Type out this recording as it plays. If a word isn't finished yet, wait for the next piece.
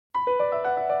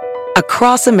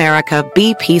Across America,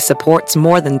 BP supports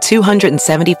more than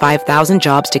 275,000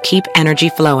 jobs to keep energy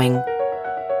flowing.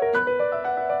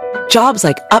 Jobs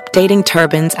like updating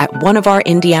turbines at one of our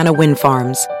Indiana wind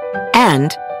farms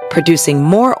and producing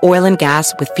more oil and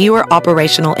gas with fewer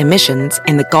operational emissions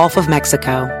in the Gulf of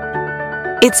Mexico.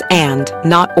 It's and,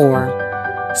 not or.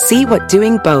 See what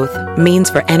doing both means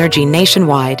for energy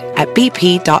nationwide at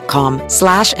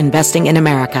bp.com/investing in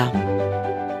America.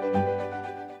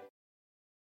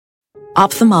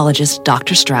 Ophthalmologist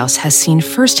Dr. Strauss has seen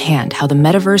firsthand how the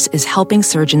metaverse is helping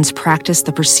surgeons practice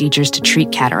the procedures to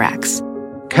treat cataracts.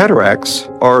 Cataracts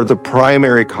are the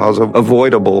primary cause of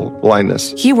avoidable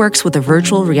blindness. He works with a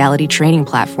virtual reality training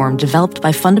platform developed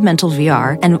by Fundamental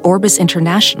VR and Orbis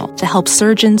International to help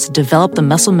surgeons develop the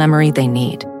muscle memory they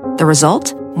need. The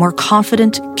result? More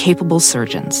confident, capable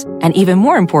surgeons. And even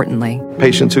more importantly,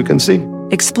 Patients who can see.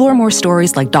 explore more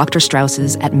stories like Dr.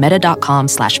 Strauss's at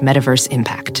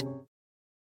meta.com/metaverseimpact.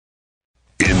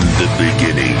 In the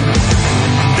beginning,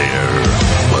 there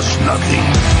was nothing.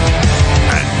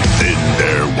 And then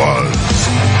there was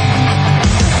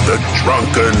the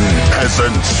Drunken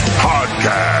Peasants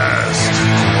Podcast.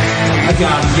 I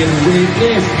gotta get rid of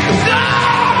this. No!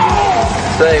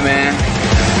 Say, man,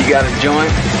 you got a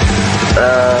joint?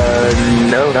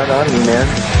 No, not on me, man.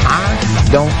 I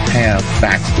don't have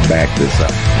facts to back this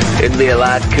up. It'd be a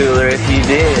lot cooler if you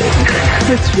did.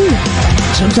 That's true.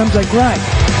 Sometimes I cry.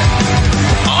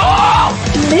 Oh!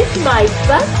 Lick my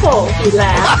butthole, he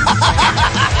laughed.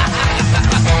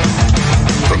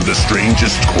 From the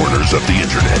strangest corners of the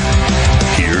internet,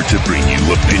 here to bring you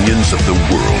opinions of the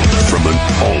world from an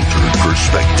altered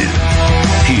perspective.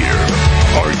 Here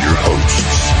are your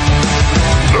hosts,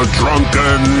 the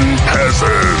Drunken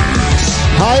Peasants.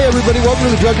 Hi, everybody. Welcome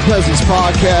to the Drunken Peasants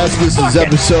Podcast. This is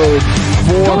episode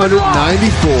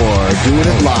 494. Doing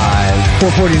it live.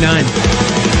 449.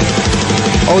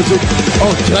 Oh, is it?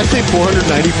 Oh, did I say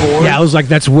 494? Yeah, I was like,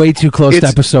 that's way too close to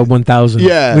episode 1000.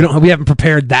 Yeah. We haven't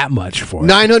prepared that much for it.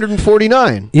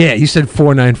 949. Yeah, you said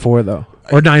 494 though.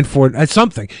 Or 94.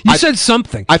 Something. You said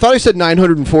something. I thought I said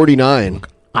 949.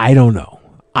 I don't know.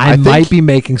 I might be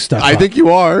making stuff I up. think you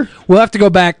are. We'll have to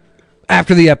go back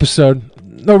after the episode.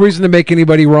 No reason to make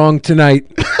anybody wrong tonight.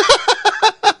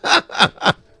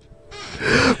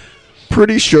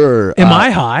 Pretty sure. Am I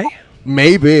high?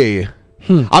 Maybe.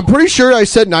 I'm pretty sure I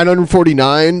said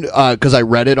 949 because I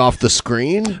read it off the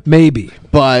screen. Maybe.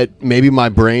 But maybe my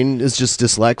brain is just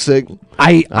dyslexic.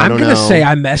 I'm don't going to know. say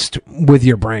I messed with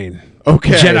your brain.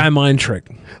 Okay. Jedi mind trick.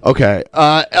 Okay.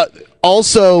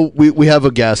 Also, we have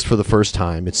a guest for the first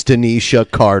time. It's Denisha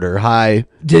Carter. Hi.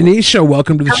 Denisha,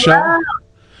 welcome to the show.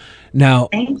 Now,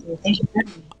 Thank you. Thank you for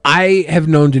having me. I have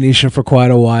known Denisha for quite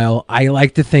a while. I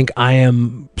like to think I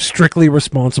am strictly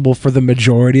responsible for the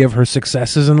majority of her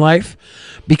successes in life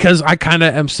because I kind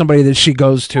of am somebody that she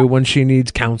goes to when she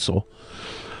needs counsel.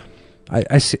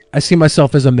 I see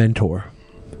myself as a mentor.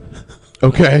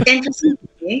 Okay. Interesting to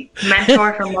me.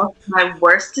 Mentor for most of my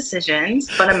worst decisions,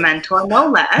 but a mentor no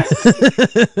less.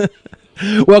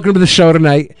 Welcome to the show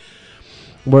tonight.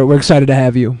 We're excited to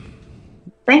have you.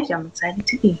 Thank you. I'm excited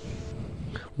to be here.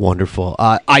 Wonderful.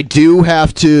 I do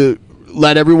have to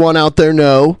let everyone out there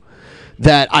know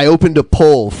that I opened a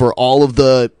poll for all of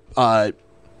the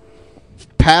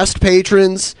past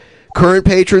patrons, current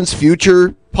patrons,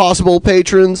 future possible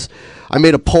patrons. I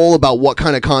made a poll about what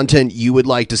kind of content you would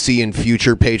like to see in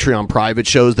future Patreon private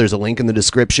shows. There's a link in the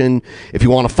description. If you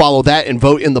want to follow that and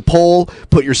vote in the poll,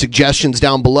 put your suggestions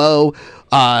down below.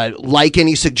 Like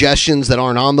any suggestions that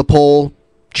aren't on the poll.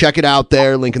 Check it out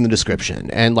there, link in the description,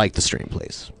 and like the stream,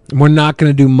 please. We're not going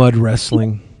to do mud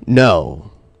wrestling. No.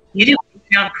 You do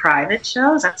Patreon private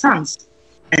shows? That sounds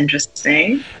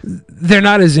interesting. They're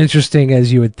not as interesting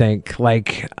as you would think.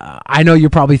 Like, I know you're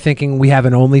probably thinking we have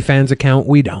an OnlyFans account.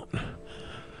 We don't.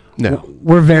 No.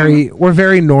 We're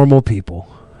very normal people.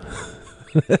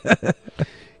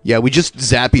 Yeah, we just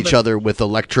zap each other with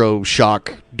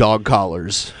electroshock dog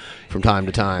collars from time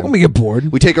to time. When we get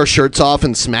bored. We take our shirts off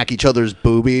and smack each other's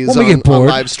boobies When we get on bored.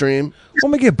 live stream.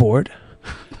 When we get bored.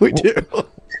 We do.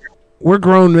 We're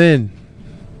grown men.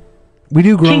 We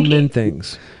do grown Kinky. men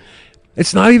things.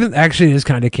 It's not even, actually it is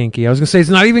kind of kinky. I was going to say it's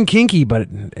not even kinky, but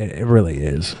it really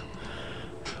is.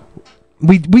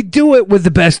 We do it with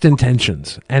the best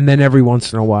intentions. And then every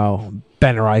once in a while,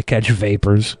 Ben or I catch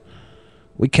vapors.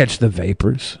 We catch the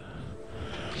vapors.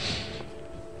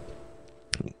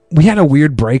 We had a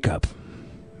weird breakup,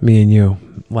 me and you,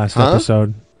 last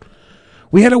episode.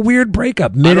 We had a weird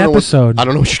breakup mid-episode. I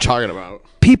don't know what you're talking about.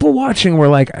 People watching were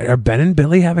like, are Ben and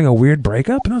Billy having a weird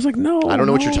breakup? And I was like, no. I don't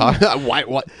know what you're talking about. Why?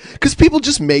 What? Because people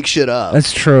just make shit up.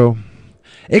 That's true.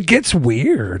 it gets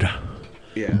weird.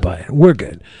 Yeah. But we're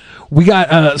good. We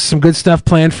got some good stuff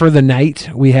planned for the night.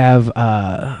 We have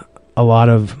a lot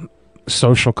of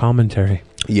social commentary.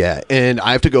 Yeah, and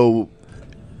I have to go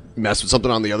mess with something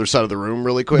on the other side of the room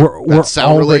really quick. We're That's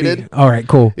sound already, related. All right,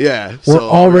 cool. Yeah. We're so,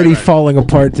 already right. falling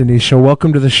apart, Denisha.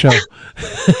 Welcome to the show.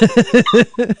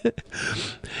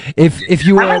 if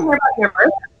you I want to hear about your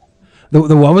breakup.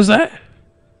 the what was that?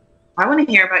 I want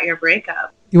to hear about your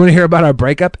breakup. You want to hear about our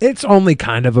breakup? It's only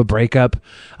kind of a breakup.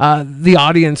 The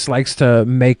audience likes to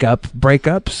make up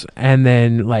breakups, and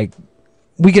then like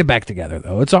we get back together.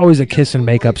 Though it's always a kiss and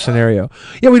make up scenario.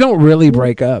 Yeah, we don't really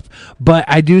break up, but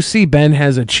I do see Ben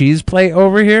has a cheese plate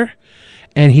over here,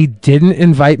 and he didn't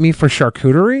invite me for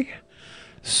charcuterie.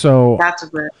 So That's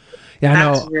rude. yeah,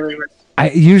 I That's know. really rude.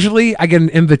 I usually I get an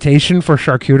invitation for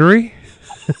charcuterie.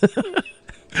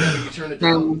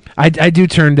 I do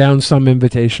turn down some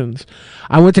invitations.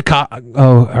 I went to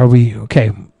oh, are we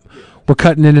okay? We're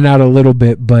cutting in and out a little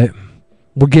bit, but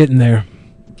we're getting there.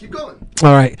 Keep going.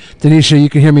 All right, Denisha, you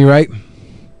can hear me, right?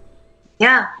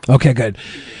 Yeah. Okay, good.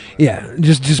 Yeah,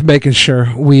 just making sure.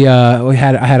 I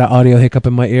had an audio hiccup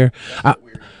in my ear.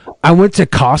 I went to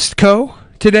Costco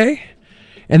today,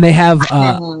 and they have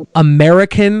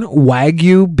American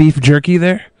Wagyu beef jerky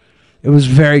there. It was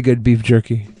very good beef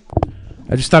jerky.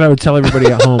 I just thought I would tell everybody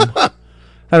at home.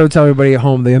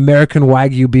 The American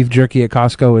Wagyu beef jerky at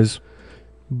Costco is.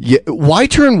 Yeah. Why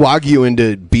turn Wagyu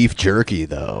into beef jerky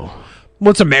though?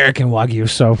 Well, it's American Wagyu,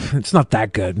 so it's not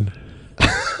that good.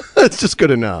 It's just good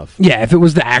enough. Yeah, if it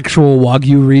was the actual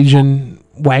Wagyu region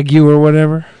Wagyu or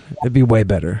whatever, it'd be way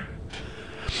better.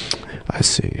 I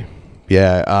see.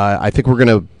 Yeah, I think we're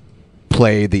gonna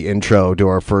play the intro to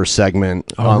our first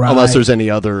segment, All unless right. there's any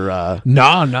other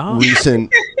No.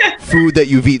 recent food that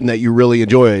you've eaten that you really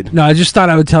enjoyed. No, I just thought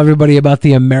I would tell everybody about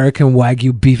the American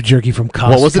Wagyu beef jerky from Costco.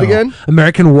 What was it again?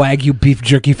 American Wagyu beef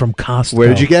jerky from Costco. Where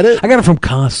did you get it? I got it from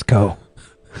Costco.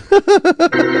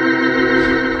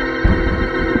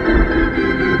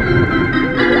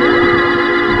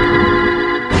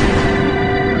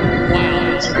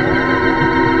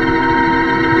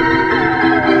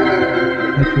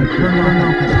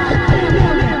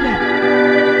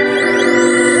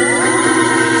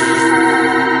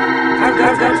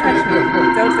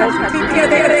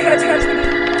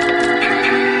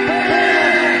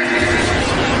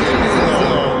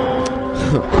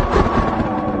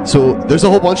 So there's a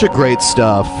whole bunch of great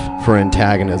stuff for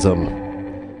antagonism.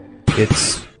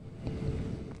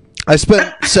 I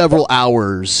spent several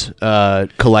hours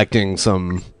collecting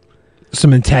some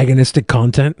antagonistic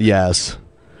content. Yes.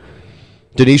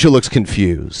 Denisha looks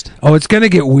confused. Oh, it's gonna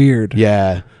get weird.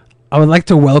 Yeah. I would like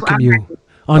to welcome you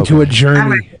onto a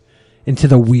journey into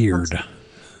the weird.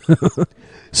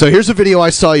 So here's a video I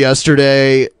saw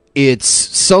yesterday. It's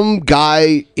some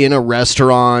guy in a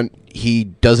restaurant. He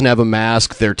doesn't have a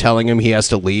mask. They're telling him he has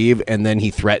to leave, and then he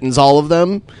threatens all of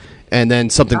them, and then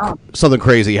something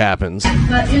crazy happens.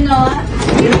 But you know what?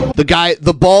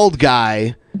 The bald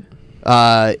guy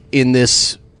in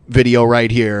this video right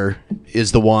here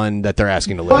is the one that they're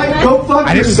asking to leave. Go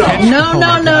fuck yourself. No.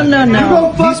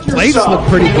 Go fuck These plates yourself. look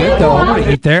pretty good, though. I'm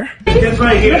gonna eat there. Get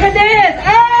right here. Look at this.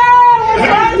 Oh, what's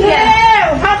wrong with you?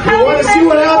 How come You want to see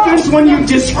what happens when you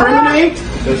discriminate?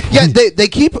 Yeah, they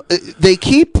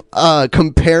keep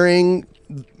comparing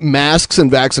masks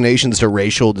and vaccinations to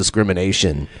racial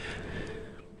discrimination.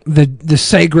 The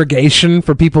segregation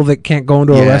for people that can't go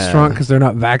into a Yeah. restaurant because they're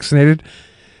not vaccinated.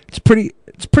 It's pretty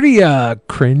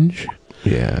cringe.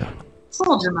 Yeah. It's a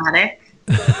little dramatic.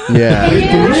 Yeah.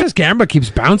 Denisha's camera keeps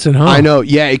bouncing, huh? I know.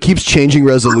 Yeah, it keeps changing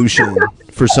resolution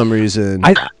for some reason.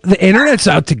 The internet's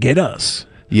out to get us.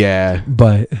 Yeah.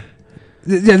 But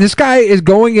this guy is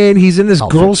going in. He's in this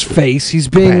girl's face. He's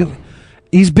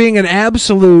being an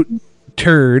absolute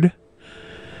turd.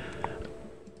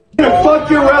 Fuck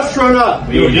your restaurant up.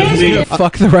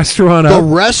 Fuck the restaurant up. The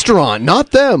restaurant,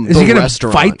 not them. Is he gonna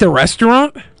restaurant. fight the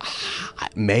restaurant?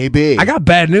 Maybe. I got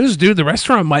bad news, dude. The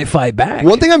restaurant might fight back.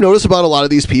 One thing I've noticed about a lot of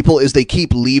these people is they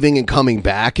keep leaving and coming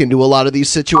back into a lot of these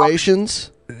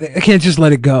situations. I can't just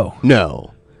let it go.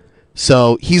 No.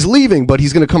 So he's leaving, but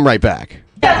he's going to come right back.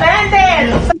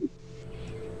 I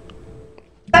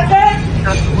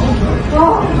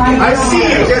see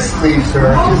you. Just leave,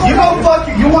 sir. You don't fuck.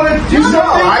 You want to do something?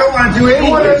 I don't want to do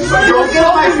anything. Don't get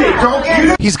on my feet. Don't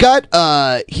get.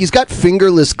 He's got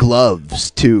fingerless gloves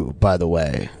too, by the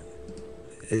way.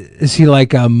 Is he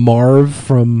like Marv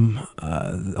from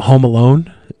Home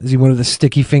Alone? Is he one of the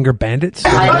sticky finger bandits?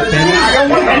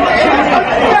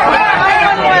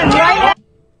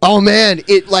 Oh man,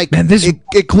 it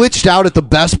glitched out at the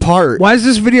best part. Why is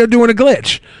this video doing a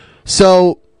glitch?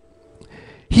 So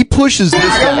He pushes this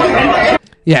guy.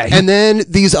 Yeah. And then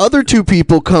these other two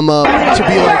people come up to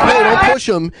be like, hey, don't push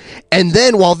him. And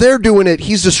then while they're doing it,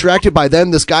 he's distracted by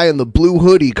them. This guy in the blue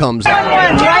hoodie comes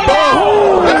out.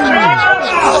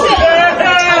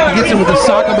 He gets him with a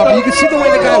sock and bubble. You can see the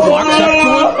way the guy walks up to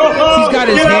him. He's got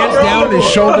his hands down, his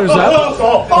shoulders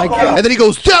up. And then he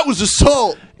goes, that was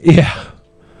assault. Yeah.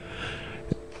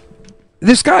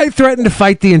 This guy threatened to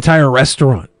fight the entire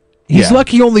restaurant. He's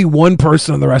lucky only one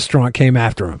person in the restaurant came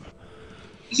after him.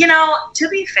 You know, to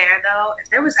be fair though, if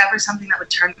there was ever something that would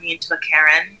turn me into a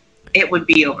Karen, it would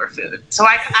be over food. So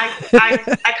I kind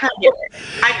of get it.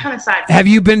 I kind of side. Have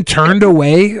you been turned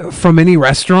away from any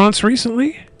restaurants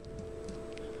recently?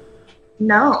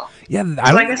 No. Yeah, so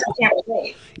I guess I can't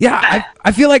relate. Yeah,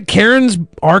 I feel like Karens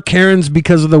are Karens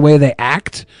because of the way they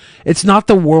act. It's not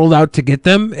the world out to get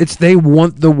them. It's they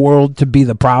want the world to be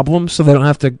the problem so they don't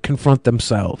have to confront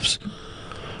themselves.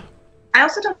 I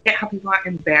also don't get how people aren't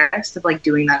embarrassed of like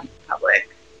doing that in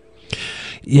public.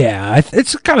 Yeah,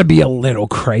 it's got to be a little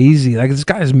crazy. Like this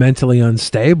guy's mentally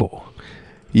unstable.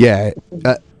 Yeah.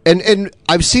 And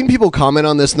I've seen people comment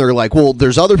on this and they're like, well,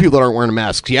 there's other people that aren't wearing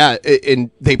masks. Yeah,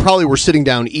 and they probably were sitting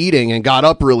down eating and got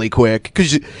up really quick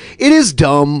because it is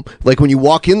dumb. Like when you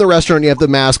walk in the restaurant, you have the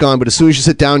mask on, but as soon as you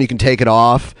sit down, you can take it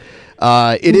off.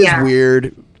 It is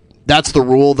weird. That's the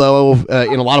rule, though.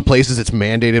 In a lot of places, it's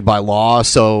mandated by law,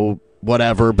 so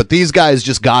whatever. But these guys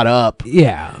just got up.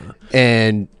 Yeah.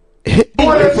 And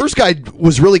the first guy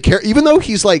was really even though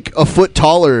he's like a foot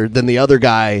taller than the other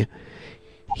guy,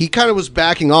 he kind of was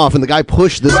backing off, and the guy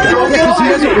pushed this guy. Yeah, because he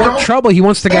doesn't want trouble. He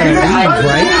wants the guy to leave,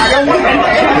 right?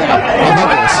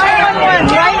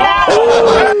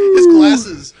 His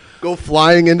glasses go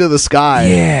flying into the sky.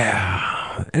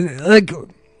 Yeah. And like,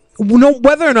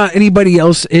 whether or not anybody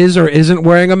else is or isn't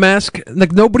wearing a mask,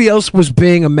 like nobody else was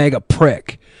being a mega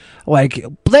prick. Like,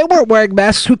 they weren't wearing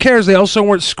masks. Who cares? They also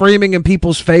weren't screaming in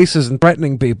people's faces and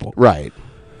threatening people. Right.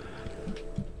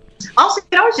 Also, you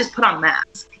can always just put on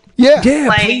masks. Yeah. Yeah,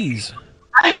 like, please.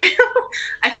 I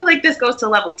feel like this goes to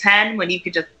level 10 when you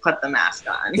could just put the mask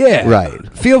on. Yeah.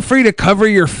 Right. Feel free to cover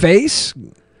your face.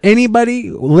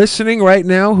 Anybody listening right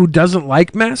now who doesn't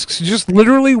like masks, just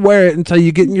literally wear it until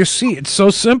you get in your seat. It's so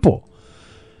simple.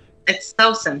 It's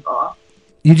so simple.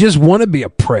 You just want to be a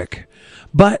prick.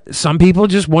 But some people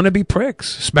just want to be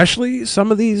pricks, especially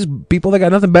some of these people that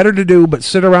got nothing better to do but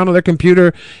sit around on their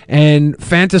computer and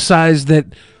fantasize that,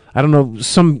 I don't know,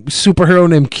 some superhero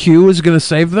named Q is going to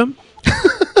save them.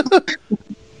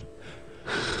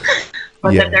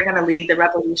 Or that they're going to lead the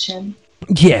revolution.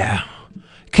 Yeah.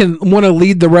 Can want to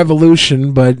lead the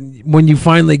revolution, but when you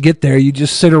finally get there, you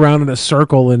just sit around in a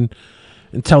circle and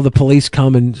until the police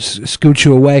come and scoot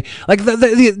you away. Like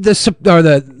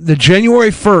the January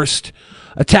 1st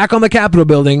attack on the Capitol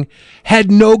building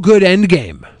had no good end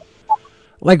game.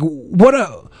 Like what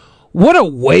a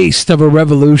waste of a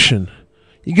revolution.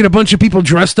 You get a bunch of people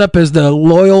dressed up as the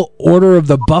Loyal Order of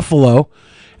the Buffalo,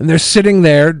 and they're sitting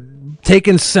there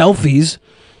taking selfies.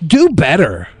 Do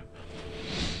better.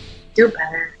 Do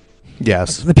better.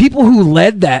 Yes. The people who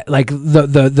led that, like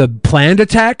the planned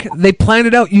attack, they planned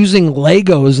it out using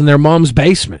Legos in their mom's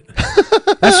basement.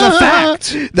 That's a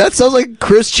fact. That sounds like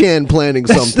Chris Chan planning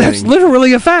something. That's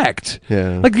literally a fact.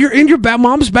 Yeah. Like you're in your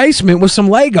mom's basement with some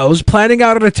Legos planning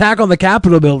out an attack on the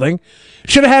Capitol building.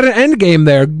 Should have had an end game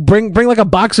there. Bring like a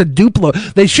box of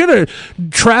Duplo. They should have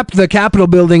trapped the Capitol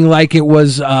building like it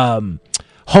was Home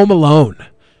Alone.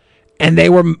 And they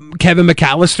were Kevin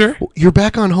McAllister. You're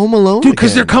back on Home Alone, dude,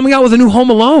 because they're coming out with a new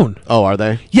Home Alone. Oh, are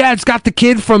they? Yeah, it's got the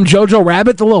kid from Jojo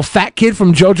Rabbit, the little fat kid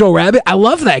from Jojo Rabbit. I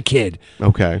love that kid.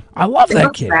 Okay. I love that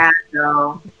looks kid. Bad,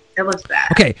 though. It looks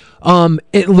bad. Okay,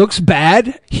 it looks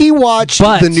bad. He watched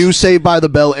the new Saved by the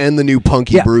Bell and the new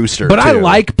Punky Brewster. But too. I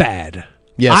like bad.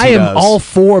 Yes, I he am does. all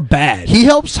for bad. He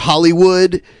helps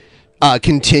Hollywood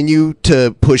continue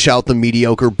to push out the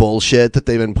mediocre bullshit that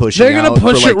they've been pushing They're gonna out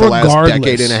push for like it the last regardless.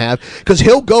 decade and a half. Because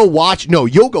he'll go watch. No,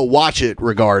 you'll go watch it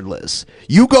regardless.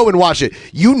 You go and watch it.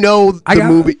 You know the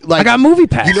movie. Like I got Movie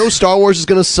Pass. You know Star Wars is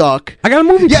gonna suck. I got a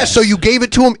Movie Yeah, Pass. so you gave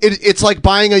it to him. It's like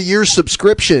buying a year's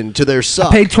subscription to their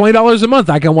suck. I paid $20 a month.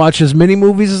 I can watch as many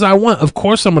movies as I want. Of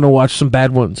course, I'm going to watch some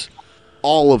bad ones.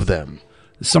 All of them.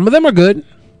 Some of them are good.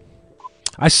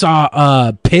 I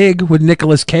saw Pig with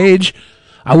Nicolas Cage.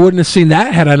 I wouldn't have seen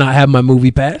that had I not had my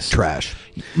Movie Pass. Trash.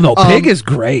 No, Pig is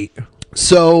great.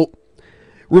 So,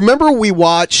 remember we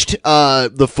watched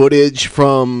the footage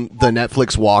from the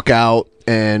Netflix Walkout,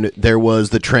 and there was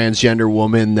the transgender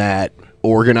woman that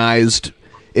organized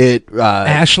it.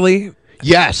 Ashley?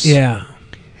 Yes. Yeah.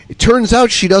 It turns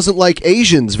out she doesn't like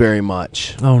Asians very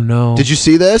much. Oh, no. Did you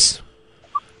see this?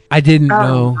 I didn't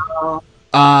know. No.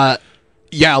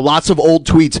 Yeah, lots of old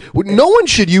tweets. No one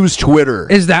should use Twitter.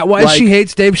 Is that why she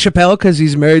hates Dave Chappelle? Because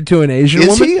he's married to an Asian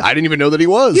woman? Is he? I didn't even know that he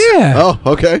was. Yeah. Oh,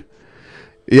 okay.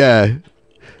 Yeah.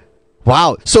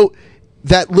 Wow. So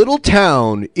that little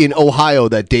town in Ohio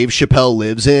that Dave Chappelle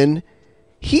lives in,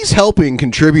 he's helping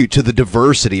contribute to the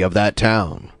diversity of that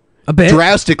town. A bit.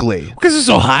 Drastically. Because it's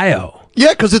Ohio. Yeah,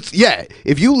 because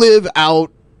if you live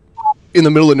out in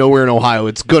the middle of nowhere in Ohio,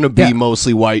 it's going to be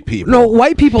mostly white people. No,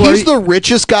 white people He's the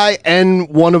richest guy and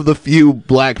one of the few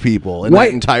black people in that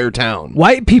entire town.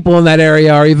 White people in that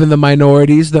area are even the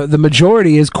minorities. The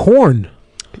majority is corn.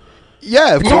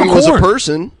 Yeah, if corn was a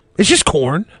person. It's just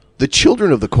corn. The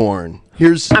children of the corn.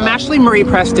 I'm Ashley Marie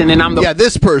Preston, and I'm the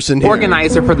this person here.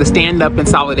 organizer for the Stand Up and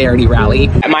Solidarity Rally.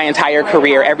 My entire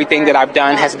career, everything that I've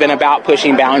done has been about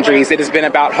pushing boundaries. It has been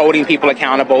about holding people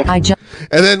accountable. And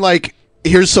then, like,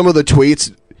 here's some of the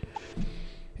tweets,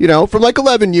 from like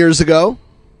 11 years ago.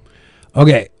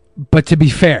 Okay, but to be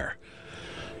fair,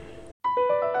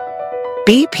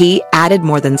 BP added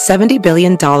more than $70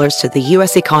 billion to the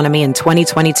U.S. economy in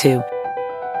 2022.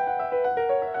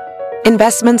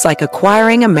 Investments like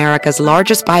acquiring America's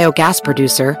largest biogas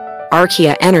producer,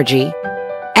 Archaea Energy,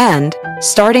 and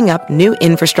starting up new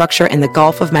infrastructure in the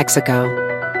Gulf of Mexico.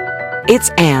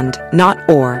 It's and, not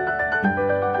or.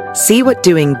 See what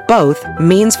doing both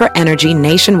means for energy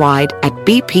nationwide at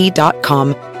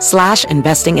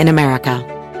bp.com/investing in America.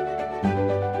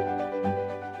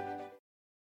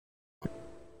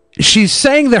 she's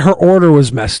saying that her order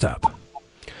was messed up.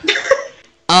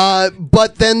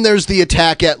 But then there's the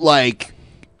attack at, like,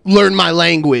 learn my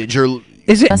language, or...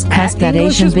 Is it just pass that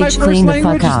Asian bitch clean the fuck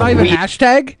out? It's not even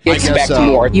hashtag? Expect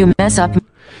more. You mess up.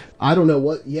 I don't know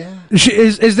what, yeah.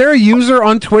 Is there a user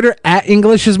on Twitter at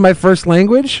English is my first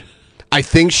language? I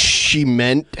think she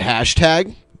meant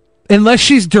hashtag. Unless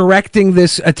she's directing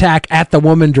this attack at the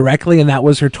woman directly and that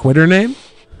was her Twitter name?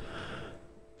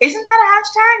 Isn't that a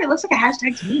hashtag? It looks like a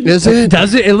hashtag to me. Is it?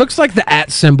 Does it? It looks like the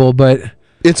at symbol, but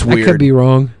it's weird. I could be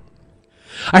wrong.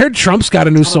 I heard Trump's got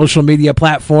a new social media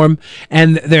platform,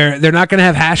 and they're not going to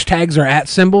have hashtags or at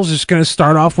symbols. It's going to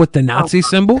start off with the Nazi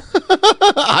symbol.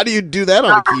 How do you do that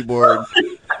on a keyboard?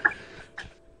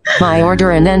 My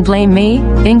order and then blame me?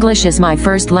 English is my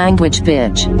first language,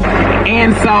 bitch.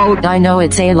 And so... I know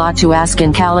it's a lot to ask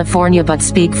in California, but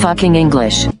speak fucking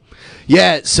English.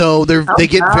 Yeah, so they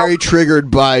get very triggered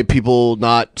by people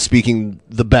not speaking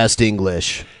the best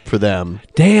English for them.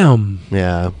 Damn.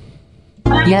 Yeah.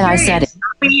 Yeah, I said it.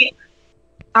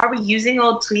 Are we using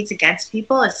old tweets against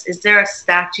people? Is there a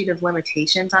statute of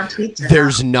limitations on tweets?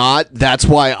 There's not. That's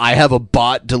why I have a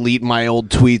bot delete my old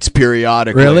tweets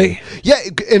periodically. Really? Yeah,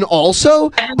 and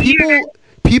also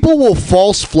people will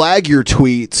false flag your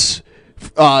tweets.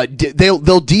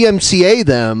 They'll DMCA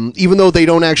them even though they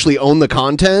don't actually own the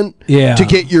content. Yeah. To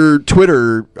get your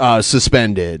Twitter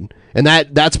suspended. And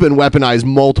that's been weaponized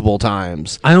multiple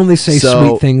times. I only say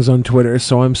sweet things on Twitter,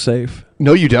 so I'm safe.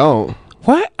 No, you don't.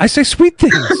 What? I say sweet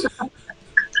things.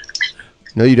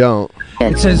 No, you don't.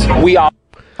 It says we all.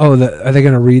 Oh, are they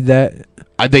going to read that?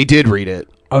 They did read it.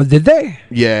 Oh, did they?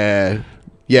 Yeah.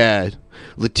 Yeah.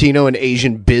 Latino and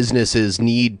Asian businesses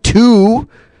need to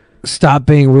stop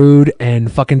being rude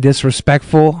and fucking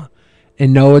disrespectful.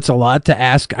 And no, it's a lot to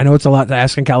ask. I know it's a lot to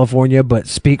ask in California, but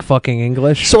speak fucking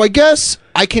English. So I guess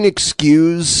I can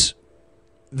excuse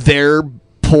their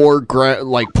poor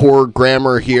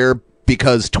grammar here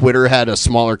because Twitter had a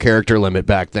smaller character limit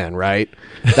back then, right?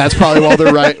 That's probably while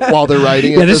they're writing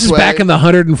it. Yeah, this is way. back in the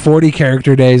 140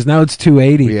 character days. Now it's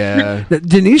 280. Yeah.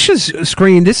 Denisha's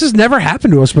screen. This has never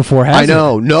happened to us before, has it? I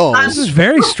know. No. This is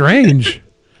very strange.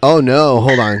 Oh no!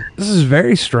 Hold on. This is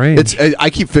very strange.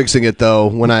 I keep fixing it though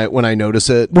when I notice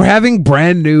it. We're having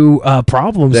brand new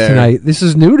problems tonight. This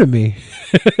is new to me.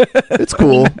 It's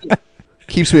cool.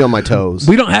 Keeps me on my toes.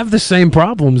 We don't have the same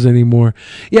problems anymore.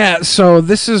 Yeah. So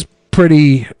this is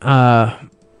pretty. I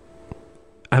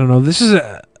don't know. This is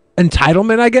a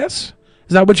entitlement, I guess.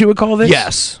 Is that what you would call this?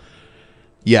 Yes.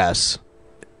 Yes.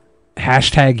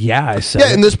 Hashtag yeah, I said.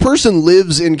 Yeah, and this person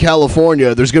lives in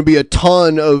California. There's going to be a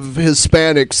ton of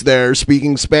Hispanics there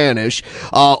speaking Spanish,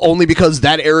 only because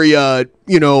that area,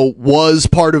 was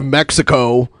part of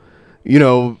Mexico,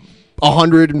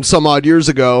 100 and some odd years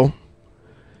ago.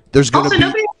 There's going to be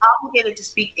nobody's obligated to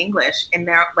speak English in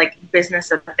their business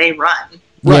that they run.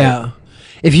 Right. Yeah.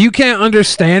 If you can't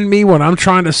understand me when I'm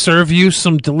trying to serve you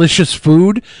some delicious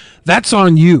food, that's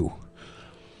on you.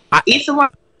 Eat some more.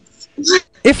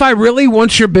 If I really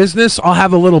want your business, I'll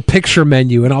have a little picture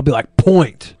menu and I'll be like,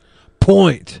 point.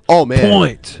 Oh man.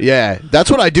 Point. Yeah. That's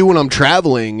what I do when I'm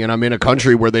traveling and I'm in a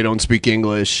country where they don't speak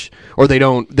English or they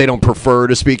don't prefer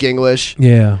to speak English.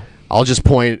 Yeah. I'll just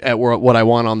point at what I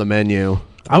want on the menu.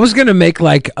 I was gonna make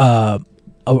like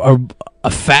a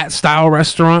fat style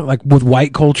restaurant, like with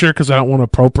white culture, because I don't want to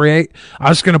appropriate. I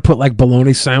was gonna put like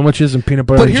bologna sandwiches and peanut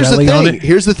butter and jelly on it.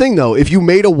 Here's the thing, though. If you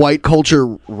made a white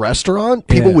culture restaurant,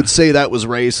 people would say that was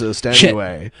racist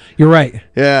anyway. Shit. You're right.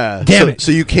 Yeah. Damn it.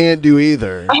 So you can't do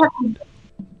either.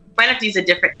 Might have to use a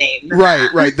different name.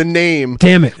 Right. The name.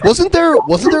 Damn it. Wasn't there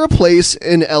a place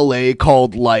in LA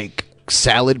called like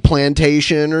Salad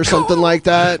Plantation or something like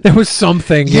that? There was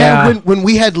something. Yeah. When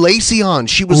we had Lacey on,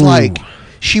 she was like.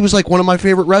 She was like, one of my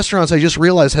favorite restaurants, I just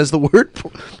realized, has the word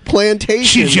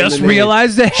plantation. She just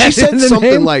realized it. She said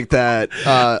something like that.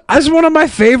 That's one of my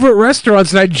favorite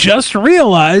restaurants, and I just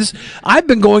realized I've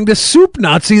been going to Soup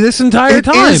Nazi this entire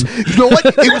time. You know what?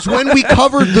 It was when we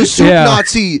covered the Soup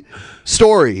Nazi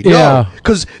story. Yeah. No,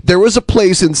 because there was a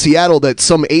place in Seattle that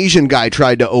some Asian guy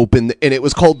tried to open, and it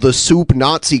was called the Soup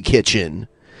Nazi Kitchen.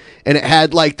 And it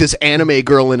had like this anime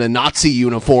girl in a Nazi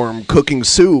uniform cooking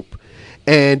soup.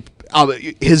 And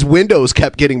his windows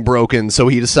kept getting broken, so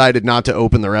he decided not to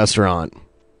open the restaurant.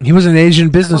 He was an Asian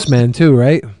businessman too,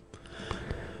 right?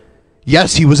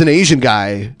 Yes, he was an Asian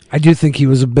guy. I do think he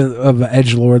was a bit of an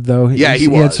edgelord, though. Yeah, he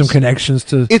He had was. some connections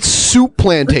to... It's Soup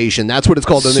Plantation. That's what it's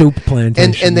called. Soup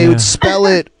Plantation, And they yeah. would spell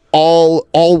it all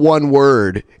one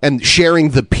word, and sharing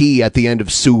the P at the end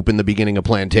of soup in the beginning of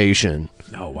plantation.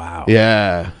 Oh, wow.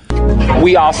 Yeah.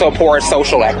 We also pour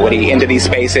social equity into these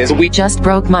spaces. We just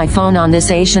broke my phone on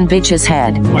this Asian bitch's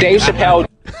head. Dave Chappelle.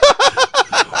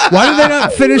 Why did they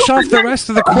not finish off the rest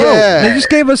of the quote? Yeah. They just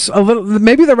gave us a little...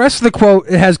 Maybe the rest of the quote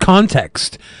has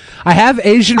context. I have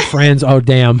Asian friends, oh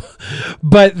damn,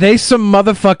 but they some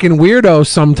motherfucking weirdos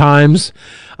sometimes.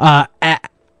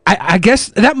 I guess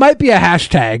that might be a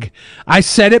hashtag. I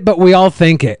said it, but we all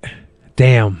think it.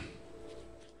 Damn.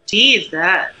 Jeez,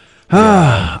 that.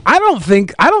 I don't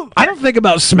think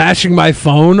about smashing my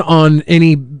phone on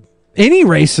any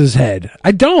race's head.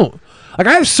 I don't. Like,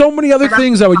 I have so many other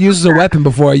things I would use as a weapon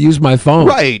before I use my phone.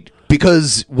 Right.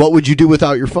 Because what would you do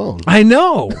without your phone? I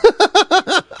know.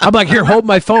 I'm like, here, hold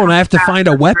my phone. I have to find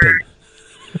a weapon.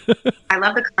 I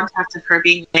love the context of her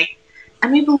being like,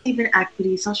 and we believe in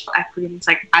equity, social equity. And it's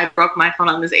like, I broke my phone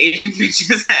on this Asian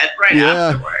bitch's head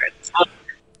afterwards.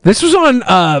 This was on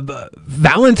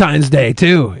Valentine's Day,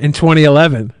 too, in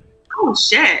 2011. Oh,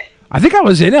 shit. I think I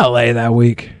was in LA that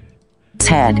week.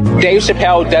 Head. Dave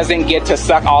Chappelle doesn't get to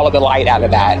suck all of the light out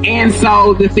of that. And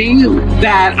so the thing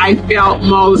that I felt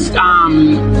most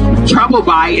troubled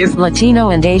by is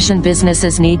Latino and Asian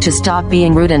businesses need to stop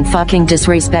being rude and fucking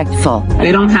disrespectful.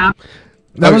 They don't have...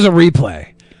 That was a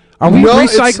replay. Are we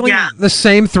recycling the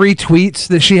same 3 tweets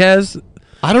that she has?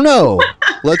 I don't know.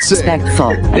 Let's see. Respectful.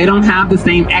 They don't have the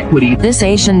same equity. This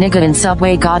Asian nigga in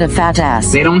Subway got a fat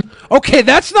ass. They don't... Okay,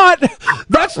 that's not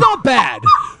bad.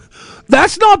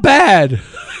 That's not bad.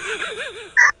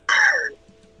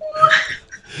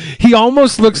 He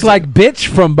almost looks like bitch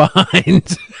from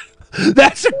behind.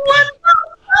 That's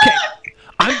okay.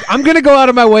 I'm gonna go out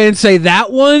of my way and say that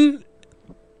one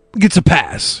gets a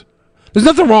pass. There's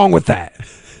nothing wrong with that.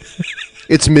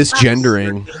 It's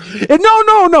misgendering.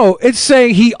 No. It's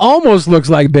saying he almost looks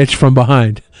like bitch from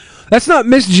behind. That's not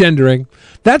misgendering.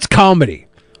 That's comedy.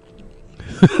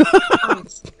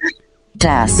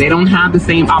 Ass. They don't have the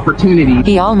same opportunity.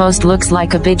 He almost looks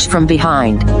like a bitch from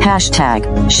behind.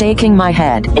 Hashtag shaking my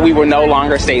head. We will no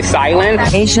longer stay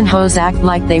silent. Asian hoes act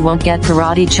like they won't get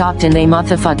karate chopped in they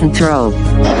motherfucking throat.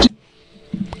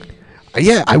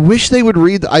 Yeah, I wish they would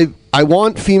read. I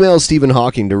want female Stephen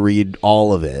Hawking to read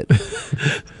all of it.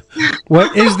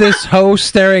 What is this hoe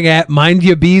staring at? Mind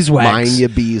your beeswax. Mind your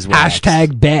beeswax.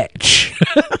 Hashtag bitch.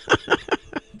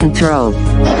 Throat.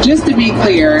 Just to be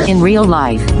clear, in real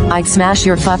life, I'd smash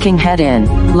your fucking head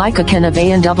in like a can of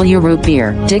A&W root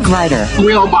beer. Dick Ryder.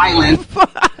 Real violence.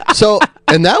 So,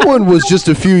 and that one was just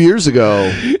a few years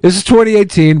ago. This is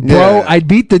 2018. Bro, Yeah. I'd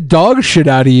beat the dog shit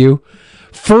out of you.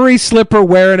 Furry slipper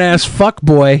wearing ass fuck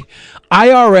boy.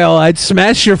 IRL, I'd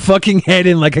smash your fucking head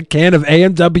in like a can of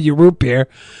A&W root beer.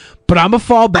 But I'm going to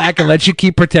fall back and let you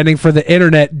keep pretending for the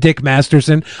internet, Dick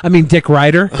Masterson. I mean, Dick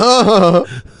Ryder.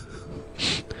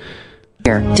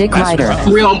 Dick Ryder.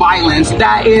 Real violence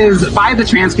that is by the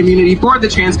trans community, for the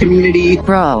trans community.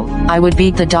 Bro, I would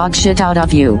beat the dog shit out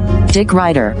of you. Dick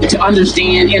Ryder. To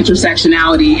understand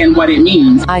intersectionality and what it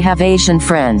means. I have Asian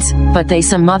friends, but they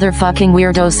some motherfucking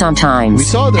weirdos sometimes. We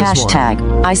saw this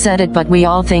Hashtag, I said it but we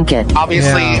all think it.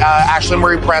 Obviously, Ashley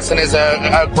Marie Preston is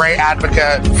a great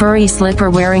advocate. Furry slipper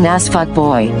wearing ass fuck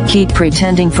boy. Keep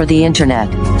pretending for the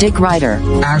internet. Dick Ryder.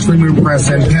 Ashley Marie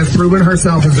Preston has proven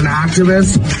herself as an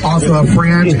activist, also a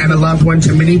friend and a loved one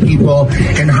to many people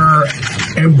in her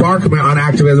embarkment on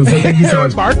activism. So thank you so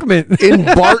much.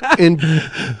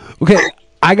 Okay,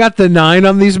 I got the 9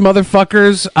 on these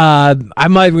motherfuckers.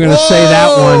 I'm not even going to say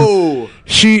that one.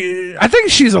 I think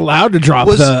she's allowed to drop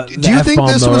the Do you think F-bomb,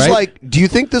 this though, was right? like? Do you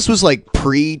think this was like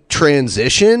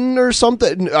pre-transition or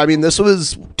something? I mean, this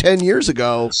was 10 years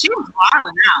ago. She was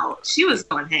wilding out. She was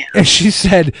going ham. And she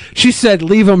said,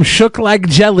 leave them shook like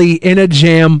jelly in a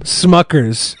jam,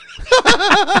 Smuckers.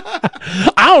 I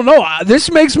don't know.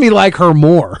 This makes me like her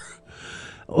more.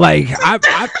 Like,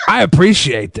 I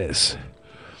appreciate this.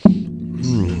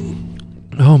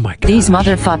 Oh my god. These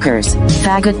motherfuckers.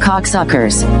 Faggot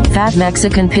cocksuckers. Fat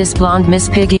Mexican piss blonde Miss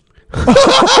Piggy.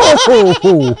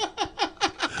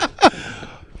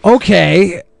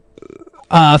 Okay.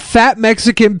 Fat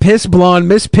Mexican piss blonde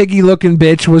Miss Piggy looking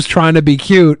bitch was trying to be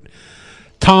cute.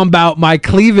 Tom about my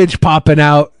cleavage popping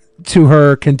out to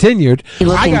her continued.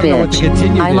 I gotta know what the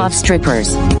continued I love is.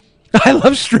 strippers. I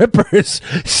love strippers.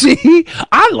 See,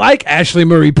 I like Ashley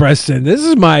Marie Preston. This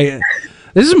is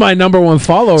my number one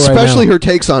follow right now. Especially her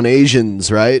takes on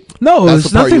Asians, right? No, That's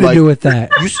it's the part nothing you to do with that.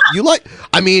 You like?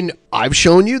 I mean, I've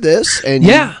shown you this, and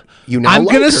Yeah. you now I'm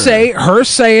like gonna her. say her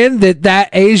saying that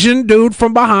Asian dude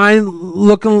from behind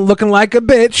looking like a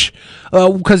bitch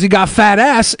because he got fat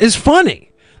ass is funny.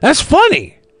 That's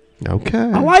funny. Okay,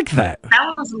 I like that. That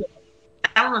one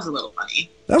was a little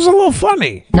funny. That was a little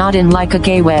funny. Not in like a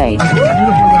gay way.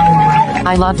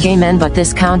 I love gay men, but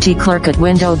this county clerk at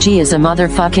Window G is a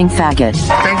motherfucking faggot.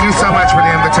 Thank you so much for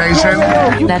the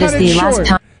invitation. That is the last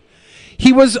time.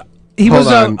 He was a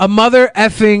mother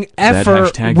effing That effer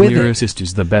hashtag with it. lyricist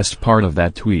is the best part of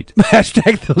that tweet.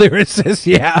 Hashtag the lyricist.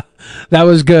 Yeah, that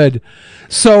was good.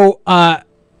 So,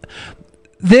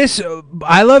 this,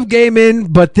 I love gay men,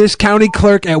 but this county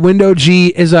clerk at Window G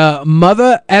is a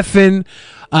mother effing,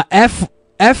 F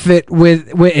it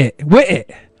with it.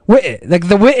 Like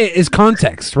the wit it is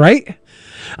context, right?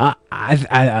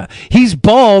 He's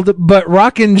bald, but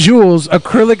rocking jewels,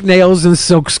 acrylic nails, and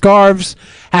silk scarves,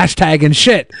 hashtag and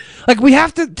shit. Like, we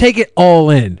have to take it all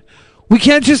in. We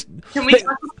can't just.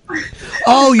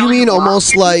 Oh, you mean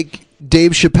almost like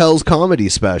Dave Chappelle's comedy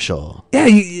special? Yeah,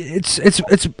 it's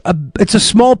a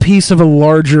small piece of a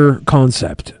larger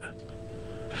concept.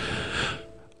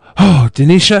 Oh,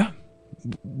 Denisha,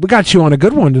 we got you on a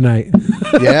good one tonight.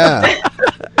 Yeah.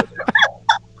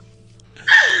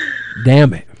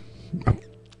 Damn it.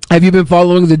 Have you been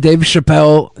following the Dave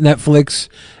Chappelle Netflix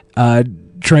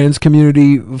trans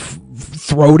community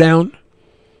throwdown?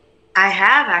 I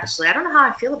have, actually. I don't know how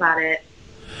I feel about it.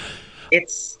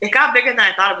 It got bigger than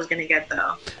I thought it was going to get,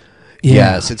 though.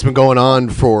 Yes, it's been going on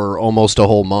for almost a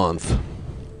whole month.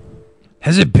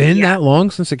 Has it been that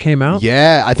long since it came out?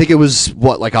 Yeah, I think it was,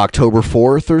 like October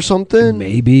 4th or something?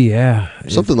 Maybe, yeah.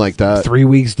 Something like that. 3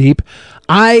 weeks deep.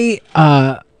 I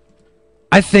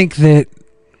think that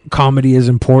comedy is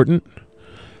important.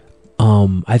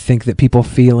 I think that people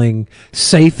feeling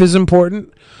safe is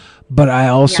important. But I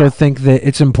also think that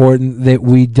it's important that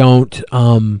we don't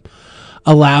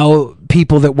allow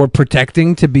people that we're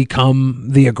protecting to become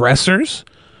the aggressors.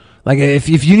 Like, if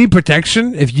you need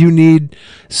protection, if you need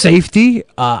safety,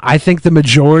 I think the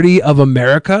majority of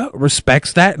America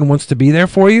respects that and wants to be there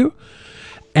for you.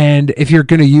 And if you're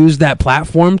going to use that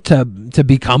platform to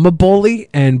become a bully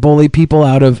and bully people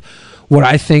out of what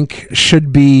I think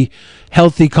should be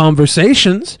healthy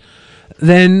conversations,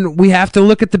 then we have to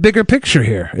look at the bigger picture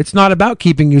here. It's not about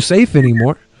keeping you safe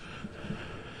anymore,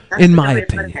 in my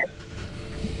opinion.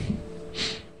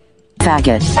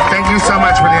 Faggot. Thank you so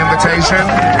much for the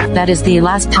invitation. That is the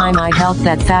last time I helped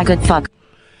that faggot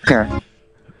fucker.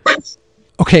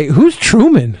 Okay, who's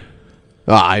Truman?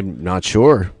 I'm not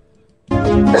sure.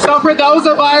 So for those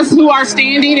of us who are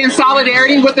standing in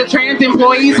solidarity with the trans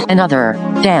employees. Another.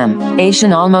 Damn.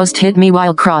 Asian almost hit me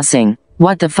while crossing.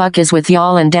 What the fuck is with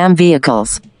y'all and damn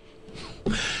vehicles?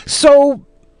 So,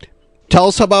 tell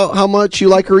us about how much you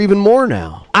like her even more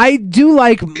now. I do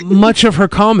like much of her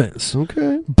comments.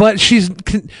 Okay. But she's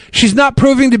not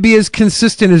proving to be as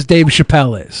consistent as Dave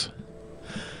Chappelle is.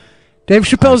 Dave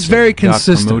Chappelle's very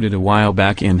consistent. Got promoted a while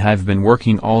back and have been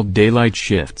working all daylight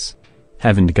shifts.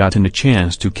 Haven't gotten a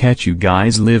chance to catch you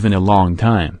guys live in a long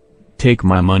time. Take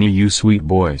my money, you sweet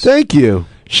boys. Thank you.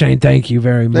 Shane, thank you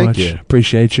very much. you.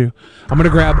 Appreciate you. I'm going to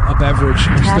grab a beverage.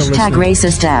 Hashtag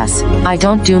racist ass. I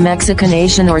don't do Mexican,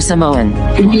 Asian, or Samoan.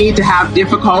 We need to have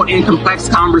difficult and complex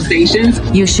conversations.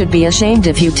 You should be ashamed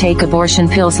if you take abortion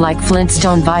pills like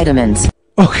Flintstone vitamins.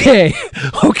 Okay.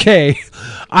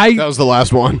 That was the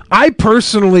last one.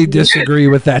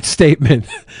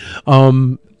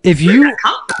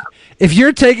 If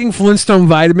you're taking Flintstone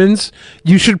vitamins,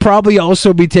 you should probably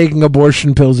also be taking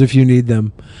abortion pills if you need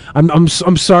them. I'm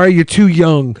sorry, you're too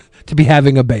young to be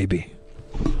having a baby.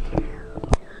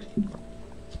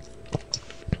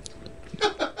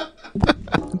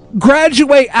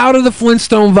 Graduate out of the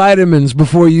Flintstone vitamins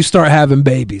before you start having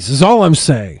babies, is all I'm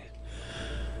saying.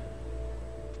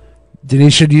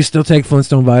 Denise, should you still take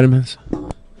Flintstone vitamins?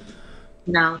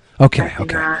 No. Okay,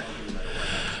 okay. Not.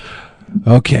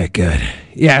 Okay, good.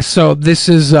 Yeah, so this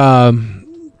is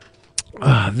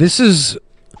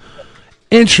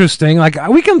interesting. Like,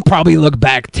 we can probably look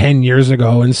back 10 years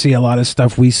ago and see a lot of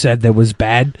stuff we said that was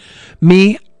bad.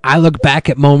 Me, I look back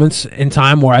at moments in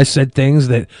time where I said things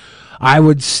that I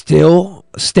would still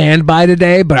stand by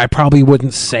today, but I probably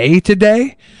wouldn't say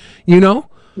today, you know?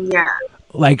 Yeah.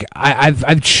 Like,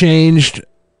 I've changed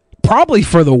probably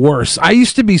for the worse. I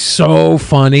used to be so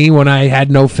funny when I had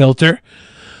no filter.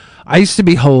 I used to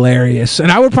be hilarious,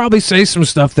 and I would probably say some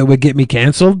stuff that would get me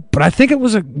canceled, but I think it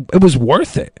was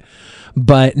worth it.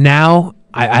 But now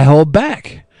I hold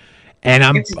back, and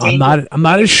I'm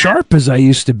not as sharp as I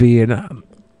used to be, and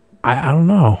I don't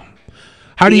know.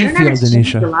 How do you feel,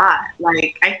 Denisha? A lot.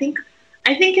 Like, I think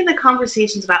in the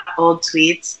conversations about old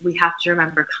tweets, we have to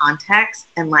remember context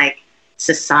and like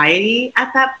society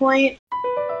at that point.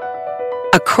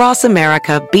 Across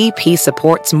America, BP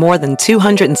supports more than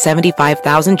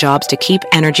 275,000 jobs to keep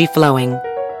energy flowing.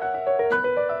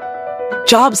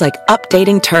 Jobs like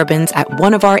updating turbines at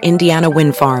one of our Indiana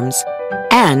wind farms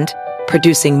and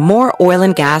producing more oil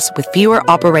and gas with fewer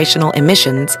operational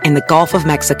emissions in the Gulf of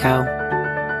Mexico.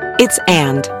 It's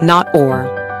and, not or.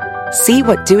 See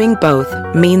what doing both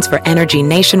means for energy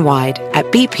nationwide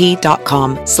at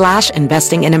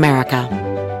bp.com/investing in America.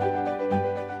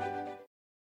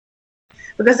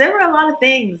 Because there were a lot of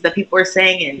things that people were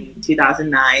saying in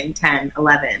 2009, 10,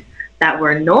 11 that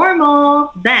were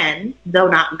normal then, though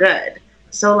not good.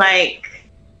 So, like,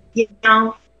 you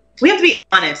know, we have to be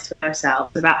honest with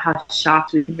ourselves about how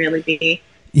shocked we can really be.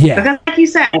 Yeah. Because, like you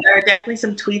said, there are definitely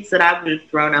some tweets that I would have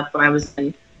thrown up when I was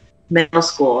in middle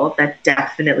school that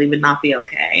definitely would not be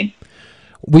okay.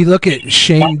 We look at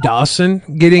Shane Dawson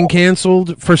getting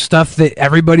canceled for stuff that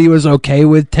everybody was okay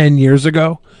with 10 years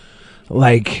ago.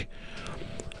 Like,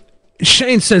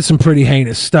 Shane said some pretty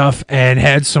heinous stuff and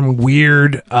had some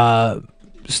weird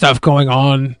stuff going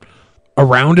on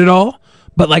around it all.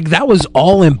 But, like, that was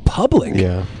all in public.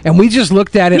 Yeah. And we just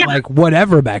looked at it like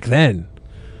whatever back then.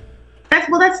 That's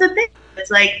the thing.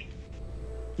 It's like,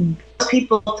 most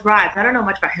people thrive. I don't know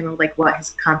much about him or like what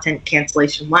his content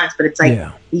cancellation was, but it's like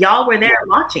y'all were there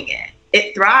watching it.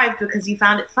 It thrived because you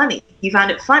found it funny. You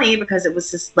found it funny because it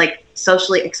was just like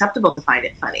socially acceptable to find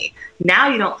it funny. Now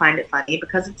you don't find it funny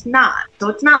because it's not. So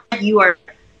it's not like you are,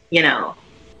 you know,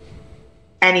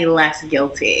 any less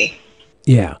guilty.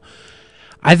 Yeah.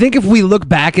 I think if we look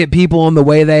back at people and the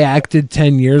way they acted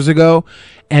 10 years ago,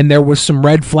 and there was some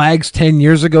red flags 10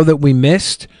 years ago that we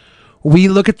missed, we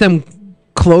look at them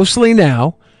closely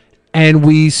now and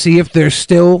we see if there's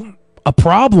still a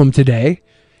problem today.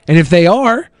 And if they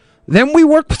are, then we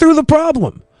work through the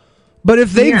problem. But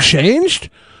if they've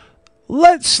changed,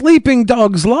 let sleeping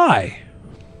dogs lie.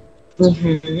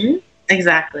 Mm-hmm.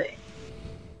 Exactly.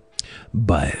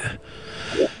 But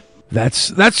that's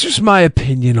just my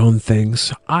opinion on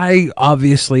things. I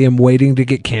obviously am waiting to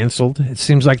get canceled. It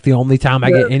seems like the only time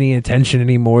I get any attention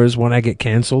anymore is when I get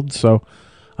canceled. So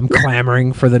I'm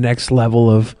clamoring for the next level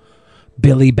of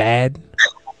Billy Bad.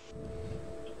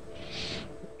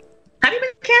 Have you been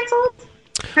canceled?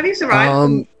 Have you survived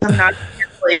some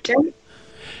non-cancellation?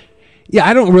 Yeah,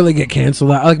 I don't really get canceled.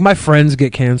 Like, my friends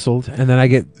get canceled, and then I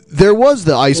get... There was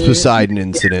the Ice Poseidon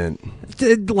incident.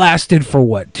 It lasted for,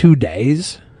 what, 2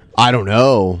 days? I don't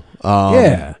know.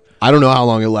 Yeah. I don't know how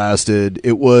long it lasted.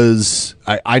 It was...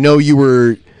 I know you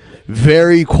were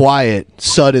very quiet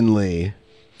suddenly.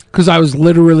 Because I was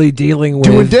literally dealing with...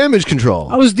 Doing damage control.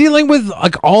 I was dealing with,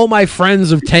 like, all my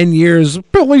friends of 10 years.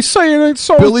 Billy's saying it,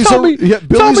 so Billy's tell me you're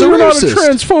not a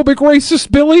transphobic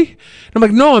racist, Billy. And I'm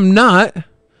like, no, I'm not.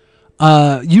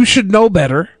 You should know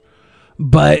better.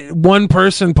 But one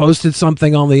person posted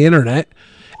something on the internet,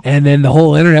 and then the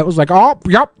whole internet was like, oh,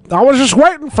 yep, I was just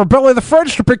waiting for Billy the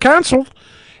Fridge to be canceled.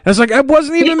 And it's like, it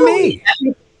wasn't even me.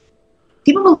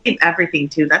 People believe everything,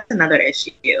 too. That's another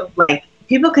issue. Like,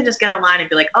 people can just get online and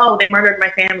be like, oh, they murdered my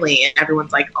family. And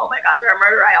everyone's like, oh, my God, they're a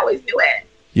murderer. I always knew it.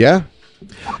 Yeah.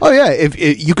 Oh, yeah. If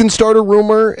you can start a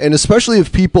rumor, and especially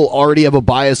if people already have a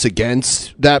bias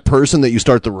against that person that you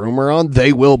start the rumor on,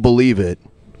 they will believe it.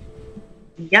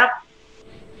 Yep.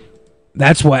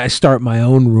 That's why I start my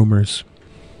own rumors.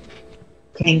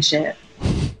 Gang shit.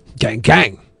 Gang,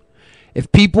 gang.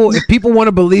 If people want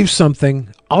to believe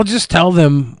something, I'll just tell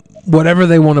them whatever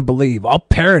they want to believe. I'll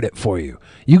parrot it for you.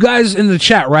 You guys in the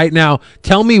chat right now,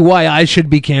 tell me why I should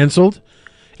be canceled,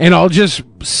 and I'll just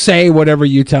say whatever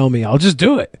you tell me. I'll just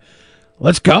do it.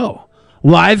 Let's go.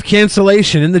 Live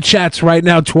cancellation in the chats right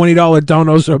now, $20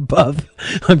 donos or above.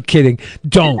 I'm kidding.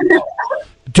 Don't.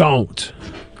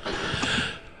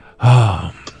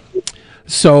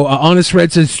 So Honest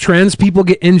Red says, trans people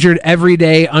get injured every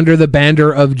day under the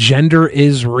banner of gender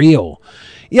is real.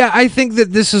 Yeah, I think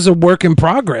that this is a work in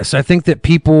progress. I think that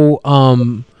people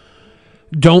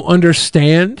don't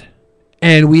understand,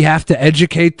 and we have to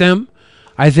educate them.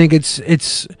 I think it's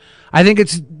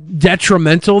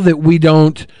detrimental that we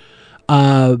don't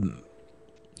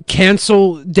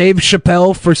cancel Dave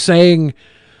Chappelle for saying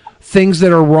things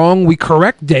that are wrong. We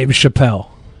correct Dave Chappelle.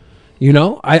 You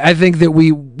know, I think that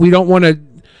we don't want to,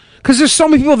 because there's so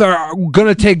many people that are going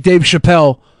to take Dave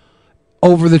Chappelle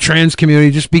over the trans community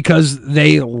just because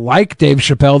they like Dave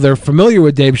Chappelle, they're familiar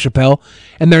with Dave Chappelle,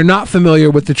 and they're not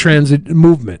familiar with the trans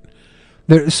movement.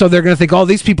 So they're going to think, oh,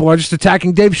 these people are just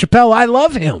attacking Dave Chappelle. I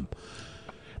love him.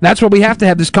 That's why we have to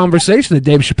have this conversation that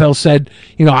Dave Chappelle said,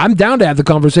 you know, I'm down to have the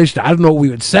conversation. I don't know what we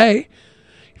would say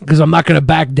because I'm not going to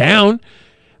back down.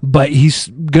 But he's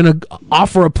going to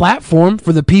offer a platform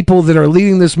for the people that are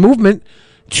leading this movement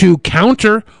to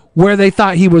counter where they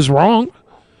thought he was wrong.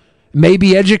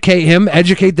 Maybe educate him,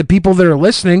 educate the people that are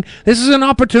listening. This is an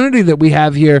opportunity that we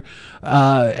have here,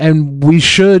 and we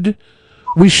should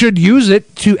use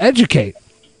it to educate.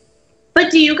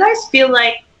 But do you guys feel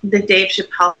like the Dave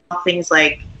Chappelle thing is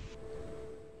like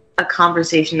a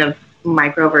conversation of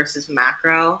micro versus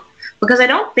macro? Because I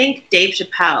don't think Dave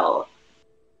Chappelle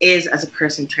is as a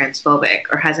person transphobic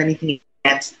or has anything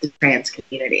against the trans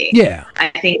community. Yeah. I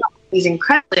think he's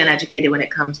incredibly uneducated when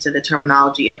it comes to the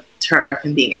terminology of TERF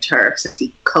and being a TERF, since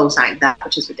he co-signed that,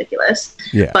 which is ridiculous.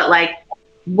 Yeah. But like,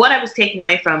 what I was taking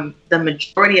away from the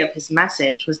majority of his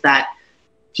message was that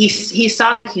he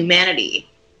saw humanity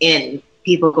in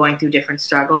people going through different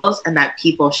struggles, and that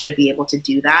people should be able to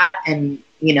do that and,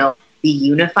 you know, be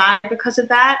unified because of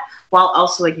that, while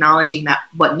also acknowledging that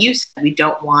what you said, we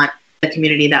don't want the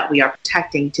community that we are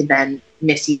protecting to then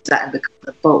misuse that and become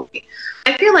the bully.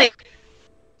 I feel like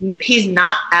he's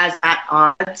not as at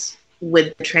odds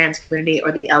with the trans community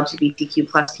or the LGBTQ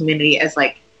plus community as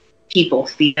like people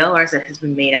feel, or as it has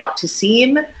been made out to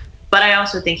seem. But I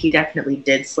also think he definitely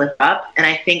did slip up. And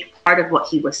I think part of what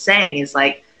he was saying is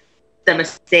like the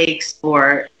mistakes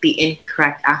or the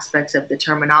incorrect aspects of the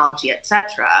terminology,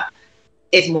 etc.,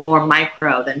 is more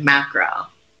micro than macro.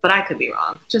 But I could be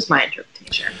wrong. Just my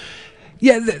interpretation.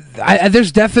 Yeah,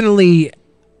 there's definitely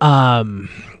a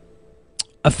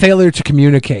failure to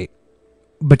communicate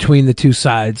between the two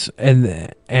sides,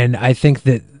 and I think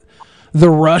that the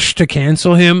rush to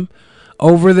cancel him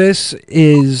over this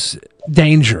is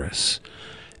dangerous.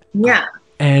 Yeah,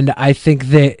 and I think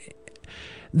that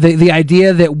the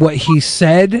idea that what he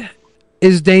said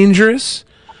is dangerous.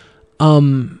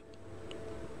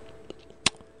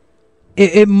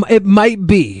 It might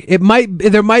be.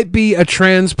 There might be a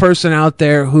trans person out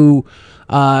there who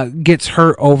gets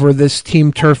hurt over this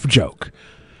Team TERF joke,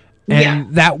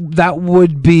 and that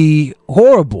would be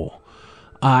horrible.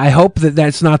 I hope that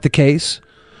that's not the case.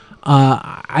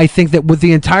 I think that with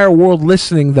the entire world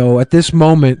listening, though, at this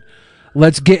moment,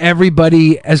 let's get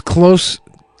everybody as close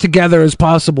together as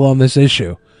possible on this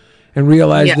issue, and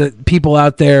realize that people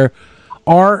out there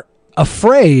are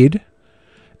afraid.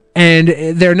 And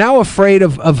they're now afraid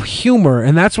of humor,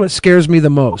 and that's what scares me the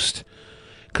most.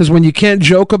 Because when you can't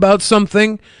joke about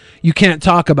something, you can't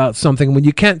talk about something. When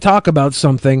you can't talk about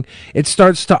something, it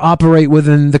starts to operate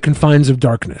within the confines of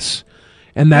darkness.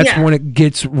 And that's when it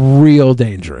gets real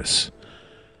dangerous.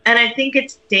 And I think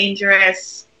it's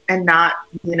dangerous and not,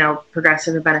 you know,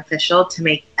 progressive and beneficial to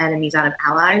make enemies out of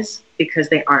allies, because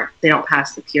they don't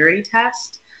pass the purity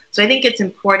test. So I think it's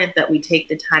important that we take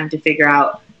the time to figure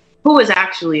out who is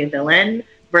actually a villain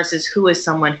versus who is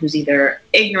someone who's either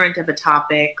ignorant of a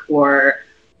topic or,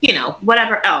 you know,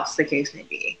 whatever else the case may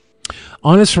be.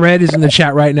 Honest Red is in the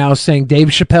chat right now saying Dave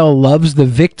Chappelle loves the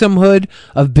victimhood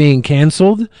of being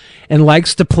canceled and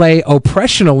likes to play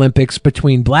oppression Olympics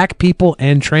between black people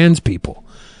and trans people.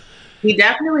 He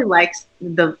definitely likes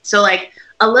so like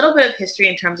a little bit of history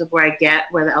in terms of where I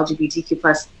get where the LGBTQ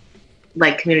plus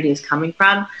like community is coming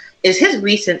from. Is his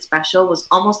recent special was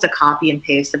almost a copy and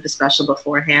paste of the special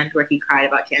beforehand, where he cried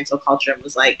about cancel culture and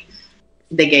was like,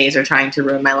 the gays are trying to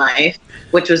ruin my life,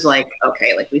 which was like,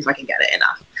 okay, like we fucking get it,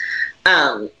 enough.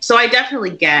 So I definitely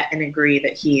get and agree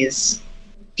that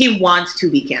he wants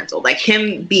to be canceled. Like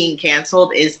him being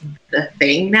canceled is the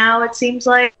thing now, it seems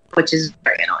like, which is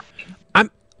very annoying.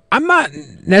 I'm not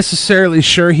necessarily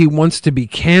sure he wants to be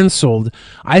canceled.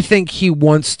 I think he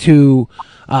wants to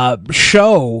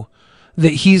show that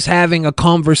he's having a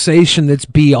conversation that's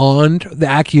beyond the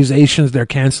accusations they're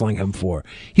canceling him for.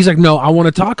 He's like, no, I want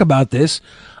to talk about this.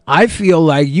 I feel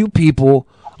like you people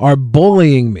are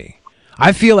bullying me.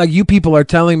 I feel like you people are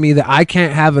telling me that I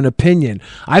can't have an opinion.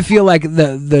 I feel like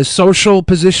the social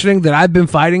positioning that I've been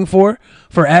fighting for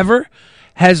forever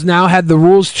has now had the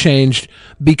rules changed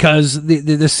because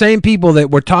the same people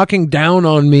that were talking down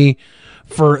on me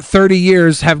for 30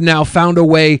 years have now found a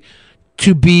way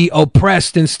to be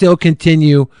oppressed and still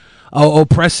continue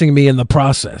oppressing me in the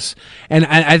process. And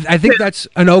I think that's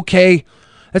an okay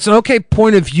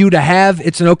point of view to have.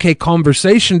 It's an okay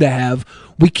conversation to have.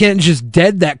 We can't just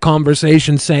dead that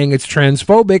conversation saying it's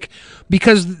transphobic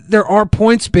because there are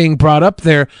points being brought up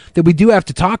there that we do have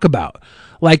to talk about.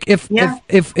 Like if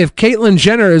Caitlyn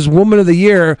Jenner is Woman of the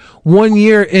Year 1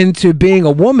 year into being a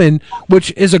woman,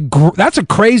 which is that's a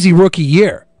crazy rookie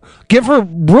year. Give her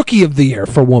Rookie of the Year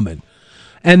for woman.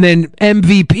 And then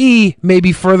MVP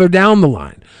maybe further down the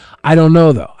line. I don't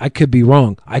know, though. I could be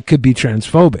wrong. I could be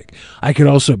transphobic. I could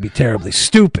also be terribly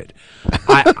stupid.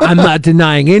 I'm not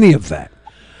denying any of that.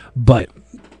 But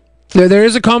there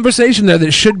is a conversation there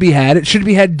that should be had. It should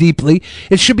be had deeply.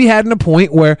 It should be had in a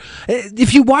point where,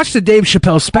 if you watch the Dave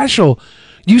Chappelle special,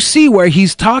 you see where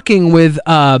he's talking with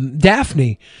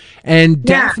Daphne, and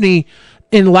Daphne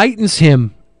enlightens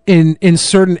him in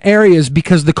certain areas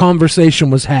because the conversation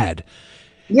was had.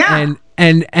 Yeah.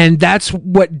 And that's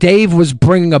what Dave was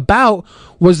bringing about,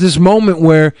 was this moment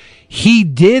where he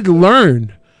did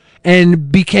learn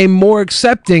and became more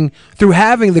accepting through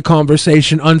having the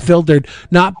conversation unfiltered,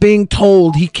 not being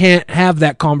told he can't have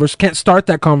that can't start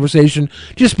that conversation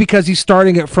just because he's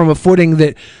starting it from a footing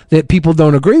that people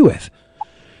don't agree with.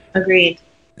 Agreed.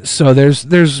 So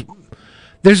there's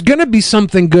going to be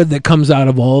something good that comes out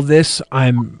of all of this.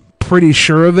 I'm pretty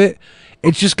sure of it.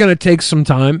 It's just going to take some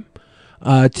time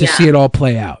to see it all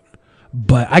play out.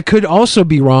 But I could also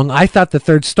be wrong. I thought the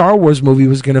third Star Wars movie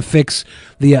was going to fix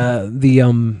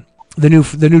the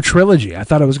new trilogy. I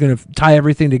thought it was going to tie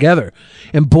everything together,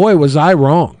 and boy, was I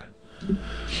wrong.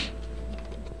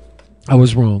 I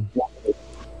was wrong.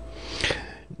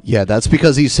 Yeah, that's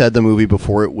because he said the movie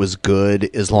before it was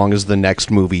good, as long as the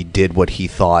next movie did what he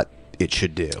thought it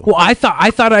should do. Well, I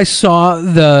thought I saw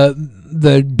the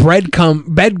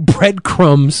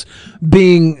breadcrumbs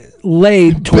being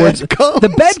laid towards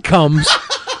the bedcombs.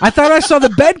 I thought I saw the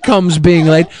bedcombs being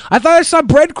laid. I thought I saw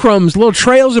breadcrumbs, little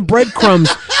trails of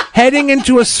breadcrumbs heading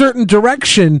into a certain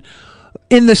direction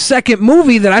in the second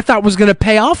movie that I thought was going to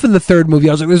pay off in the third movie.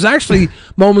 I was like, there's actually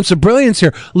moments of brilliance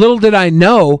here. Little did I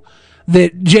know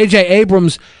that J.J.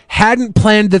 Abrams hadn't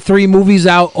planned the three movies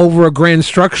out over a grand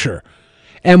structure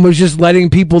and was just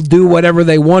letting people do whatever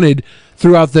they wanted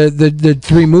throughout the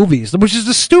three movies, which is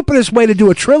the stupidest way to do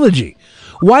a trilogy.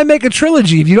 Why make a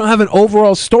trilogy if you don't have an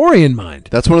overall story in mind?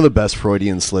 That's one of the best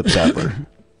Freudian slips ever.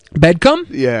 Bedcum?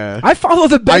 Yeah. I follow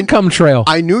the bedcum trail.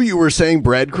 I knew you were saying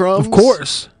breadcrumbs. Of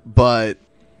course. But,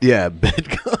 yeah,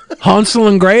 bedcum. Hansel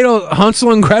and Gretel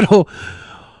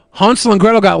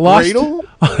got lost.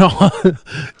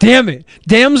 Damn it.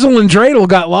 Damsel and Dreidel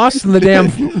got lost in the damn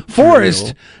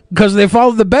forest because they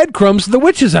followed the breadcrumbs to the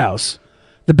witch's house.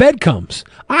 The bedcomes.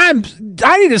 I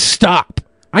need to stop.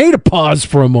 I need to pause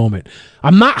for a moment.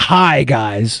 I'm not high,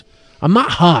 guys. I'm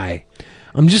not high.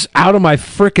 I'm just out of my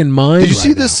freaking mind. Did you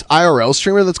see this IRL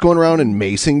streamer that's going around and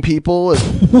macing people?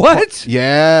 What?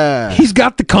 Yeah. He's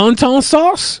got the Canton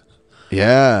sauce?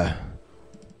 Yeah.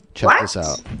 Check this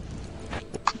out.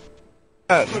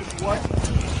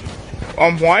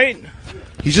 I'm white?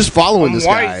 He's just following this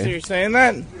white, guy. So you're saying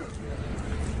that?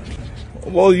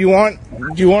 Well, do you want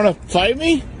to fight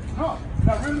me? No,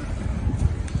 not really.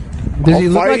 Does he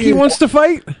look like he wants to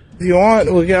fight? If you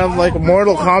want, we can have like a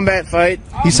Mortal Kombat fight.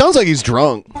 He sounds like he's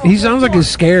drunk. He sounds like he's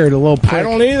scared, a little prick. I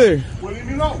don't either.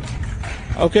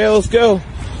 Okay, let's go.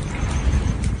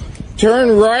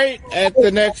 Turn right at the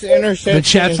next intersection. The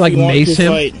chat's like mace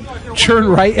him. Turn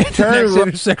right at the next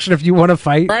intersection if you want to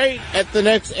fight. Right at the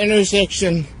next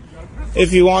intersection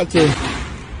if you want to.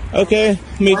 Okay,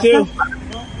 me too.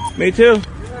 Me too.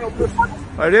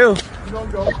 I do.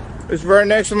 It's right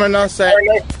next to my nutsack.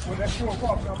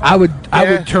 I would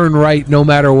turn right no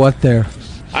matter what there.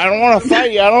 I don't want to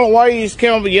fight you. I don't know why you just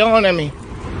came up yelling at me.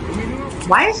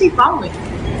 Why is he following?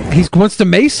 He wants to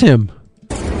mace him.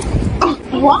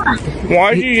 Why?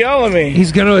 Why'd you yell at me?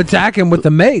 He's going to attack him with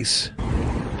the mace.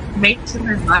 Mace in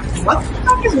his left. What the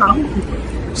fuck is wrong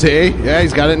with you? See? Yeah,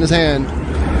 he's got it in his hand.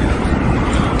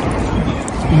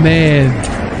 Man.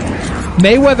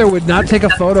 Mayweather would not take a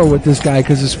photo with this guy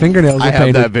because his fingernails are I have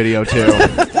painted. that video too.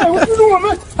 Hey, what you doing,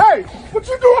 man? Hey, what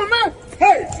you doing, man?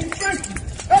 Hey,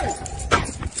 hey.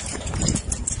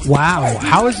 Wow,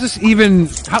 how is this even?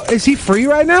 How is he free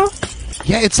right now?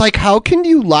 Yeah, it's like, how can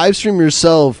you live stream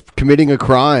yourself committing a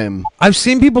crime? I've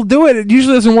seen people do it. It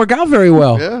usually doesn't work out very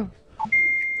well. Yeah.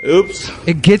 Oops.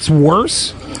 It gets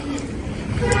worse.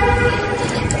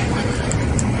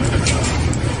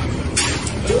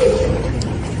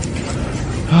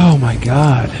 Oh my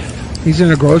God. He's in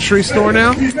a grocery store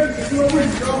now? Is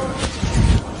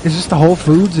this the Whole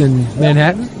Foods in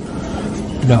Manhattan?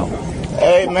 No.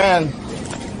 Hey, man.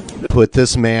 Put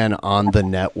this man on the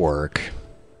network.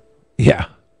 Yeah.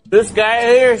 This guy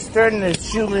here is starting to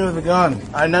shoot me with a gun.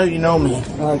 I know you know me.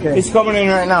 Okay. He's coming in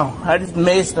right now. I just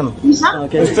maced him.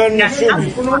 Okay. He's starting to shoot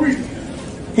me.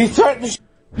 He's starting to shoot.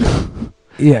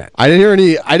 Yeah. I didn't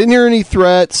hear any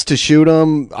threats to shoot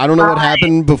him. I don't know what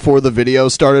happened before the video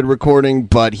started recording,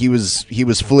 but he was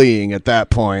fleeing at that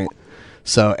point.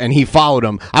 So, and he followed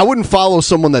him. I wouldn't follow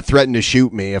someone that threatened to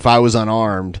shoot me if I was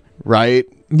unarmed, right?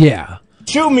 Yeah.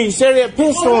 Shoot me. You said he had a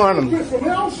pistol on him.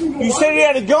 You said he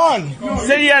had a gun. You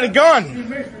said he had a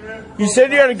gun. You said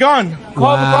he had a gun.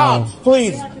 Call the cops,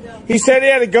 please. He said he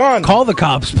had a gun. Call the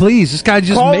cops, please. This guy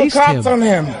just Call maced the cops him. on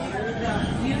him.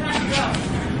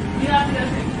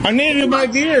 I need to buy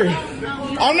beer.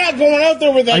 I'm not going out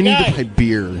there with that guy. I need to buy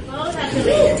beer.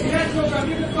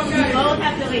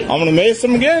 I'm gonna mace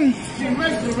him again.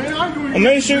 I'll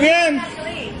mace you again.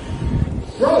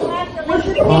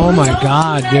 Oh my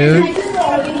God, dude.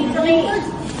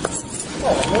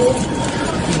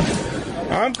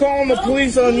 I'm calling the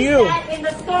police on you. In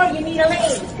the store, you need a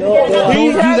leave. Don't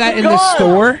do that in the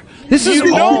store. This is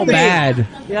all bad.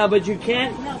 Yeah, but you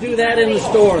can't do that in the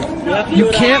store. You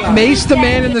can't mace the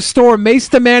man in the store, mace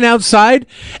the man outside.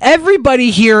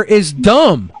 Everybody here is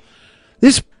dumb.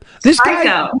 This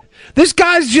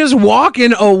guy's just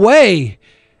walking away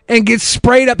and gets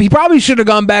sprayed up. He probably should have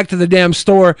gone back to the damn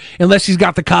store unless he's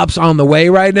got the cops on the way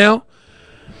right now.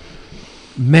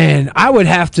 Man, I would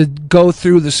have to go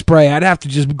through the spray. I'd have to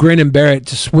just grin and bear it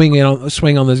to swing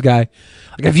on this guy.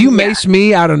 Like if you mace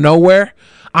me out of nowhere,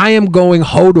 I am going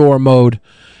Hodor mode,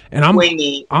 and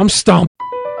I'm stomping.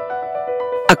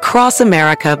 Across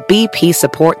America, BP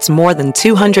supports more than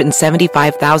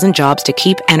 275,000 jobs to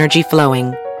keep energy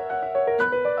flowing.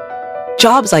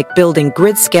 Jobs like building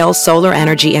grid-scale solar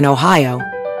energy in Ohio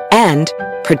and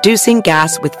producing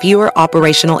gas with fewer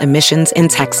operational emissions in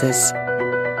Texas.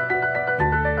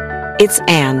 It's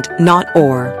and, not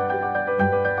or.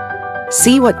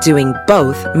 See what doing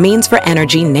both means for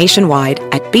energy nationwide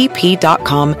at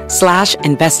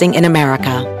bp.com/investing in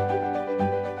America.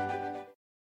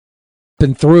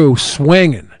 Been through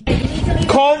swinging.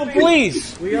 Call the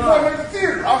police. We are in the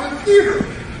theater. I'm in the theater.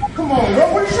 Come on,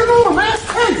 bro. What you doing, man?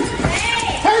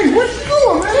 Hey, what you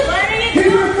doing,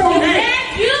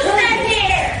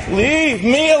 man? Leave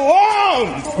me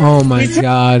alone. Oh my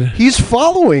God. He's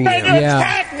following He him. tried to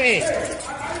attack me.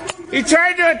 He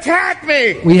tried to attack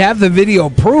me. We have the video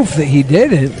proof that he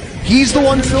didn't. He's the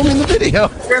one filming the video.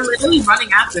 They're literally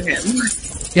running after him.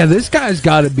 Yeah, this guy's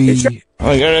got to be.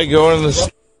 I gotta go in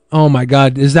the. Oh my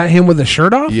God, is that him with a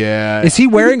shirt off? Yeah. Is he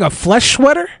wearing a flesh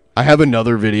sweater? I have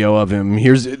another video of him.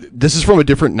 This is from a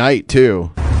different night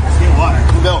too. Get water,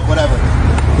 milk, whatever.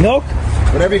 Milk?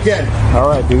 Whatever you can. All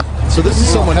right, dude. So this is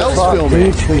someone else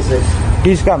filming.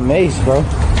 He's got mace, bro.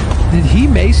 Did he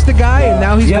mace the guy and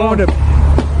now he's going to?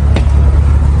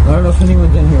 I don't know if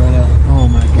anyone's in here right now. Oh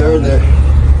my God. They're there.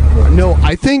 No,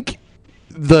 I think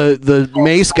the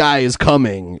mace guy is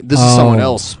coming. This is someone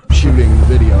else shooting the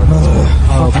video.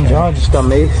 Fucking John just got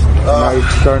mace. Now he's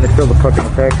starting to feel the fucking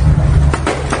effects.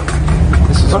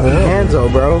 This is Hanzo,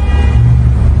 bro.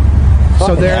 So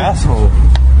Fucking they're asshole.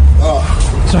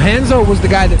 So Hanzo was the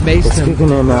guy that maced him.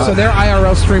 So they're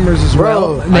IRL streamers as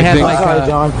well. And they have like sorry,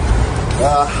 John.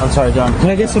 I'm sorry, John. Can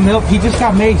I get some milk? He just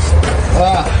got maced.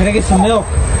 Can I get some milk?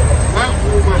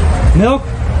 Milk?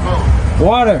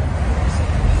 Water.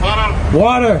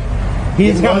 Water.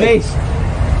 He just got maced.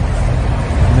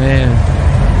 Man.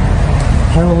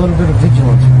 Have a little bit of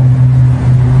vigilance.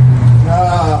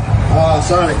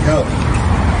 Sorry, go.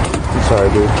 I'm sorry,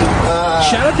 dude.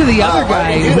 Shout out to the other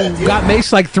guy who got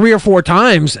maced like 3 or 4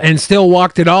 times and still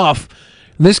walked it off.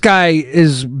 This guy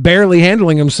is barely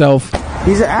handling himself.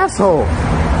 He's an asshole.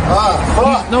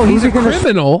 He's a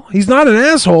criminal. He's not an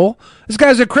asshole. This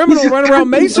guy's a criminal running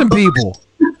around macing people.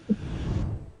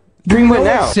 Do you know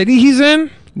what city he's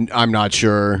in? I'm not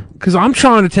sure. Because I'm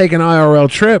trying to take an IRL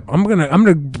trip. I'm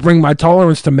gonna bring my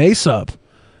tolerance to mace up.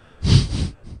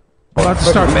 I'll have to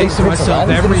start macing myself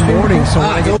every morning, so when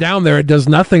I get down there, it does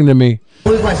nothing to me.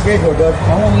 Lose my skateboard, bud.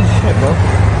 I won't lose shit, bro.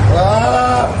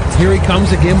 Here he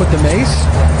comes again with the mace.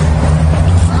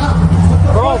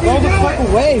 Bro, go the fuck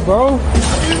away, bro. What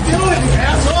are you doing, you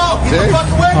asshole? Get the fuck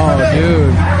away from me.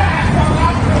 Dude.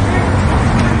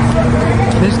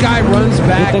 This guy runs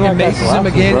back and maces him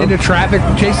again into traffic,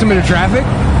 chases him into traffic.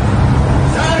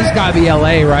 This gotta be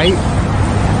LA, right?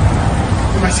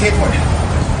 My skateboard.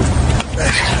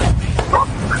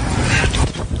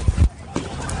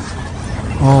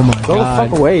 Oh my Go god. the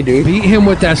fuck away, dude. Beat him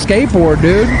with that skateboard,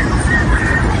 dude.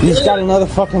 He's got another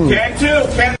fucking...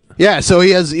 Yeah, so he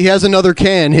has another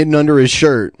can hidden under his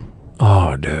shirt.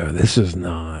 Oh, dude, this is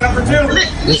not. Number 2.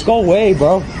 Just go away,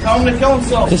 bro. Tell him to kill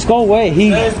himself. Just go away. Is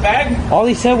that his bag? All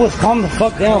he said was calm the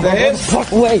fuck down, bro. Go the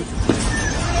fuck away.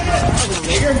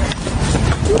 Nigger.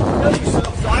 Kill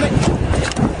yourself, Sonic.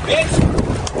 Bitch.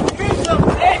 Kill yourself,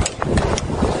 bitch.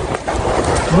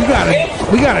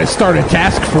 We gotta start a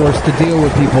task force to deal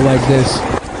with people like this.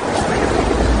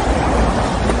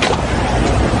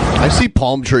 I see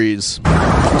palm trees.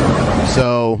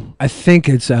 So I think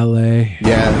it's LA.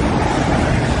 Yeah.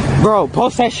 Bro,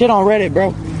 post that shit on Reddit,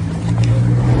 bro.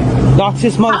 Dox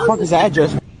this motherfucker's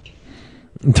address.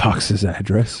 Dox his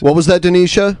address. What was that,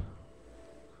 Denisha?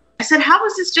 I said, how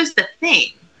is this just a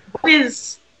thing? What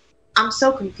is... I'm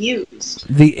so confused.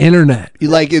 The internet.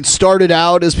 Like, it started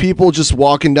out as people just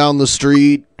walking down the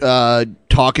street,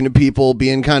 talking to people,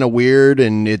 being kind of weird,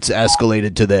 and it's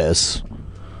escalated to this.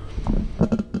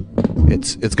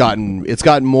 It's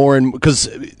gotten more, and because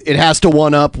it has to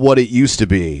one up what it used to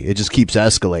be. It just keeps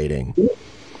escalating.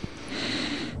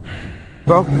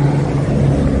 Bro,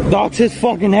 Dox his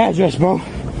fucking address, bro.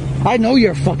 I know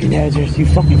your fucking address, you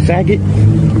fucking faggot.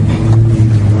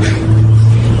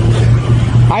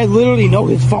 I literally know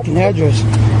his fucking address.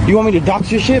 You want me to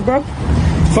dox your shit, bro?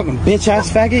 Fucking bitch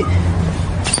ass faggot.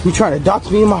 You trying to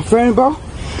dox me and my friend, bro?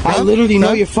 I literally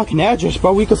know your fucking address,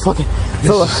 bro. We could fucking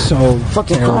fill a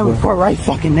fucking crime report right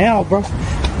fucking now, bro.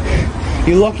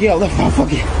 You lucky I left my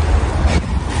fucking...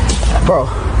 Bro.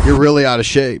 You're really out of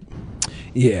shape.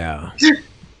 Yeah.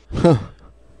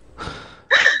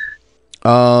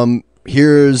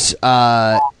 Here's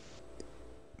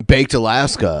Baked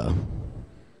Alaska.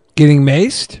 Getting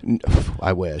maced?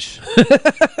 I wish.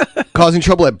 Causing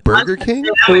trouble at Burger King?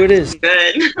 Who it is?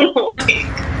 Good.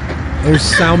 There's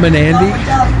Salmon Andy. Is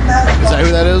that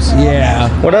who that is? Yeah.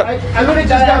 What up? I literally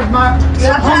just got my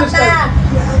homeless guy.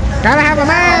 Gotta have a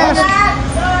mask.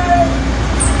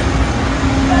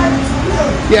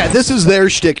 Yeah, this is their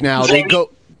shtick now. They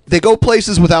go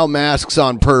places without masks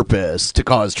on purpose to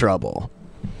cause trouble.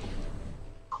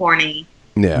 Corny.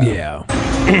 Yeah. Yeah.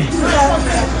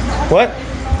 What?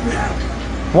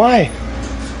 Why?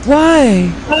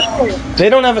 Why? They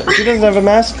don't have. He doesn't have a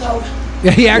mask.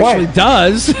 Yeah, he actually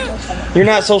does. You're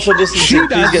not social distancing.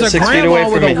 Please get 6 feet away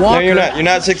from me. No, you're not. You're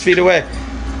not 6 feet away.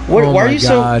 What? Oh why are my you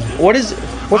God. so?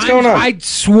 What's going on? I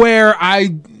swear,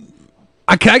 can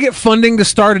I get funding to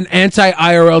start an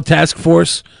anti-IRL task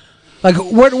force? Like,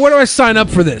 where do I sign up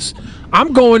for this?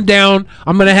 I'm going down.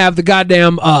 I'm going to have the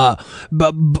goddamn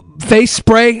face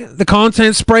spray, the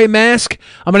content spray mask.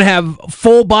 I'm going to have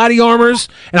full body armors,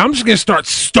 and I'm just going to start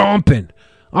stomping.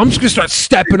 I'm just going to start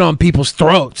stepping on people's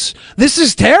throats. This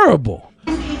is terrible.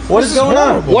 What is going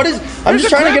on? What is... I'm just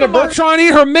trying to get a burger. Trying to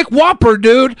eat her McWhopper,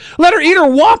 dude. Let her eat her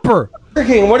Whopper. Burger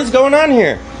King, what is going on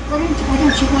here? Why don't you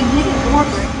go and get it,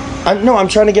 Whopper? I'm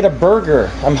trying to get a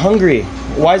burger. I'm hungry.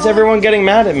 Why is everyone getting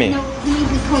mad at me? No,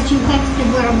 because you have to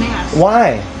wear a mask.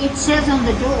 Why? It says on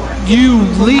the door.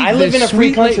 I live in a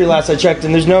free country, last I checked,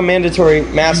 and there's no mandatory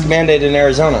mask mandate in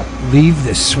Arizona. Leave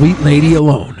this sweet lady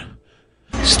alone.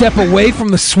 Step away from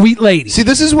the sweet lady. See,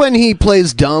 this is when he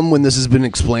plays dumb, when this has been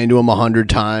explained to him 100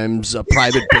 times. A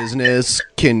private business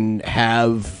can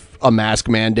have a mask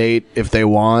mandate if they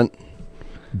want.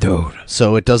 Dude.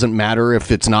 So it doesn't matter if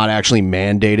it's not actually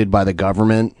mandated by the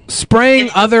government. Spraying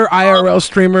other IRL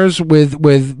streamers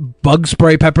with bug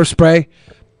spray, pepper spray,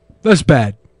 that's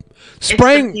bad.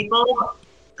 Spraying It's the people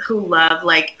who love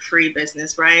like free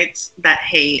business rights that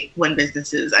hate when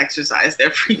businesses exercise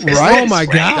their free business Oh my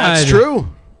rights. God. That's true.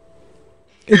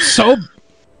 It's so...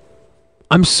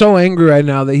 I'm so angry right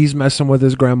now that he's messing with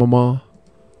his grandmama.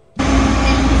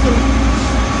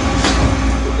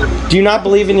 Do you not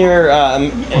believe in your?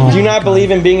 Do you not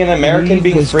believe in being an American,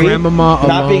 being free,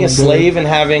 not being a slave, and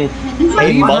having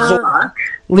a muzzle?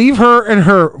 Leave her and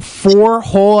her 4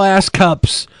 whole ass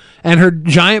cups and her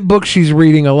giant book she's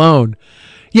reading alone.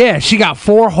 Yeah, she got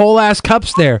 4 whole ass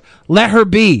cups there. Let her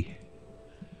be.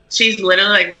 She's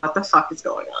literally like, what the fuck is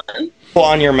going on?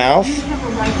 On your mouth?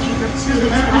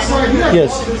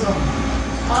 Yes.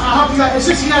 It's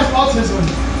just he has autism.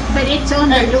 but it's on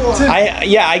the door.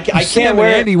 I can't wear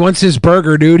it. Andy wants his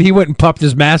burger, dude. He went and popped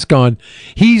his mask on.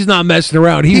 He's not messing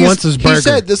around. He wants his burger. He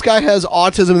said this guy has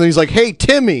autism, and then he's like, "Hey,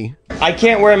 Timmy, I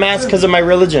can't wear a mask because of my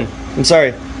religion. I'm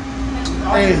sorry."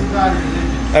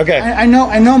 Okay. I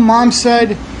know. Mom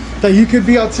said that you could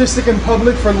be autistic in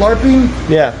public for LARPing.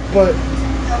 Yeah. But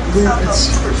we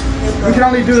can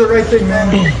only do the right thing, man.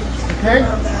 Okay.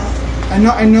 I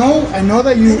know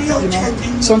that you know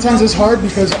sometimes it's hard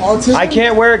because autism. I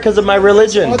can't wear it because of my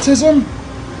religion. Autism.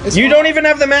 You don't even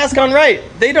have the mask on right.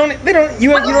 They don't.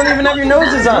 You don't even have your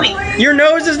noses on. Your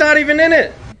nose is not even in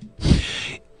it.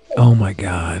 Oh my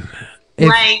God.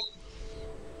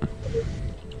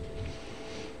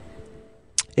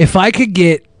 If I could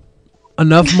get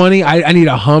enough money, I need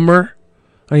a Hummer.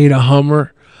 I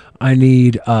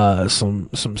need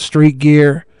some street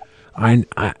gear.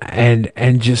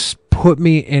 And just put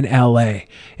me in LA.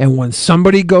 And when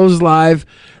somebody goes live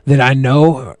that I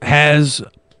know has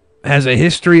a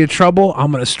history of trouble,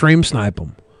 I'm gonna stream snipe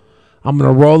them. I'm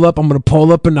gonna roll up. I'm gonna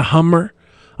pull up in the Hummer.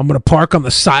 I'm gonna park on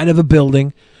the side of a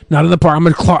building. Not in the park. I'm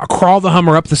gonna crawl the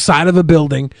Hummer up the side of a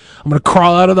building. I'm gonna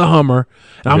crawl out of the Hummer,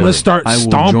 and I'm gonna start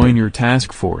stomping. I will join your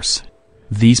task force.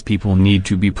 These people need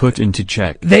to be put into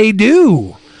check. They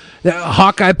do.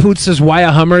 Hawkeye Poot says, why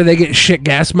a Hummer? They get shit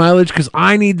gas mileage? Because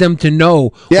I need them to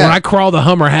know when I crawl the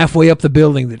Hummer halfway up the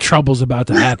building that trouble's about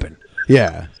to happen.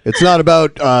 Yeah. It's not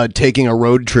about taking a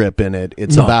road trip in it.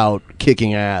 It's about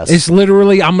kicking ass. It's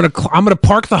literally, I'm gonna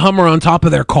park the Hummer on top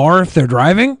of their car if they're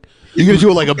driving. You're gonna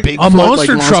do it like a big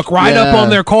monster truck right up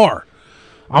on their car.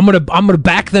 I'm gonna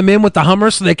back them in with the Hummer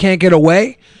so they can't get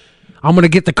away. I'm gonna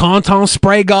get the Conton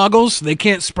spray goggles so they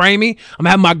can't spray me. I'm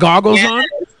gonna have my goggles on.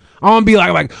 I'm gonna be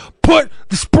like, put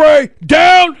the spray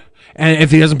down. And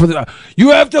if he doesn't put it, you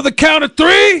have to the count of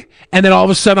 3. And then all of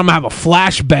a sudden, I'm gonna have a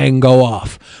flashbang go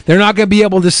off. They're not gonna be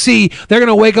able to see. They're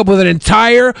gonna wake up with an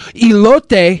entire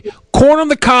elote, corn on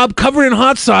the cob, covered in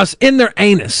hot sauce in their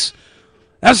anus.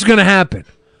 That's what's gonna happen.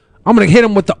 I'm gonna hit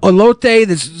them with the elote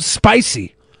that's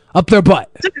spicy up their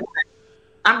butt.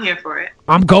 I'm here for it.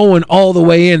 I'm going all the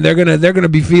way in. They're gonna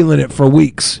be feeling it for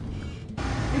weeks.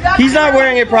 He's not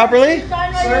wearing it properly. Sir,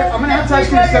 I'm gonna have to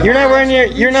ask you to step You're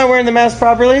not wearing the mask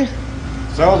properly.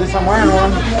 So at least I'm wearing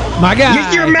one. My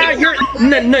God. Your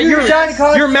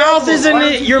mouth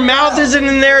isn't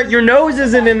in there. Your nose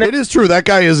isn't in there. It is true. That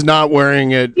guy is not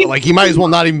wearing it. Like, he might as well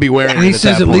not even be wearing it. He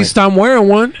says, at least I'm wearing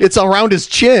one. It's around his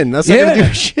chin. That's not gonna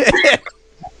do shit.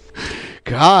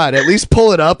 God, at least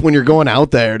pull it up when you're going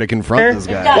out there to confront this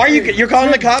guy. Why are you're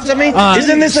calling the cops on me?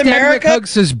 Isn't this America? Hug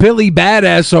says Billy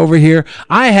Badass over here.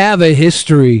 I have a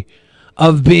history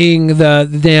of being the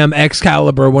damn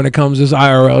Excalibur when it comes to this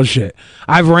IRL shit.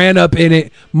 I've ran up in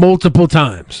it multiple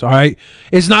times. All right,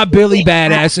 it's not Billy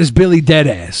Badass, it's Billy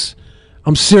Deadass.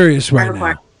 I'm serious right now.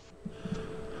 I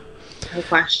have a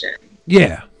question.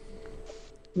 Yeah.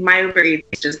 My Uber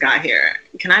Eats just got here.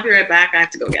 Can I be right back? I have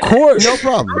to go get it. Of course. No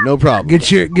problem. No problem.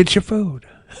 Get your food.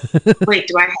 Wait,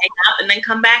 do I hang up and then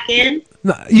come back in?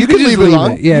 No, you can leave it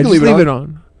on. Yeah, just leave it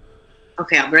on.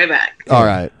 Okay, I'll be right back. All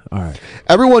right.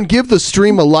 Everyone, give the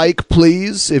stream a like,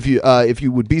 please. If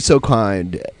you would be so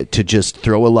kind to just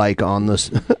throw a like on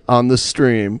this on the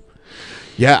stream.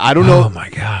 Yeah, I don't know. Oh my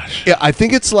gosh. Yeah, I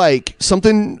think it's like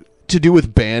something to do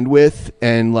with bandwidth,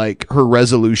 and like her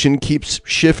resolution keeps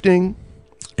shifting.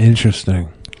 Interesting.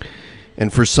 And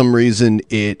for some reason,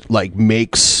 it like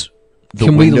makes the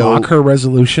Can window... we lock her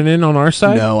resolution in on our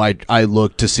side? No, I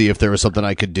looked to see if there was something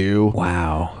I could do.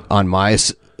 Wow. On my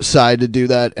side to do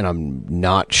that, and I'm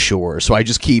not sure. So I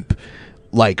just keep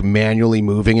like manually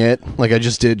moving it, like I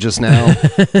just did just now.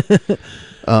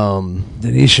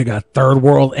 Denisha got third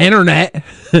world internet.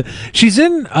 She's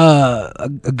in a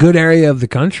good area of the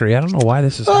country. I don't know why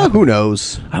this is happening. Who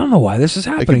knows? I don't know why this is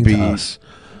happening to us.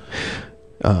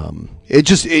 It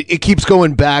just it keeps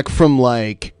going back from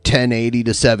like 1080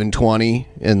 to 720,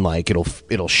 and like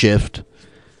it'll shift.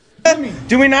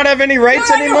 Do we not have any rights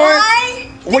anymore?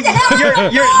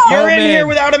 You're in here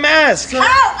without a mask.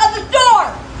 Out of the door!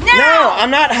 Now! No, I'm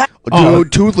not.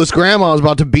 Dude, Toothless Grandma is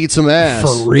about to beat some ass.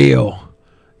 For real.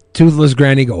 Toothless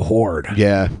Granny go horde.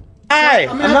 Yeah. Hi,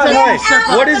 I'm not nice.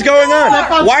 What is going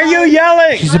on? Why are you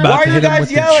yelling? She's about Why to are hit you him guys with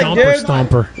the yelling, chomper dude?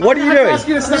 stomper. What are you doing?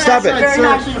 Stop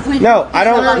it. No, I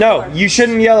don't. No, you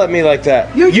shouldn't yell at me like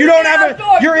that. You don't have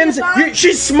a. You're in.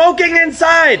 She's smoking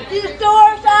inside.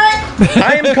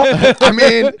 I am. I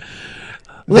mean,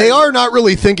 they are not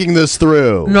really thinking this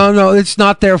through. No, it's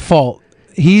not their fault.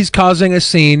 He's causing a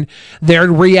scene. They're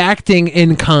reacting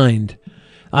in kind.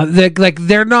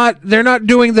 They're not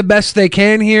doing the best they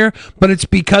can here, but it's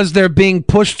because they're being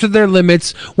pushed to their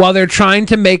limits while they're trying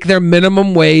to make their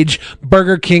minimum wage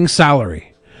Burger King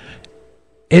salary.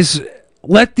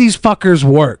 Let these fuckers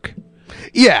work.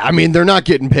 Yeah, I mean, they're not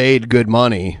getting paid good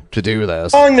money to do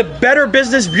this. Calling the Better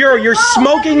Business Bureau. You're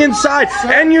smoking inside,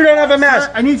 and you don't have a mask.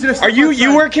 I need you to. Are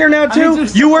you work here now too?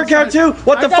 You work out too?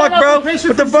 What the fuck, bro?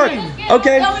 What the fuck?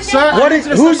 Okay. Sir, what is?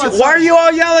 Who's? Why are you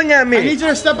all yelling at me? I need you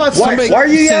to step outside. Why are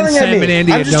you yelling at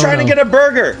me? I'm just trying to get a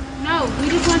burger. No, we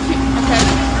just want you. Okay,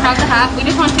 have the hat. We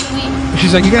just want you to leave.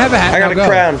 She's like, you can have a hat. I got a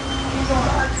crown.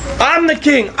 I'm the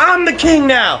king. I'm the king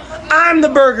now. I'm the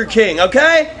Burger King.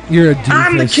 Okay. You're a doofus.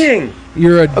 I'm the king.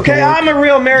 You're a okay. dork. I'm a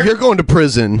real American. You're going to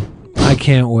prison. I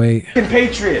can't wait.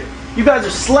 Patriot. You guys are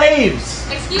slaves.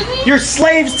 Excuse me? You're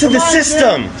slaves to the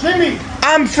system. Jimmy.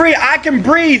 I'm free. I can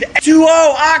breathe. H2O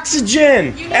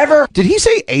oxygen. Ever? Did he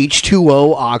say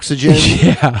H2O oxygen?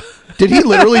 Yeah. Did he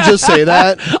literally just say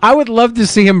that? I would love to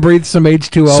see him breathe some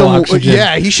H2O oxygen.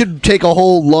 Yeah, he should take a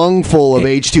whole lung full of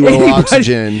H2O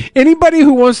oxygen. Anybody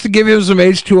who wants to give him some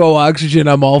H2O oxygen,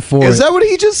 I'm all for it. Is that what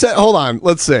he just said? Hold on,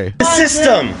 let's see. The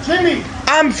system. Jimmy.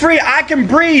 I'm free. I can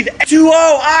breathe.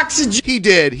 H2O oxygen. He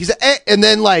did. He said, and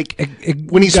then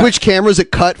when he switched cameras,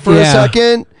 it cut for a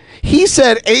second. He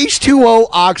said H2O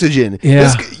oxygen.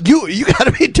 Yeah. You got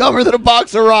to be dumber than a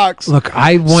box of rocks. Look,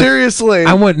 seriously.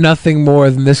 I want nothing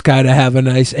more than this guy to have a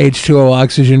nice H2O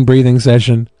oxygen breathing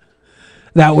session.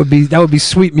 That would be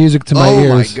sweet music to my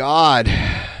ears. Oh my God.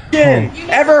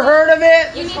 Ever heard of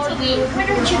it? You need to leave.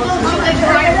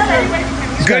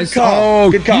 Good call.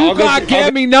 Good call. You got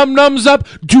Gammy Num Nums up.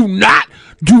 Do not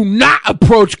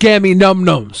approach Gammy Num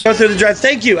Nums. Go through the drive.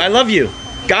 Thank you. I love you.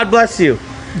 God bless you.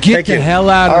 Get the hell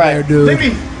out of there, dude.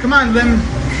 Lemmy, come on, Lim.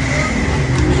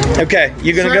 Okay,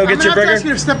 you gonna go get your burger? I'm asking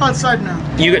you to step outside now.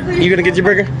 You gonna get your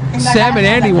burger? Sam and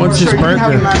Andy wants his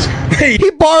burger.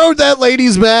 He borrowed that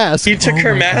lady's mask. You took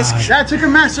her mask? Yeah, I took her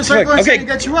mask just like going to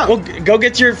get you up. Well, go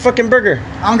get your fucking burger.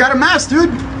 I don't got a mask, dude.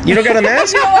 You don't got a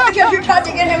mask? You're trying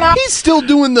to get him out. He's still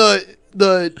doing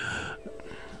the.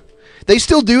 They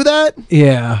still do that?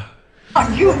 Yeah. I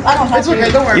don't talk It's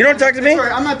okay, don't worry. You don't talk to me?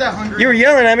 Sorry, I'm not that hungry. You were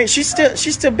yelling at me. She's still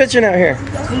bitching out here.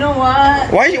 You know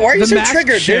what? Why are you The so mask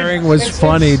triggered, sharing dude? was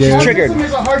funny, dude. Triggered.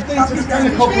 It's a hard thing to kind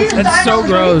of cope with. That's so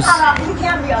gross. You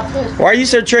can't be autistic. Why are you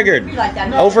so triggered? Like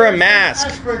that. Over a mask.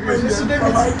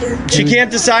 She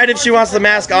can't decide if she wants the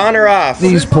mask on or off.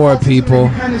 These poor people.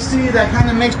 Kind of see that kind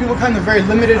of makes people kind of very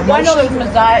limited. Well, I know there's a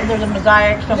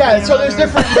mosaic. Yeah, so there's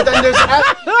different, but then there's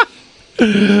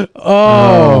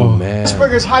Oh man.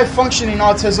 Asperger's high functioning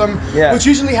autism, Yeah. which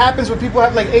usually happens when people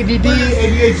have like ADD,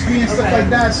 ADHD, and stuff like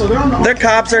that. So they're on The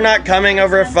cops are not coming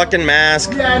over a fucking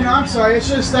mask. Yeah, no, I'm sorry. It's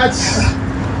just that's.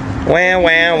 Wah,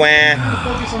 wah,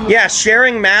 wah. Yeah,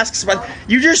 sharing masks, but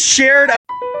you just shared.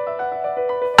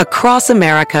 Across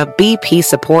America, BP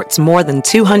supports more than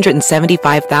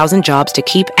 275,000 jobs to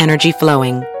keep energy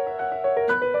flowing.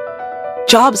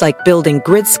 Jobs like building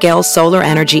grid-scale solar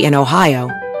energy in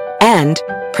Ohio and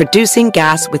producing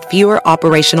gas with fewer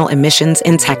operational emissions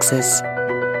in Texas.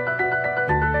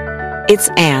 It's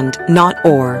and, not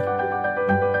or.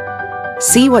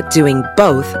 See what doing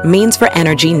both means for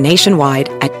energy nationwide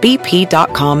at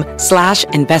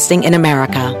bp.com/investing in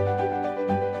America.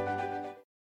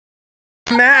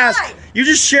 Mask. You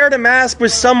just shared a mask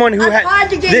with someone who had. tried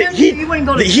to get him, you wouldn't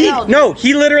go to jail. No,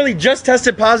 he literally just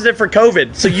tested positive for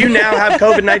COVID. So you now have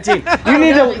COVID-19. You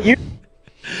need to.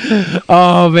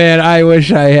 Oh man, I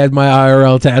wish I had my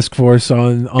IRL task force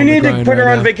on You need the to grind put her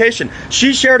right on now. vacation.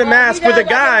 She shared a mask with a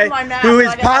guy who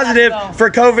is positive for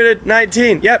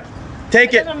COVID-19. Yep.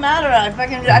 Take it. Doesn't matter. If I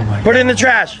can, Put it in the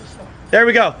trash. There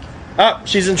we go. Oh,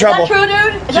 she's in trouble. Is that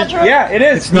true, dude? Is that true? Yeah, it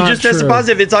is. It's He not just tested true.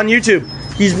 positive. It's on YouTube.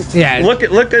 He's look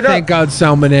it up. Thank God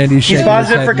Salma and Andy He's shaking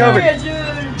positive his for head COVID.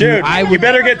 now. Dude, you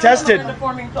better get tested.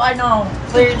 I know.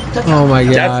 Please. Oh my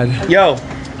God. Yo,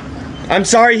 I'm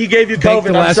sorry he gave you Thank the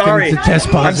COVID. I'm last guy sorry. to test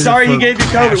I'm positive sorry he for gave you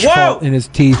COVID. asphalt Whoa! in his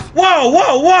teeth.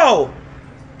 Whoa!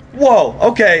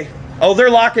 Okay. Oh,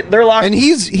 they're locking. And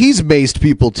he's maced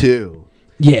people too.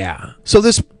 Yeah. So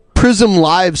this Prism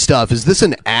Live stuff, is this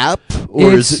an app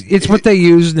or is it? It's what they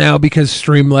use now because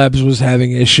Streamlabs was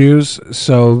having issues.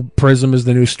 So Prism is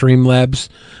the new Streamlabs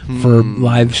for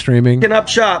live streaming. Locking up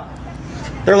shop.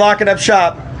 They're locking up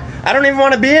shop. I don't even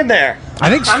want to be in there. I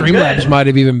think I'm Streamlabs good. might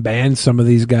have even banned some of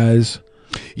these guys.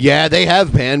 Yeah, they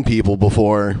have banned people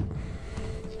before.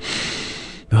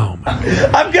 Oh my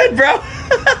God. I'm good, bro.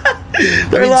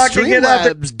 They're locking it up.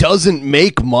 Streamlabs doesn't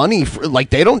make money for, like,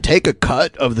 they don't take a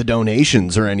cut of the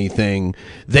donations or anything.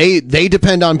 They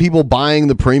depend on people buying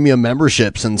the premium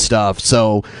memberships and stuff.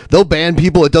 So they'll ban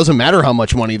people. It doesn't matter how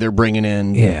much money they're bringing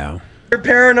in. Yeah. They're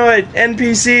paranoid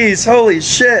NPCs. Holy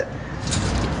shit.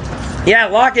 Yeah,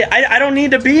 lock it. I don't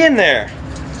need to be in there.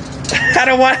 I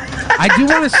don't want. I do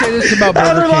want to say this about Burger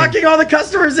Oh, they're King. locking all the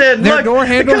customers in. Their Look, door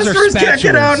handles the are customers can't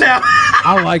get out spatulas. now.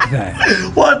 I like that.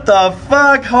 What the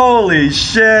fuck? Holy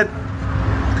shit.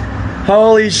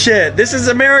 Holy shit. This is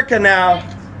America now.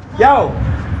 Yo.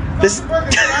 This.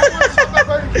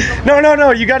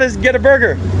 No. You gotta get a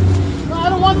burger. No, I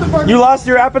don't want the burger. You lost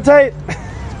your appetite?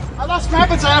 I lost my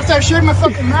appetite after I shared my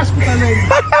fucking mask with that lady.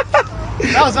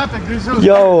 That was epic, dude.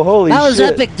 Yo, holy shit. That was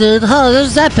epic, dude. Oh, that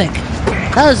was epic.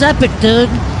 That was epic, dude.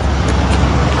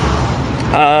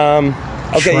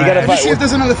 Okay, you gotta Let me see if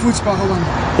there's another food spot. Hold on.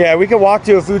 Yeah, we could walk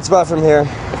to a food spot from here,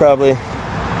 probably.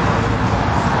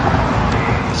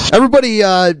 Everybody,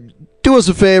 do us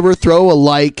a favor, throw a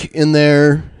like in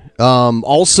there.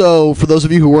 Also, for those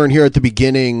of you who weren't here at the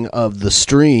beginning of the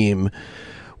stream,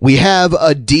 we have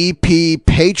a DP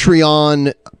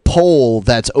Patreon poll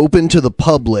that's open to the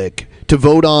public to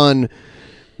vote on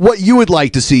what you would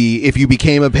like to see if you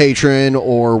became a patron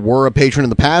or were a patron in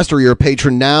the past or you're a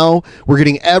patron now. We're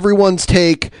getting everyone's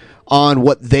take on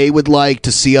what they would like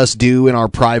to see us do in our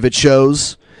private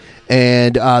shows.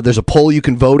 And there's a poll you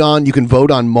can vote on. You can vote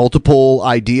on multiple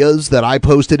ideas that I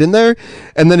posted in there.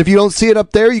 And then if you don't see it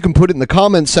up there, you can put it in the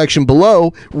comments section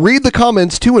below. Read the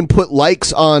comments, too, and put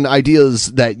likes on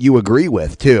ideas that you agree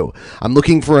with, too. I'm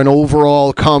looking for an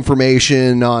overall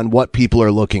confirmation on what people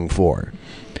are looking for.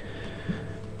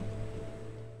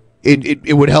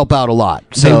 It would help out a lot.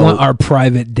 So They want our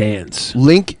private dance.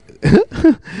 Link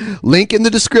in the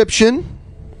description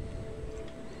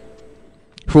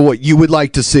for what you would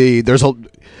like to see. There's a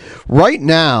right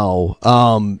now.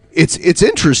 It's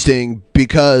interesting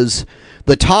because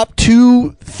the top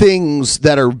two things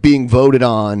that are being voted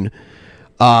on.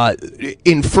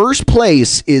 In first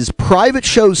place is private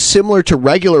shows similar to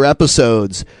regular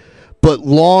episodes, but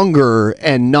longer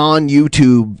and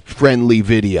non-YouTube friendly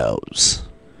videos.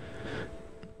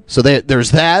 So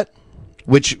there's that,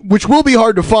 which will be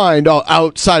hard to find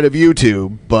outside of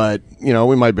YouTube, but you know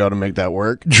we might be able to make that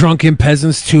work. Drunken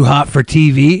Peasants Too Hot for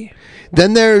TV.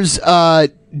 Then there's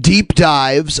Deep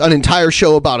Dives, an entire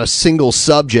show about a single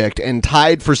subject, and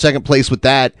tied for second place with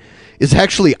that is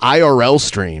actually IRL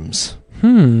streams.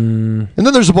 And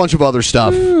then there's a bunch of other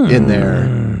stuff in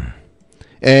there.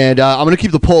 And I'm going to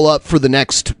keep the poll up for the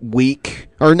next week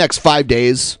or next 5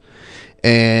 days.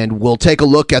 And we'll take a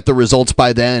look at the results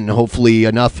by then. Hopefully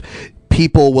enough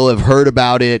people will have heard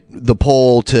about it, the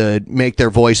poll, to make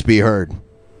their voice be heard.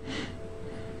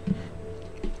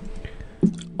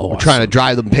 We're trying to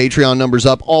drive the Patreon numbers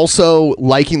up. Also,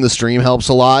 liking the stream helps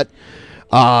a lot.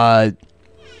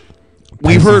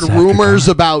 We've heard rumors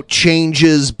about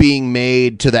changes being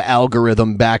made to the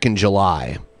algorithm back in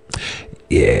July.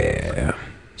 Yeah.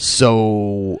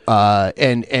 So,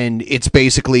 and it's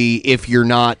basically if you're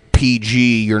not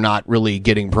PG, you're not really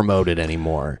getting promoted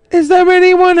anymore. Is there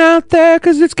anyone out there?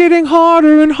 Because it's getting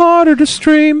harder and harder to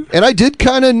stream. And I did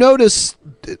kind of notice,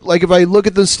 like, if I look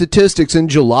at the statistics in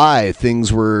July,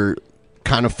 things were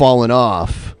kind of falling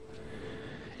off.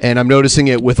 And I'm noticing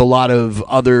it with a lot of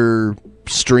other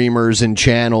streamers and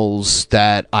channels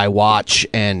that I watch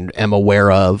and am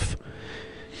aware of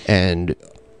and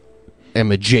am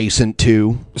adjacent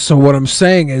to. So what I'm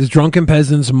saying is Drunken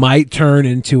Peasants might turn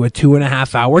into a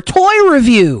 2.5 hour toy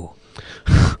review.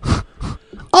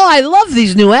 Oh, I love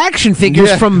these new action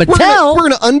figures from Mattel. We're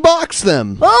gonna unbox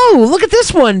them. Oh, look at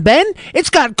this one, Ben. It's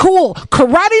got cool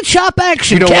karate chop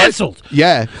action. You know Canceled. What?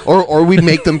 Yeah, or we'd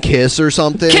make them kiss or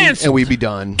something, Canceled. and we'd be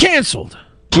done. Canceled.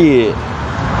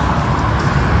 Yeah.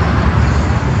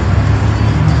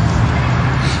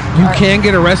 You can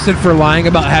get arrested for lying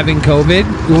about having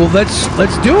COVID. Well, let's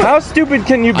do it. How stupid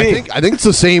can you be? I think it's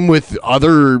the same with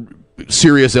other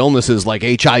serious illnesses like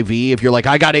HIV. If you're like,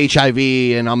 I got HIV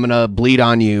and I'm gonna bleed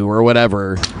on you or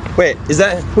whatever. Wait,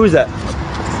 who is that?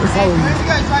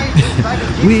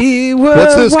 We were.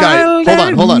 What's this guy?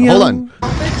 Hold on.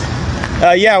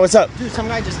 Yeah, what's up? Dude, some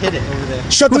guy just hit it over there.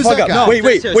 Shut the fuck up. No, wait,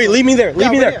 leave me there.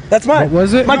 Leave me there. That's mine. What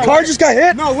was it? My car just got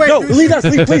hit. No, wait. No, dude, leave us.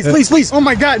 Please. Oh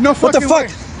my god, no fucking What the fuck?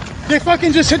 way. They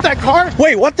fucking just hit that car?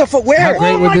 Wait, what the fuck? Where? How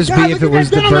great would this be if it was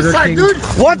the Burger King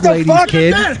What the lady's fuck?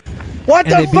 kid? What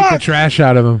And the they beat the fuck? trash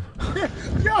out of him.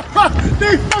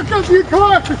 They fucked up your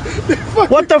car.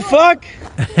 What the fuck?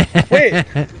 Wait.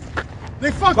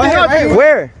 They fucked it up. Dude.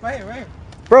 Where? Right here.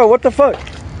 Bro, what the fuck?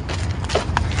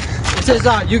 It says,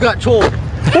 you got told.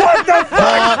 What the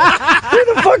fuck? Who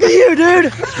the fuck are you,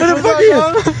 dude? Who the fuck are you?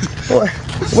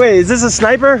 Wait, is this a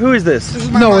sniper? Who is this?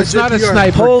 No, it's not a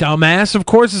sniper, dumbass. Of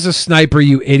course it's a sniper,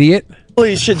 you idiot.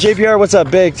 Holy shit, JPR, what's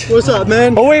up, Baked? What's up,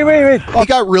 man? Oh, wait. He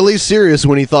got really serious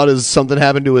when he thought something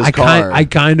happened to his car. I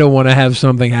kind of want to have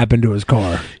something happen to his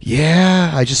car.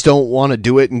 Yeah, I just don't want to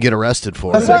do it and get arrested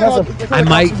for it.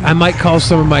 I might call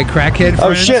some of my crackhead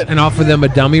friends and offer them a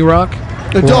dummy rock.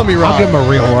 A dummy rock. I'll give them a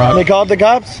real rock. They called the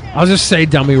cops? I'll just say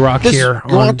dummy rock here.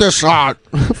 You want this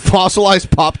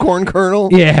fossilized popcorn kernel?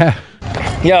 Yeah.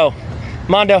 Yo,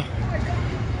 Mondo.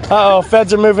 Uh-oh,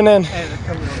 feds are moving in.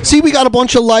 See, we got a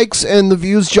bunch of likes and the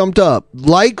views jumped up.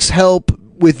 Likes help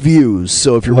with views.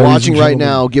 So if you're Ladies watching and right gentlemen.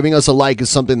 now, giving us a like is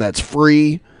something that's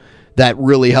free. That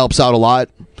really helps out a lot.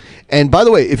 And by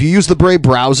the way, if you use the Brave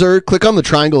browser, click on the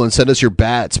triangle and send us your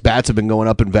bats. Bats have been going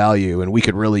up in value, and we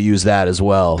could really use that as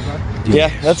well. Yeah,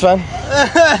 that's fine.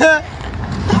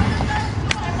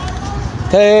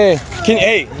 Hey,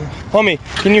 homie,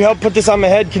 can you help put this on my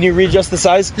head? Can you readjust the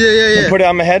size? Yeah. And put it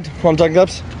on my head while I'm talking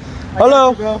cups?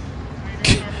 Hello.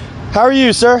 How are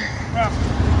you, sir?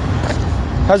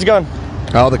 How's it going?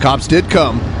 Oh, the cops did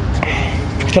come.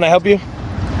 Can I help you?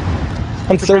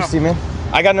 I'm thirsty, man.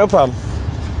 I got no problem.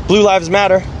 Blue Lives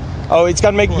Matter. Oh, you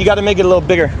got to make it a little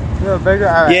bigger. A little bigger?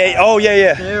 All right. Yeah. Oh,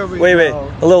 yeah. There we Wait.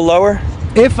 go. A little lower.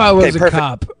 If I was Okay, a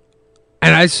cop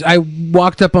and I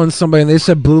walked up on somebody and they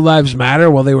said Blue Lives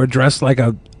Matter while they were dressed like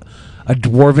a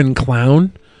dwarven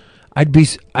clown,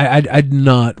 I'd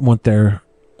not want their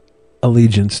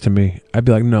allegiance to me. I'd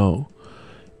be like, no.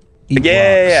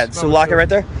 Yeah. So lock it right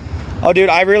there. Oh, dude,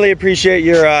 I really appreciate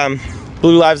your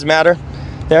Blue Lives Matter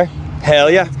there.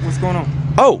 Hell yeah. What's going on?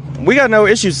 Oh, we got no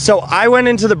issues. So I went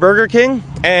into the Burger King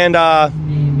and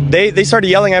they started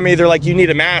yelling at me. They're like, you need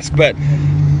a mask, but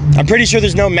I'm pretty sure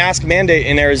there's no mask mandate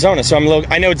in Arizona. So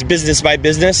I know it's business by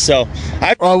business. So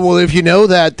well, if you know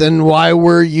that, then why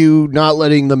were you not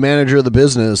letting the manager of the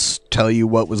business tell you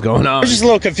what was going I on? was just a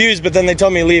little confused, but then they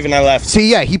told me to leave and I left.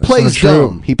 See, yeah, he plays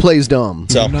dumb. He plays dumb.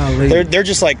 So they're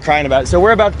just like crying about it. So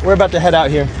we're about to head out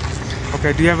here.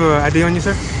 Okay, do you have an ID on you,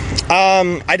 sir?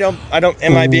 I don't.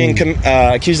 Am I being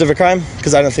accused of a crime?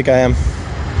 Because I don't think I am.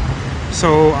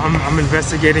 So I'm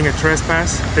investigating a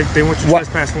trespass. They want your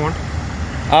trespass warrant.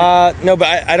 No, but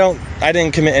I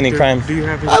didn't commit any crime. Do you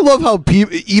have I love how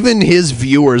even his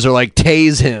viewers are like,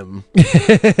 tase him.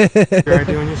 your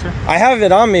ID on you, sir? I have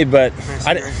it on me, but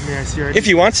May I see your ID? if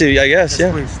you want to, I guess.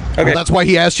 Yeah. Please. Okay. Well, that's why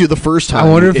he asked you the first time. I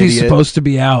wonder if you he's idiot. supposed to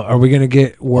be out. Are we going to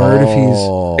get word if he's...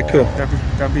 Cool.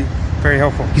 That'd be very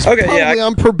helpful. He's Okay, probably yeah,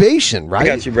 on probation, right? I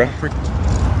got you, bro.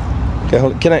 Okay,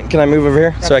 hold, can I move over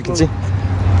here so I can see?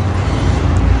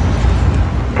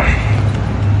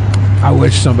 I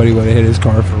wish somebody would have hit his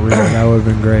car for real. That would have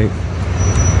been great.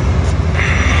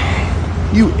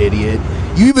 You idiot.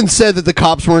 You even said that the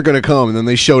cops weren't going to come, and then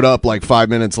they showed up like 5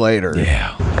 minutes later.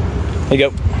 Yeah. Here you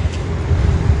go.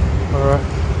 All right.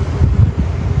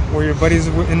 Were your buddies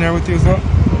in there with you as well?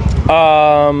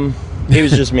 He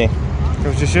was just me. It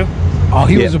was just you? Oh,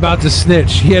 he was about to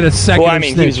snitch. He had a second Well, I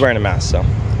mean, snitch. he was wearing a mask, so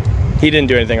he didn't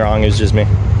do anything wrong. It was just me.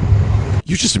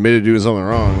 You just admitted to doing something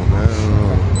wrong. I don't know.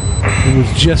 It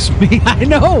was just me. I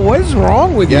know. What is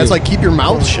wrong with you? Yeah, it's like keep your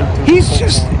mouth shut.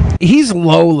 He's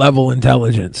low level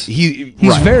intelligence. He's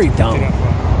right. very dumb.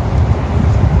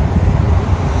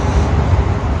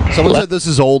 Someone said this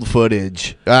is old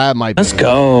footage. Might be. Let's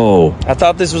go. I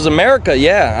thought this was America.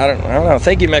 Yeah, I don't know.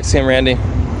 Thank you, Mexican Randy.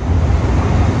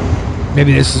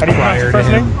 Maybe this is prior to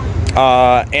him.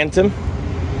 Antim.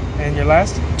 And your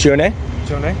last? Jone.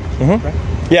 Jone? Mm-hmm. Okay.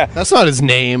 Yeah. That's not his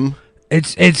name.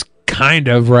 It's kind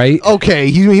of, right? Okay,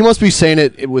 he must be saying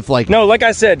it with like... No, like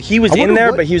I said, he was in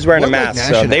there, but he was wearing a mask.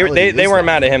 So they weren't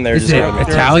mad at him. They were Is just it mad at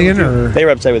me. Italian or... They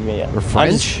were upset with me, yeah. Or I'm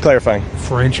French? just clarifying.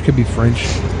 French, could be French.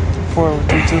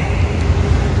 4032.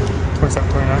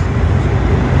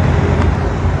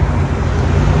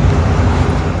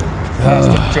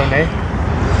 2729.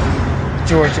 Jone.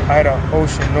 George, Ida,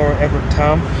 Ocean, Nora, Edward,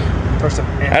 Tom. Person.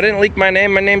 I didn't leak my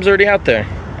name. My name's already out there.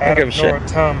 I don't give a shit. Nora,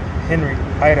 Tom, Henry,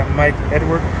 Ida, Mike,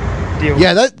 Edward. Deal.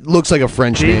 Yeah, that looks like a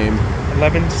French G, name.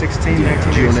 11, 16,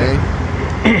 1987.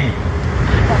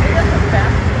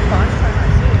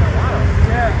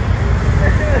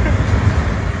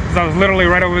 I was literally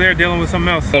right over there dealing with something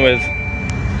else.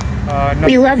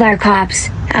 We love our cops,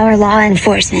 our law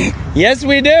enforcement. Yes,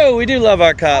 we do. We do love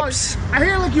our cops. I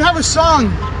hear like you have a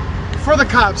song for the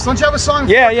cops. Don't you have a song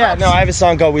for the cops? No, I have a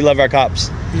song called We Love Our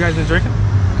Cops. You guys been drinking?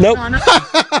 Nope.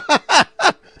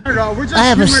 I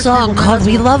have a song called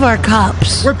We Love Our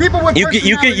Cops. We're people with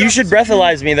You should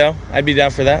breathalyze me though. I'd be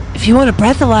down for that. If you want to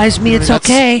breathalyze me, it's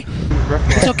okay.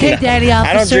 It's okay, Daddy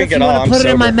Officer. I don't drink if at you all. want I'm to put it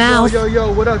in my sober. mouth.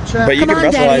 Yo, what up, Chad? But you Come can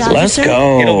on, Daddy breathalyze it. Officer. Let's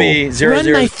go. It'll be 0 Run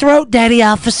 0. my throat, Daddy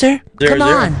Officer. 0 Come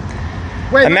 0.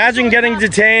 on. Imagine getting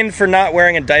detained for not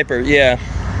wearing a diaper. Yeah.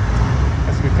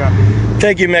 That's a good copy.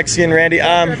 Thank you, Mexican Randy.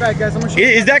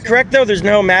 Is that correct though? There's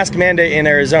no mask mandate in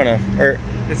Arizona, or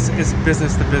it's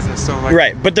business to business. So like,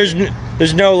 right, but there's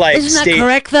no like Isn't state. that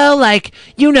correct though? Like,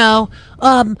 you know,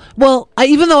 well,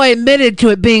 even though I admitted to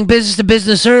it being business to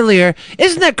business earlier,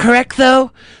 isn't that correct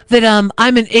though? That I'm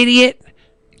an idiot.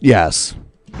 Yes.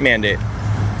 Mandate.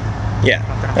 Yeah.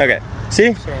 Okay.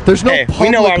 See? There's no Hey, we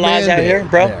know our public laws out mandate. here,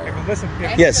 bro. Hey, but listen,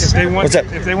 Yes. If they want, What's up?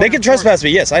 If they, want They can trespass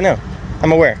me. Yes, I know.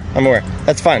 I'm aware.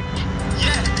 That's fine.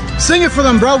 Sing it for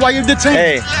them, bro, while you're detained.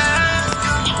 Hey.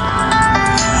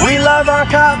 We love our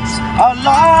cops, our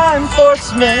law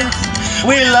enforcement.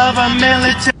 We love our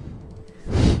military.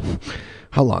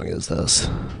 How long is this?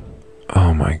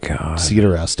 Oh my god. Does he get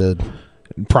arrested?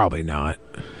 Probably not.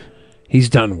 He's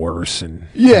done worse and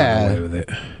Yeah. gotten away with it.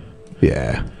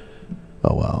 Yeah.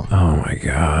 Oh well. Oh my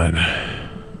god.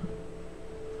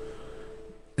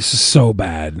 This is so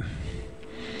bad.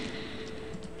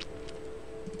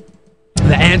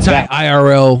 The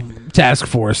anti-IRL task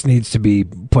force needs to be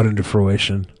put into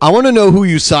fruition. I want to know who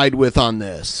you side with on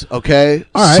this, okay?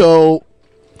 All right. So,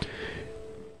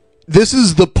 this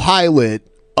is the pilot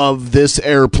of this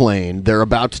airplane. They're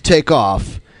about to take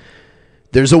off.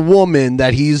 There's a woman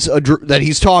that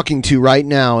he's talking to right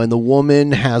now, and the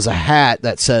woman has a hat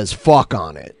that says "fuck"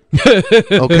 on it.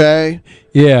 Okay?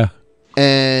 Yeah.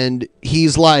 And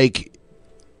he's like,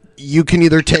 you can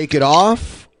either take it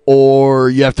off or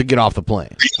you have to get off the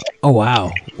plane. Oh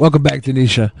wow. Welcome back,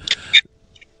 Denisha.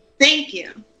 Thank you.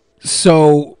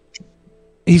 So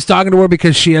he's talking to her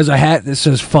because she has a hat that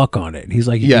says "fuck" on it. He's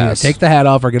like, you can either Yes. take the hat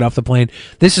off or get off the plane.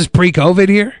 This is pre-COVID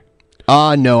here?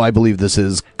 No, I believe this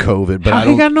is COVID, but How I he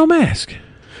don't. got no mask?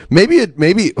 Maybe I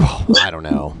don't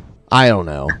know.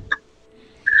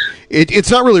 It's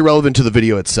not really relevant to the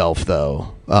video itself,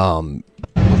 though.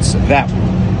 Let's see. That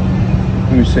one.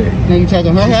 Let me see. Now you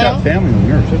taking her She's hat got off? family in the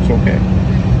nurse. That's okay.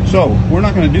 So we're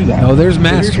not going to do that. Oh, there's So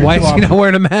masks. here's your Why two is he not options.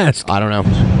 wearing a mask? I don't know.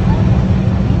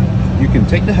 You can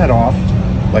take the head off,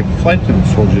 like the flight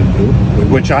attendants told you to do,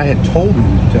 which I had told him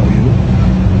to tell you,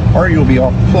 or you'll be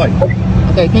off the flight.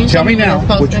 Okay, can you Tell show me where now.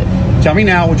 that's posted? Tell me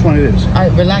now which one it is. All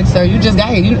right, relax, sir. You just got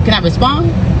here. Can I respond?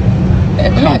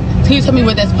 Relax. Can you tell me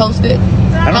where that's posted?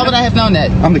 How would I have known that?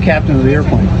 I'm the captain of the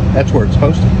airplane. That's where it's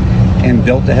posted. And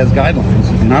Delta has guidelines,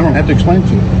 and I don't have to explain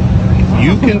to you.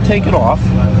 You can take it off,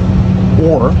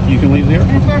 or you can leave the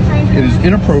airplane. It is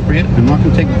inappropriate. I'm not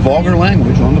going to take vulgar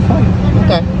language on the flight.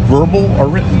 Okay. Verbal or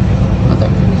written. Okay.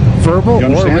 Verbal you or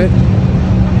understand? written?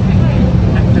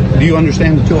 Do you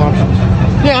understand the two options?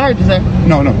 Yeah, I heard you, sir.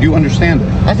 No. Do you understand it?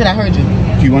 I said I heard you.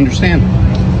 Do you understand it?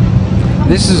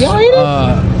 This is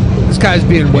this guy's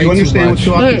being way you too understand what much.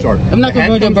 two options are? I'm not going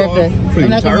to ruin your birthday. For the I'm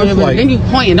not going entire to ruin your birthday. flight, Then you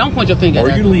pointing. Don't point your finger at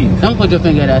or us. you leave. Don't point your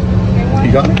finger at us.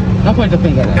 You got it? Don't point your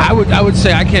finger at us. I would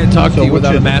say I can't talk to you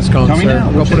without a mask on, tell me sir.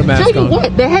 now, Go what's put a it? mask Tell you on.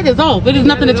 what, the hat is off. It is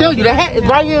nothing to tell you. The hat is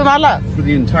right here in my lap. For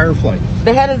the entire flight.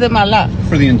 The hat is in my lap.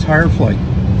 For the entire flight.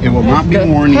 It will not be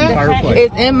worn the entire hat flight.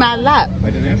 is in my lap.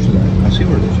 I didn't answer that. I see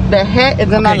where it is. The hat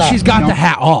is in my Okay, lap. she's got the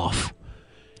hat off.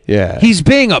 Yeah. He's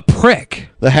being a prick.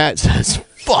 The hat says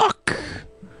 "fuck."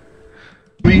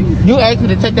 You asked me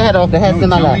to take the hat off. The hat's in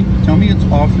my lap. Tell me it's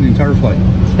off for the entire flight.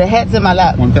 The hat's in my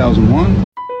lap. 1001.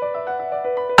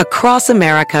 Across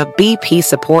America, BP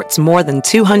supports more than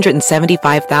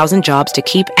 275,000 jobs to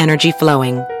keep energy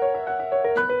flowing.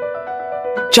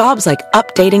 Jobs like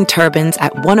updating turbines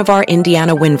at one of our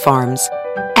Indiana wind farms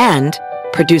and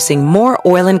producing more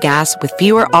oil and gas with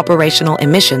fewer operational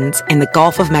emissions in the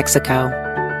Gulf of Mexico.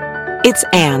 It's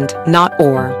and, not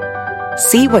or.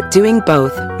 See what doing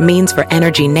both means for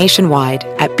energy nationwide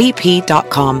at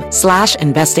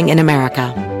bp.com/investing in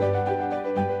America.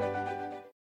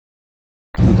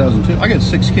 1002. I got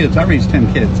 6 kids. I raised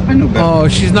 10 kids. I know better. Oh,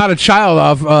 she's not a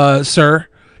child sir.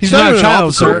 She's not not a an child,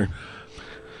 officer. sir.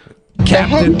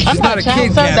 Captain, I'm she's not a child,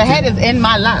 kid, sir. The Captain. hat is in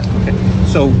my lap.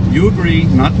 So you agree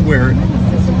not to wear it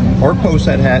or post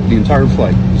that hat the entire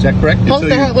flight. Is that correct? Post So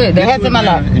the you hat with it. The get hat's to in my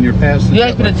lap. Atlanta and you're past the You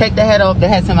asked me to take the hat off. The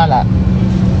hat's in my lap.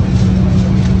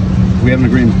 We have an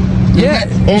agreement. Yeah,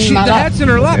 In my the lap. hat's in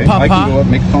her lap, Okay? I can go Papa. up,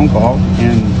 make a phone call,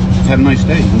 and have a nice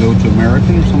day. You can go to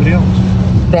American or somebody else.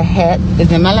 The hat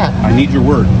is in my lap. I need your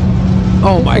word.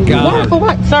 Oh my What? God. For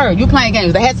what? Sir, you playing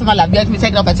games. The hat's in my lap. You asked me to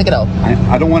take it off. I took it off.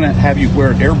 I don't want to have you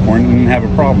wear it airborne and have a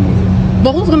problem with it.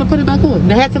 But who's going to put it back on?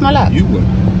 The hat's in my lap. You would.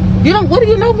 You don't. What do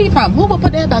you know me from? Who will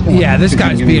put that back on? Yeah, this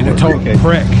guy's being a total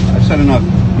prick. I said enough.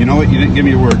 You know what? You didn't give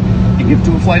me your word. You give it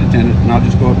to a flight attendant, and I'll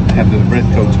just go up and have the red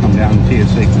coats come down and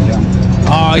TSA come down.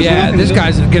 Oh yeah, this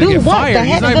guy's gonna get fired.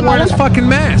 He's not even wearing his fucking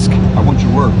mask. I want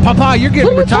your work. Papa, you're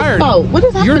getting retired. What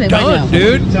is You're happening done, right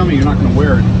now? dude. Tell me you're not going to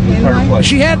wear it the entire flight.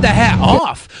 She had the hat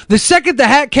off. The second the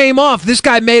hat came off, this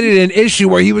guy made it an issue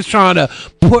where he was trying to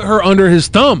put her under his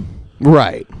thumb.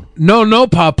 Right. No,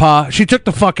 Papa. She took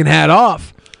the fucking hat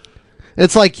off.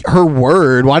 It's like her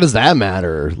word. Why does that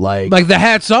matter? Like the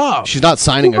hat's off. She's not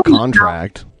signing a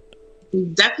contract.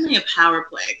 Definitely a power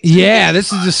play. Yeah,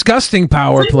 this is disgusting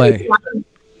power play.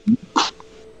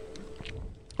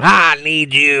 I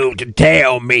need you to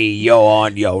tell me you're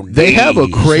on your knees. They have a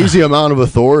crazy amount of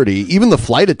authority. Even the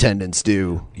flight attendants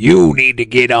do. You need to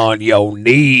get on your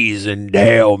knees and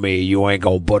tell me you ain't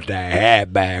gonna put that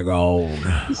hat back on.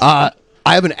 I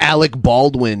have an Alec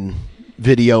Baldwin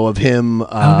video of him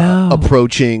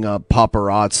approaching a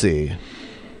paparazzi.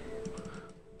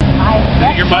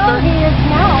 Your mother?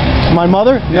 My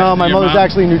mother? No, my mother's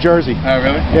actually in New Jersey. Oh,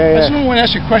 really? Yeah. I just want to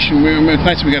ask you a question. It's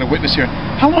nice we got a witness here.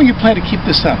 How long you plan to keep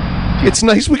this up? It's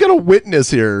nice we got a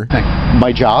witness here.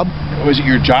 My job? Was it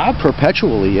your job?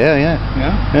 Perpetually,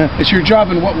 yeah. It's your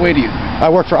job in what way do you? I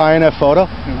work for INF Photo.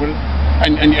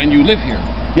 And you live here?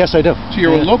 Yes, I do. So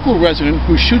you're a local resident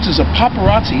who shoots as a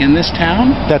paparazzi in this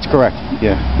town? That's correct.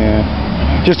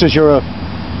 Yeah. Just as you're a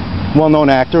well-known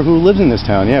actor who lives in this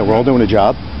town. Yeah, we're all doing a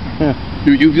job. Yeah.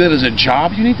 You view it as a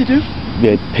job you need to do?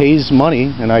 It pays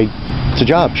money, and it's a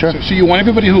job, sure. So you want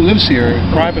everybody who lives here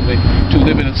privately to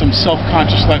live in some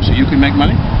self-conscious life so you can make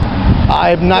money?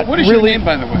 I'm not What is really. your name,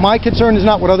 by the way? My concern is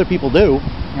not what other people do.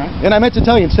 Right. And I meant to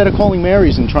tell you, instead of calling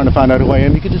Mary's and trying to find out who I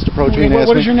am, you could just approach me and ask me.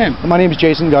 What is your name? My name is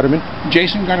Jason Gutterman.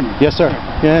 Jason Gutterman? Yes, sir.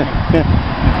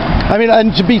 Yeah. I mean,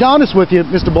 and to be honest with you,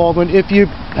 Mr. Baldwin, if you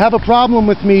have a problem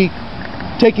with me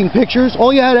taking pictures,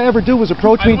 all you had to ever do was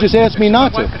approach me and just ask me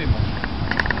not to.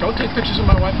 Don't take pictures of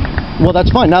my wife anymore. Well, that's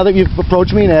fine. Now that you've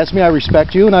approached me and asked me, I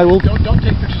respect you, and I will. Don't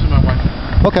take pictures of my wife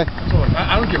anymore. Okay. That's all.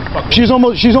 I don't give a fuck. She's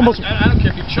almost. I don't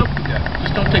care if you choke to death.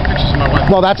 Just don't take pictures of my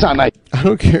wife. Well, that's not nice. I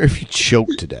don't care if you choke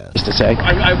to death. To say.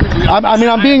 I mean,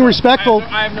 I'm being respectful.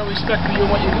 I have no respect for you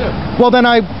and what you do. Well, then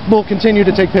I will continue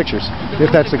to take pictures,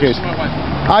 if that's the case.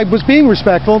 I was being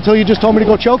respectful until you just told me to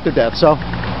go choke to death. So.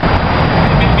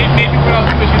 Maybe what else?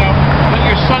 Because let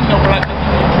your son know what I think.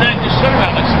 Drag your son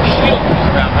around like some shield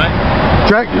around, right?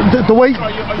 Drag the way.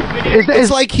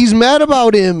 It's like he's mad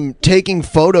about him taking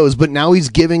photos, but now he's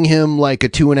giving him like a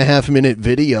 2.5 minute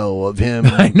video of him.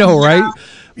 I know, right?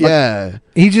 Yeah.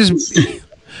 He just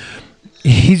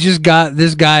got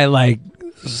this guy like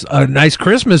a nice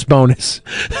Christmas bonus.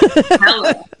 Is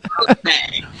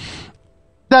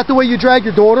that the way you drag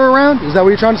your daughter around? Is that what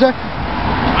you're trying to say?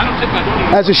 I don't take my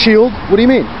daughter as a shield? What do you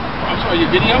mean? I'm sorry, you're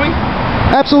videoing?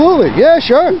 Absolutely. Yeah,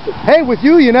 sure. Hey, with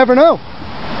you never know.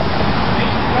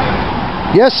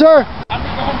 Yes, sir. I'm going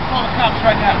to go home and call the cops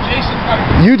right now. Jason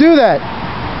Gutterman. You do that.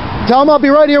 Tell him I'll be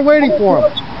right here waiting for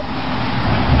him.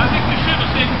 I think we should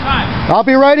have saved time. I'll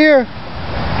be right here.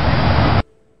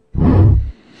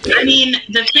 I mean,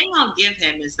 the thing I'll give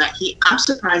him is that I'm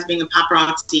surprised being a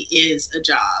paparazzi is a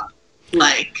job.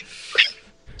 Like,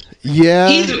 yeah,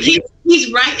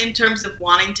 he's right in terms of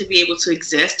wanting to be able to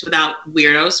exist without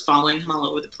weirdos following him all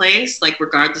over the place. Like,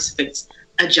 regardless if it's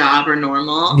a job or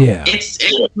normal, yeah,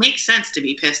 it makes sense to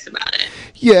be pissed about it.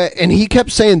 Yeah, and he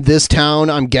kept saying this town.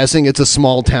 I'm guessing it's a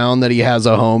small town that he has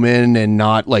a home in, and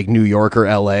not like New York or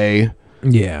L.A.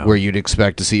 Yeah, where you'd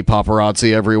expect to see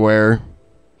paparazzi everywhere.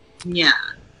 Yeah.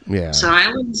 Yeah. So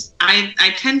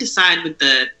I tend to side with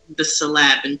the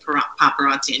celeb and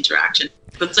paparazzi interaction.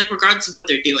 But it's like, regardless of what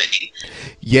they're doing.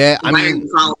 Yeah, why are you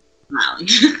following them around?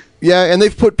 Yeah, and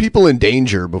they've put people in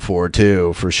danger before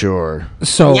too, for sure.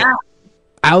 So,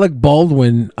 Alec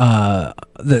Baldwin,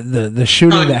 the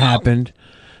shooting that happened,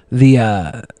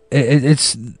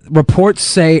 it's reports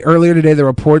say earlier today. The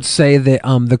reports say that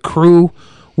the crew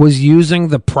was using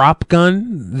the prop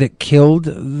gun that killed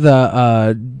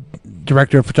the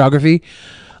director of photography,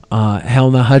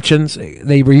 Helena Hutchins.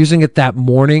 They were using it that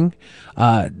morning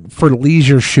for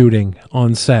leisure shooting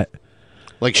on set.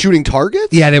 Like shooting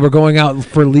targets? Yeah, they were going out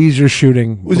for leisure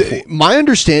shooting. My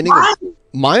understanding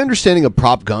of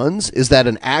prop guns is that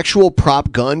an actual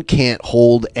prop gun can't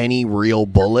hold any real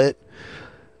bullet.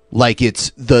 Like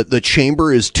it's the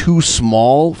chamber is too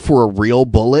small for a real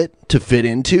bullet to fit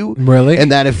into. Really?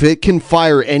 And that if it can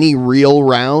fire any real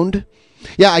round,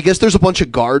 yeah, I guess there's a bunch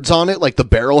of guards on it. Like the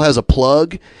barrel has a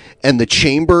plug, and the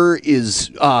chamber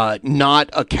is not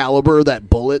a caliber that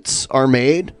bullets are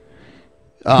made.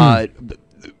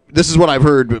 This is what I've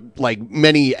heard. Like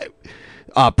many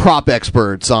prop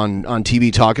experts on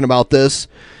TV talking about this.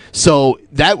 So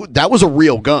that was a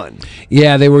real gun.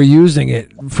 Yeah, they were using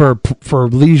it for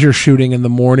leisure shooting in the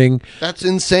morning. That's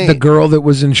insane. The girl that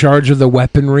was in charge of the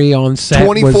weaponry on set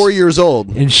 24 years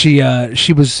old. And she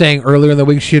was saying earlier in the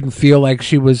week she didn't feel like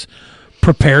she was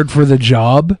prepared for the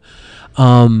job.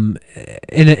 In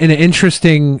an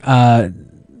interesting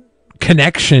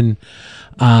connection,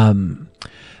 the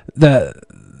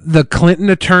Clinton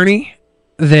attorney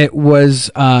that was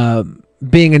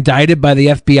being indicted by the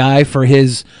FBI for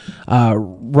his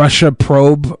Russia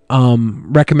probe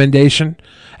recommendation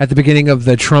at the beginning of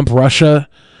the Trump-Russia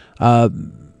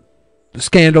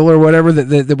scandal or whatever,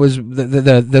 that was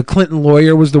the Clinton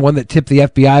lawyer was the one that tipped the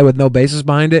FBI with no basis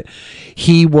behind it.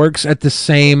 He works at the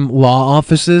same law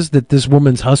offices that this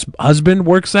woman's husband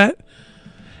works at.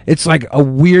 It's like a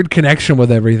weird connection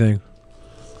with everything.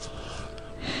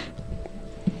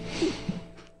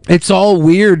 It's all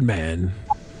weird, man.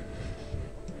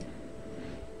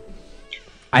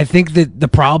 I think that the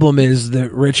problem is that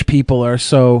rich people are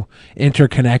so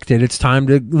interconnected. It's time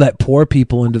to let poor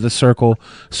people into the circle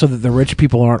so that the rich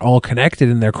people aren't all connected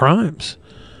in their crimes.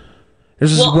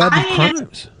 There's this web of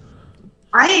crimes.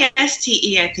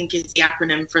 IASTE, I think, is the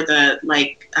acronym for the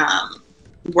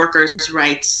workers'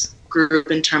 rights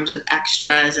group in terms of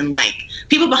extras and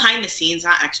people behind the scenes,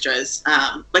 not extras.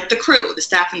 Like the crew, the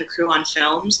staff and the crew on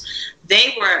films,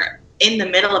 they were in the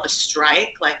middle of a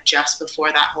strike, just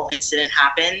before that whole incident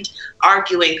happened,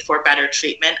 arguing for better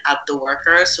treatment of the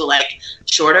workers. So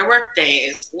shorter work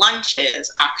days,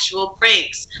 lunches, actual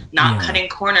breaks, not cutting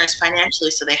corners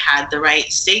financially so they had the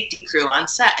right safety crew on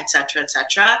set, et cetera, et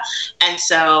cetera. And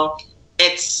so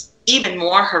it's even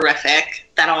more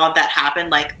horrific that all of that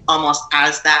happened, almost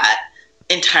as that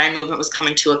entire movement was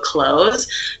coming to a close,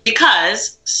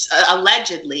 because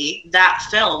allegedly that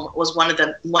film was one of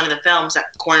the films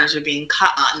that corners were being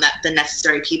cut on, that the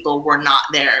necessary people were not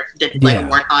there,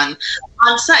 weren't on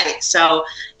site. So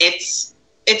it's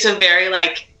a very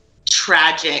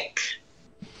tragic,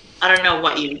 I don't know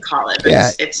what you would call it,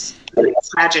 but it's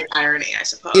tragic irony, I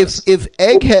suppose. If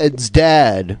Egghead's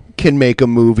dad can make a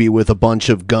movie with a bunch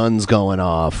of guns going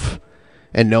off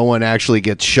and no one actually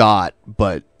gets shot,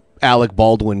 but Alec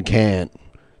Baldwin can't,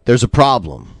 there's a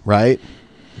problem, right?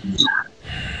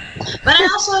 But I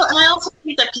also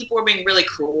think that people were being really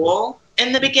cruel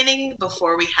in the beginning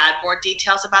before we had more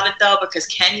details about it, though, because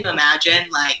can you imagine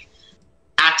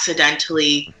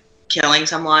accidentally killing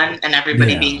someone and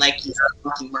everybody being you're a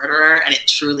fucking murderer, and it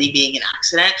truly being an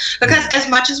accident? Because as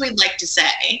much as we'd like to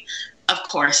say, of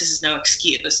course, this is no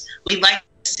excuse, we'd like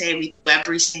to say we do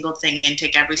every single thing and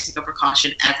take every single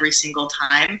precaution every single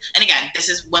time. And again, this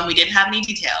is when we didn't have any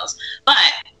details. But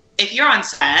if you're on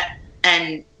set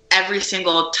and every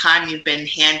single time you've been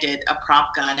handed a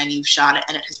prop gun and you've shot it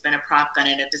and it has been a prop gun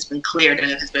and it has been cleared and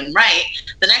it has been right,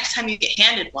 the next time you get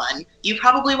handed one, you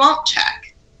probably won't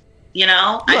check. You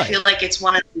know, right. I feel like it's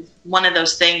one of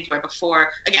those things where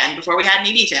before we had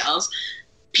any details,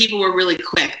 people were really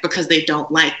quick because they don't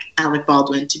like Alec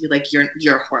Baldwin to be like,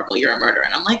 you're horrible, you're a murderer.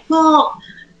 And I'm like, well,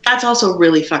 that's also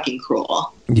really fucking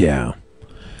cruel. Yeah.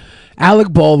 Alec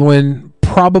Baldwin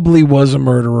probably was a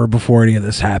murderer before any of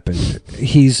this happened.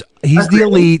 He's the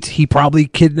elite. He probably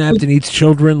kidnapped and eats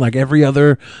children like every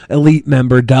other elite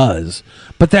member does.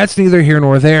 But that's neither here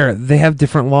nor there. They have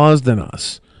different laws than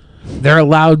us. They're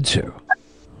allowed to.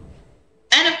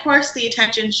 And of course, the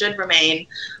attention should remain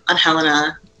on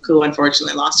Helena, who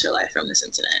unfortunately lost her life from this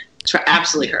incident. It's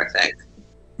absolutely horrific.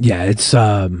 Yeah, it's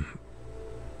the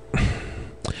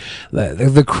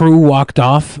crew walked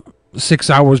off 6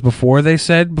 hours before, they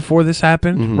said, before this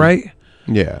happened, right?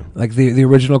 Yeah. Like the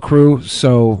original crew.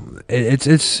 So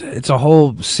it's a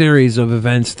whole series of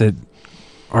events that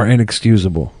are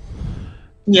inexcusable.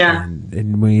 Yeah.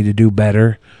 And we need to do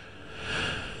better.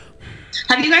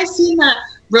 Have you guys seen the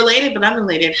related but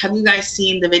unrelated? Have you guys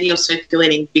seen the video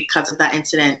circulating because of that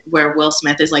incident where Will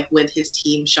Smith is with his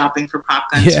team shopping for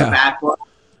prop guns for Bad Boy,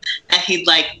 and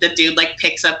the dude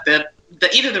picks up the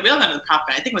either the real gun or the prop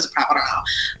gun? I think it was a prop. I don't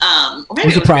know. Or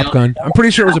maybe it was a prop gun. I'm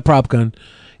pretty sure it was a prop gun.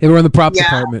 They were in the prop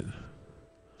department.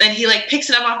 Then he picks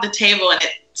it up off the table and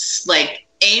it's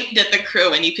aimed at the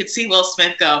crew, and you could see Will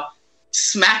Smith go,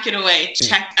 smack it away,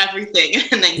 check everything,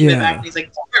 and then give it back, and he's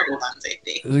like, terrible gun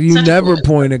safety. You never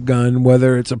point a gun,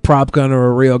 whether it's a prop gun or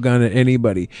a real gun, at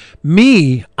anybody.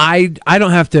 Me, I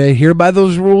don't have to adhere by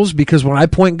those rules, because when I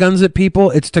point guns at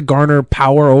people, it's to garner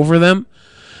power over them.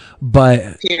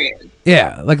 But period.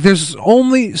 Yeah, there's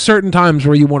only certain times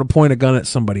where you want to point a gun at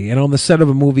somebody, and on the set of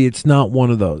a movie, it's not one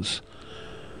of those.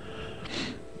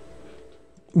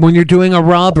 When you're doing a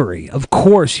robbery, of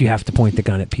course you have to point the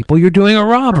gun at people. You're doing a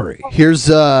robbery. Here's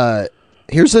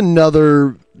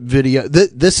another video.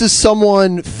 This is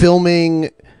someone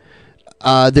filming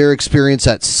their experience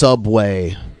at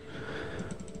Subway.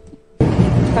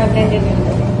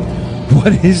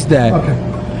 What is that?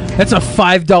 That's a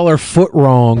 $5 foot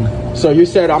wrong. So you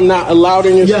said I'm not allowed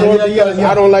in your store because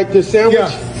I don't like this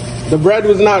sandwich? The bread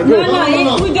was not good.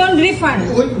 No, we don't refund.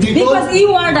 Because you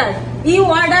ordered.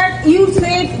 You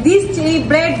said this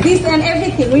bread, this and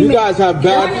everything. You guys have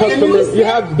bad customer. You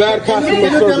have bad customer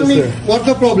service here. What's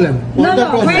the problem?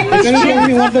 Can you tell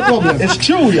me what's the problem? It's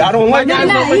true. I don't like Guys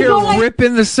it. over here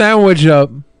ripping the sandwich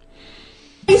up.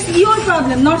 It's your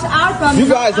problem, not our problem. You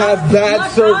guys have bad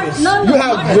service. You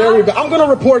have very bad. I'm gonna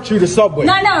report you to Subway.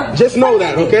 No. Just know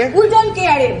that, okay? We don't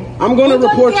care. I'm gonna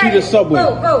report you to Subway.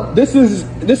 Go. This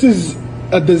is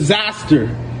a disaster.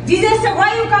 Disaster.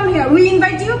 Why you come here? We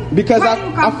invite you. Because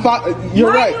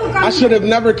you're right. I should have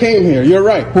never came here. You're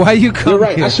right. Why you come You're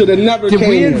right. here? I should have never Did came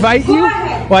we here. invite you?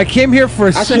 Well, I came here for a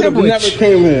I should have sandwich. never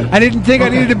came here. I didn't think I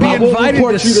needed to be I will invited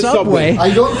report to you to Subway. Subway.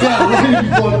 I don't care.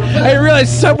 I didn't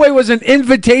realize Subway was an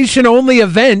invitation-only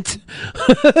event.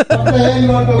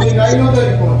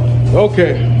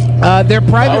 Okay. They're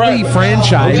privately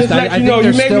franchised. I think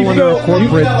they're still under a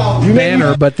corporate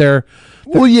banner, but they're...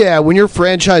 Well, yeah, when you're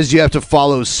franchised, you have to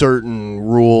follow certain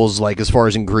rules, like as far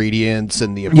as ingredients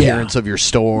and the appearance of your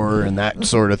store and that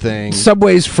sort of thing.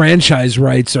 Subway's franchise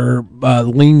rights are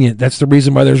lenient. That's the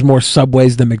reason why there's more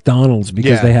Subways than McDonald's,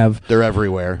 because they're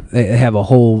everywhere. They have a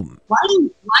whole... Why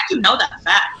do you know that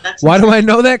fact? Why do I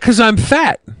know that? Because I'm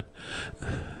fat.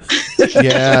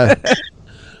 Yeah.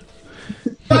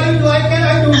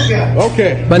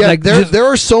 Okay. But like there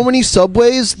are so many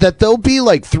Subways that there'll be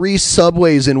like 3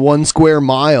 Subways in 1 square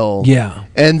mile. Yeah.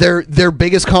 And their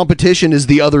biggest competition is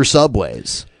the other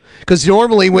Subways. Because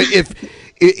normally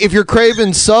if you're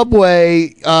craving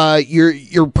Subway,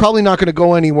 you're probably not going to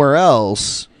go anywhere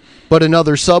else but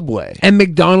another Subway. And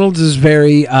McDonald's is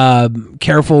very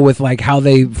careful with like how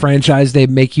they franchise. They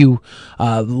make you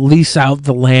lease out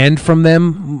the land from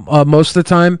them most of the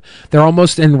time. They're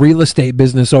almost in real estate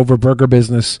business over burger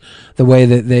business, the way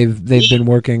that they've been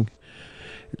working.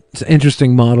 It's an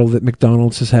interesting model that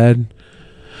McDonald's has had.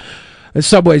 And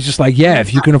Subway's just like, yeah,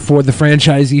 if you can afford the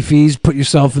franchisee fees, put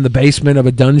yourself in the basement of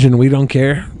a dungeon. We don't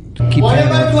care. Keep paying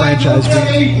that franchise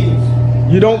fee.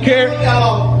 You don't care?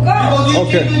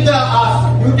 Okay. You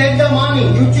take the money.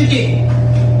 You cheating.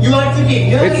 You are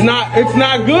cheating. It's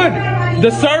not good.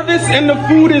 The service and the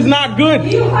food is not good.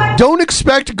 Don't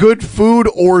expect good food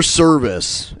or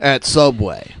service at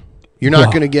Subway. You're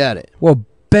not going to get it. Well,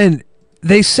 Ben,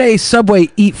 they say Subway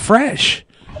eat fresh.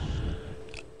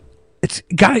 It's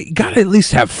got to at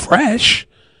least have fresh.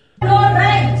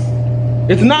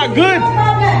 It's not good.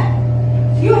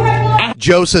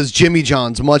 Joe says Jimmy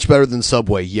John's much better than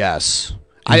Subway. Yes.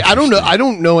 I don't know. I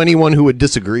don't know anyone who would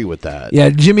disagree with that. Yeah,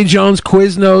 Jimmy John's,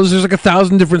 Quiznos. There's like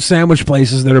 1,000 different sandwich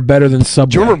places that are better than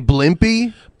Subway. Do you remember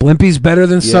Blimpie? Blimpie's better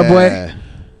than Subway.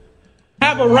 I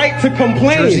have a right to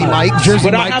complain. Jersey Mike's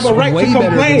I have a right to way better than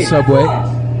complain. Subway.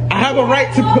 I have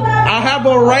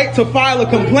a right to file a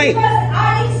complaint.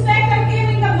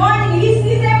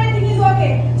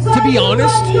 To be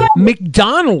honest,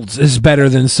 McDonald's is better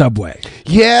than Subway.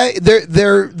 Yeah,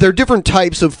 they're different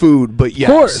types of food, but yes.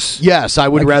 Of course. Yes, I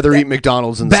would rather eat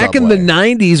McDonald's than Back Subway. in the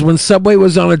 90s when Subway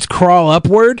was on its crawl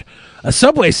upward, a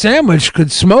Subway sandwich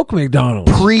could smoke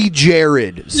McDonald's.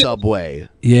 Pre-Jared Subway.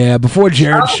 Yeah, before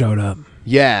Jared showed up.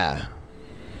 Yeah.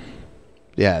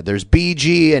 Yeah, there's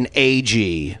BG and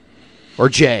AG. Or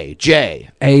J.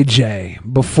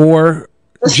 AJ. Before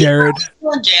Jared.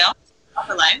 Still in jail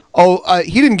for life. Oh,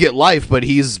 he didn't get life, but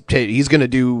he's going to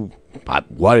do,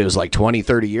 what, it was like 20,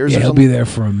 30 years Yeah, or he'll something? be there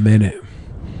for a minute.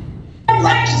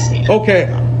 Okay,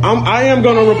 I am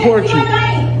going to report you.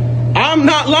 I'm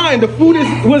not lying. The food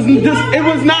was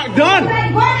not done.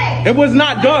 It was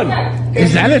not done.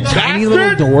 Is that a tiny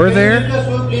little door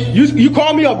there? You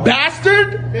call me a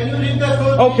bastard?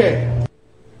 Okay.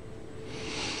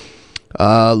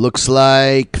 Looks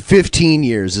like 15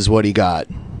 years is what he got.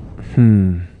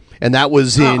 And that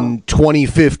was in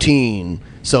 2015.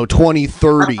 So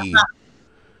 2030,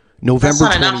 November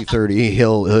 2030,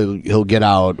 he'll get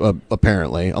out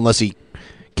apparently, unless he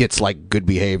gets like good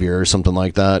behavior or something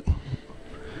like that.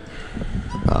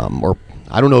 Or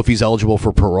I don't know if he's eligible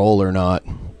for parole or not.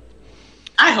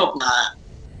 I hope not.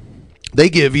 They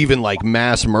give even like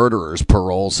mass murderers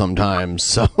parole sometimes.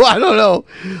 So I don't know.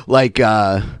 Like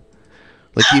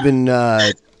even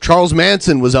Charles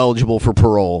Manson was eligible for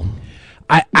parole.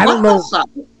 I don't know.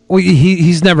 Well,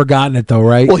 he's never gotten it though,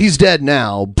 right? Well, he's dead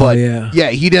now, but yeah,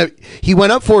 he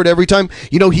went up for it every time.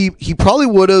 You know, he probably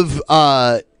would have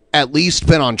at least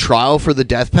been on trial for the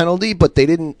death penalty, but they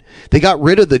didn't. They got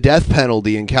rid of the death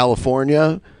penalty in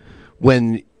California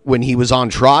when he was on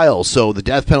trial, so the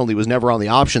death penalty was never on the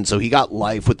option. So he got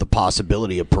life with the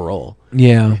possibility of parole.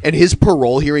 Yeah. And his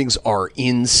parole hearings are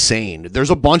insane. There's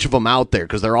a bunch of them out there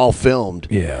because they're all filmed.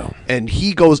 Yeah. And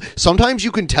he goes. Sometimes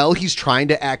you can tell he's trying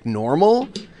to act normal.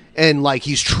 And like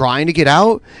he's trying to get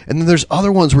out, and then there's other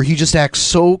ones where he just acts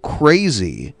so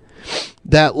crazy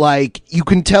that like you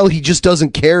can tell he just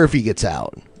doesn't care if he gets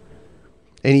out.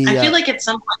 And he, I feel like at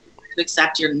some point you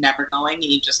accept you're never going, and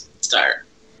you just start,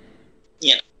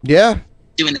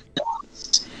 doing it.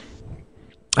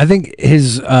 I think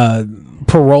his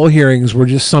parole hearings were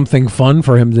just something fun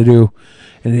for him to do,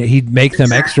 and he'd make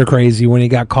them extra crazy when he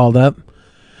got called up.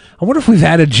 I wonder if we've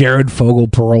had a Jared Fogle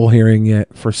parole hearing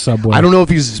yet for Subway. I don't know if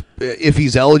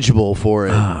he's eligible for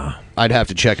it. I'd have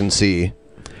to check and see.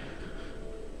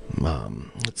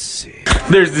 Let's see.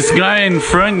 There's this guy in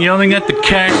front yelling at the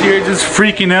cashier, just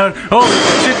freaking out. Oh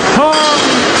shit! Oh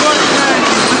fuck, man!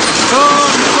 Oh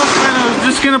fuck, man! I was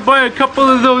just gonna buy a couple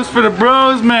of those for the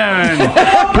bros, man.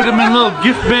 Put them in little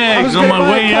gift bags on my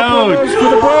way out.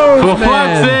 For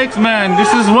fuck's sakes, man!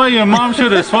 This is why your mom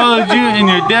should have swallowed you, and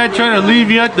your dad tried to leave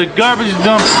you at the garbage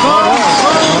dump.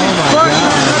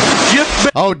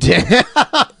 Oh damn!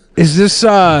 Is this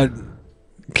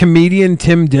comedian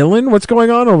Tim Dillon? What's going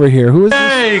on over here? Who is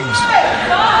this?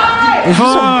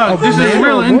 This is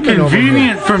real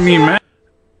inconvenient for me, man.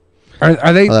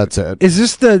 Are they? Oh, that's it. Is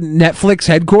this the Netflix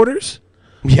headquarters?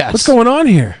 Yes. What's going on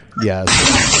here? Yes.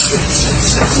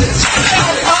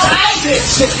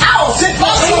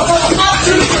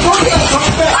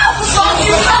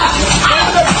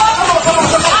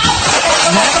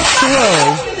 That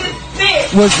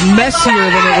throw was messier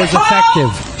than it was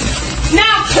effective.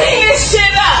 Now clean this shit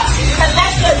up and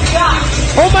let us go.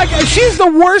 Oh my God, she's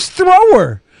the worst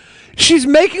thrower. She's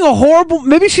making a horrible.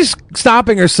 Maybe she's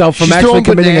stopping herself from actually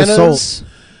committing assault.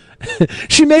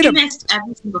 She made missed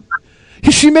every single time.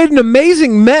 She made an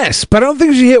amazing mess, but I don't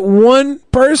think she hit one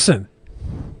person.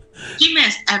 She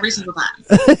missed every single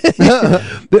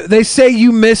time. They say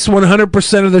you miss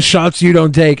 100% of the shots you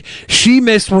don't take. She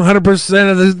missed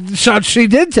 100% of the shots she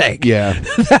did take. Yeah.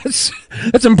 That's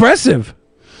impressive.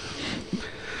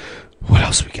 What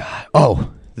else we got?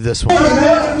 Oh, this one.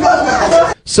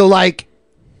 So like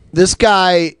this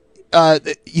guy,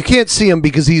 you can't see him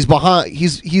because he's behind.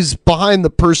 He's behind the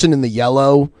person in the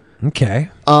yellow. Okay.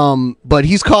 But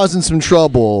he's causing some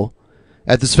trouble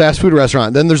at this fast food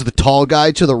restaurant. Then there's the tall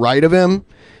guy to the right of him,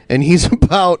 and he's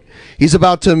about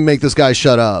to make this guy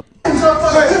shut up.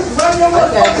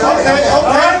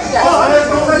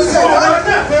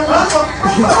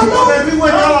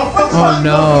 Oh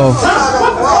no.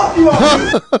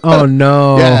 Oh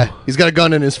no. Yeah, he's got a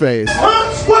gun in his face.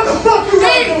 What the fuck you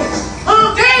doing?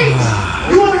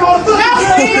 You want to go to the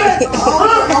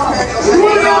You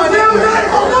want to go to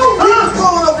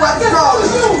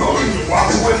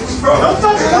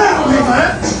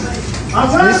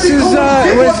This is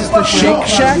what is this, the Shake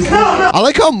Shack? I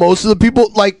like how most of the people,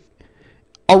 like,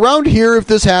 around here, if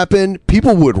this happened,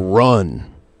 people would run.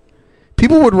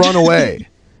 People would run away.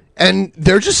 And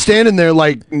they're just standing there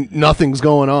like nothing's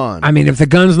going on. I mean, if the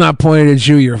gun's not pointed at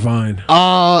you, you're fine.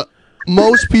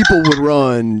 Most people would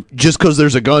run just because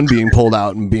there's a gun being pulled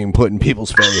out and being put in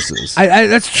people's faces.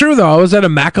 That's true, though. I was at a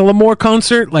Macklemore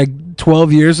concert like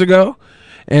 12 years ago,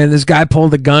 and this guy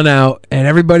pulled a gun out, and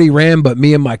everybody ran but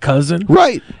me and my cousin.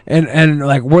 Right. And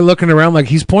like we're looking around like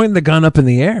he's pointing the gun up in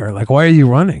the air. Like, why are you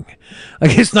running?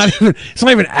 Like it's not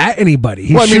even at anybody.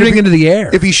 He's shooting into the air.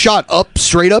 If he shot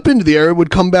straight up into the air, it would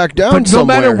come back down. But no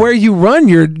matter where you run,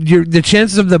 the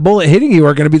chances of the bullet hitting you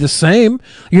are going to be the same.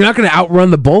 You're not going to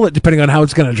outrun the bullet depending on how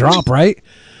it's going to drop, right?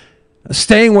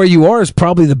 Staying where you are is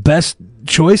probably the best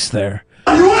choice there.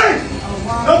 You ain't!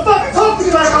 Don't fucking talk to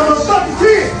me like I'm a fucking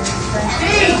kid!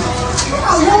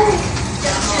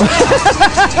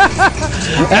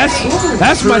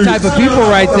 That's my type of people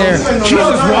right there. She's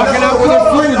just walking out with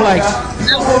her food like,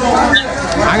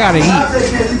 I gotta eat.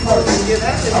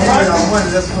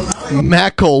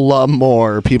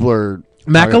 Macklemore. People are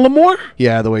Macklemore?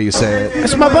 Yeah, the way you say it.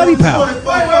 That's my buddy pal.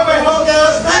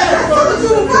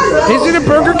 Is it a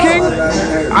Burger King?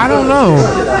 I don't know.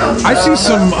 I see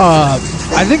some.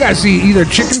 I think I see either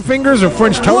chicken fingers or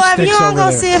French toast Well, if sticks you don't over go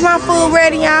there. see if my food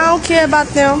ready, I don't care about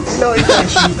them.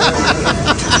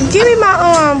 Give me my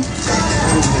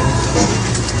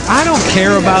I don't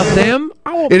care about them.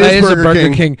 It is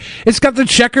Burger King. It's got the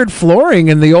checkered flooring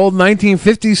and the old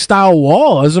 1950s style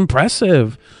wall. It's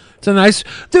impressive. It's a nice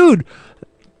dude.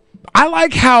 I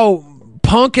like how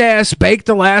punk ass baked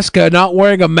Alaska not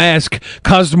wearing a mask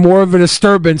caused more of a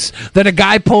disturbance than a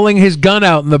guy pulling his gun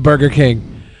out in the Burger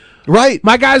King. Right.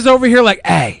 My guy's over here like,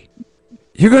 hey,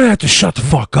 you're going to have to shut the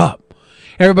fuck up.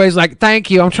 Everybody's like, thank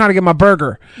you, I'm trying to get my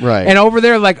burger. Right. And over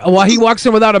there, like, while he walks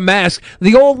in without a mask,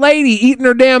 the old lady eating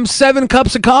her damn 7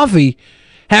 cups of coffee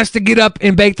has to get up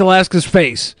and baked Alaska's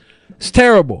face. It's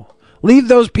terrible. Leave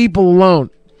those people alone.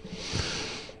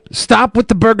 Stop with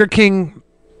the Burger King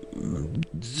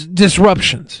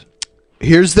disruptions.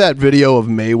 Here's that video of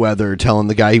Mayweather telling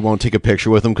the guy he won't take a picture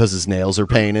with him because his nails are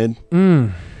painted.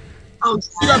 Mm. Oh,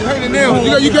 you got painted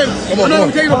nails. You can't. I'm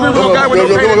not taking a picture with no guy with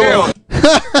no painted nails.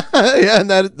 Yeah, and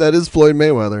that is Floyd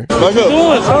Mayweather.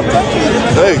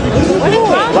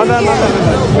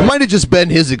 It might have just been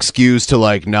his excuse to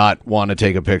like not want to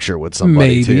take a picture with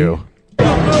somebody Maybe. too.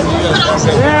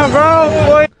 Damn,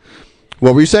 bro.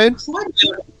 What were you saying?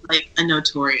 Like a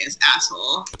notorious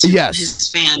asshole to Yes. his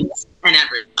fans and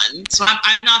everyone. So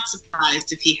I'm not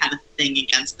surprised if he had a thing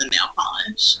against the nail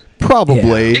polish.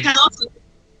 Probably. Because also,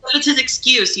 it's his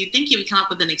excuse. You'd think he would come up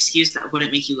with an excuse that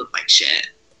wouldn't make you look like shit.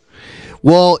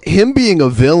 Well, him being a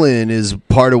villain is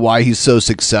part of why he's so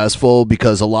successful,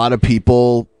 because a lot of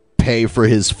people pay for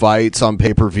his fights on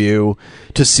pay-per-view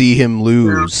to see him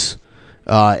lose.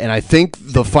 And I think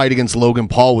the fight against Logan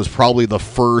Paul was probably the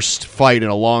first fight in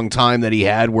a long time that he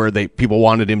had where people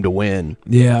wanted him to win.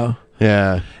 Yeah.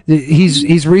 Yeah.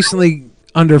 He's recently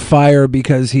under fire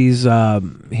because he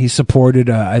supported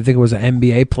I think it was an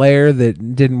NBA player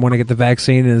that didn't want to get the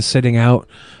vaccine and is sitting out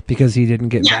because he didn't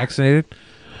get vaccinated.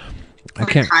 I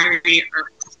can't.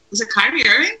 Was it Kyrie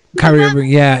Irving? Kyrie Irving.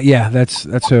 Yeah, that's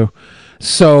who.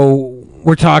 So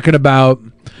we're talking about.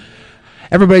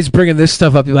 Everybody's bringing this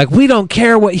stuff up. You're like, we don't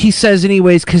care what he says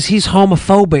anyways because he's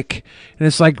homophobic. And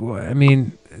it's like, I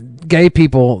mean, gay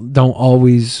people don't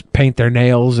always paint their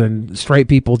nails and straight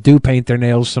people do paint their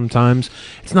nails sometimes.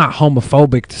 It's not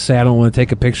homophobic to say I don't want to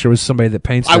take a picture with somebody that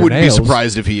paints their I wouldn't nails. be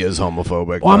surprised if he is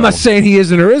homophobic. Well, I'm not saying he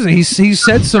isn't or isn't. He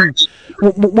said some...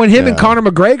 When him and Conor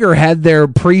McGregor had their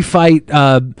pre-fight...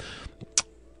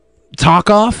 talk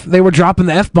off, they were dropping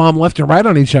the F-bomb left and right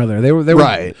on each other. They were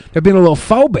Right. They're being a little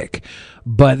phobic.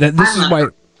 But this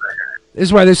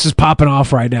is why this is popping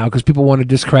off right now, because people want to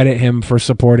discredit him for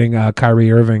supporting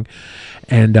Kyrie Irving,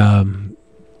 and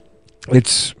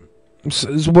it's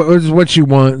what you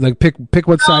want. Like pick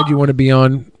what side you want to be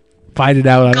on, fight it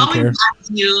out. I don't care. Going back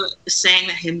to you saying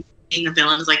that him being a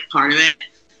villain is like part of it.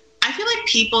 I feel like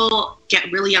people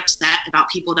get really upset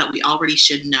about people that we already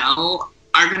should know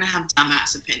are going to have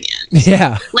dumbass opinions.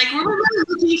 Yeah. Like, we're really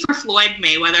looking for Floyd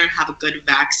Mayweather to have a good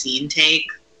vaccine take.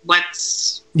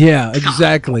 What's... Yeah,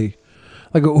 exactly.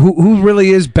 Like, who really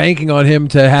is banking on him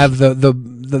to have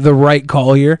the right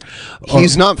call here?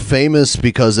 He's not famous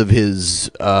because of his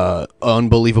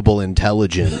unbelievable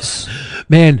intelligence.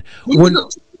 Man, when...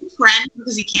 friend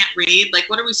because he can't read. Like,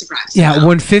 what are we surprised Yeah, about?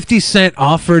 when 50 Cent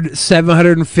offered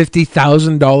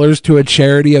 $750,000 to a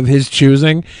charity of his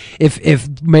choosing, if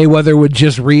Mayweather would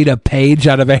just read a page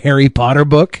out of a Harry Potter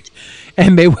book,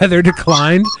 and Mayweather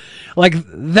declined, like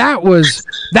that was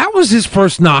his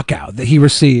first knockout that he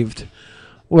received.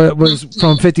 Was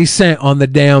from 50 Cent on the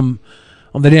damn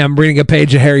reading a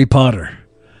page of Harry Potter.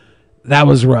 That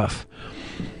was rough.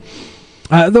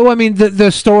 Though, I mean,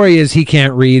 the story is he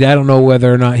can't read. I don't know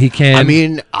whether or not he can. I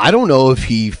mean, I don't know if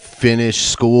he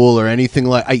finished school or anything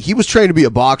like. He was trained to be a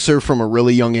boxer from a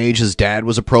really young age. His dad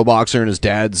was a pro boxer, and his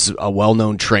dad's a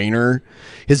well-known trainer.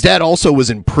 His dad also was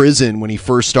in prison when he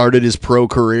first started his pro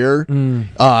career.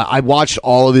 I watched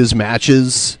all of his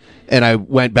matches, and I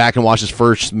went back and watched his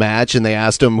first match, and they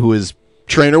asked him who his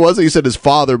trainer was. He said his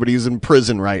father, but he's in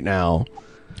prison right now.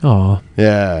 Oh,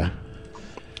 yeah.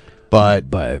 But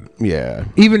yeah,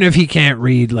 even if he can't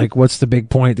read, like, what's the big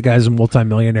point? The guy's a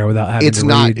multimillionaire without having it's to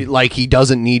not read. like he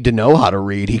doesn't need to know how to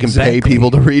read. He can Exactly. pay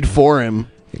people to read for him.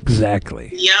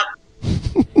 Exactly. Yep.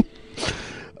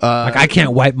 Like, I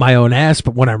can't wipe my own ass,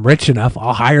 but when I'm rich enough,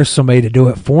 I'll hire somebody to do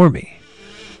it for me.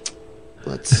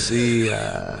 Let's see.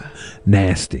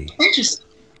 Nasty. Interesting.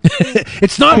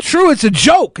 It's not true. It's a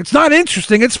joke. It's not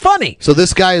interesting. It's funny. So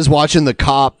this guy is watching the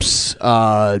cops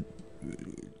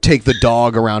take the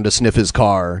dog around to sniff his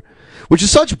car, which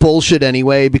is such bullshit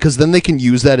anyway, because then they can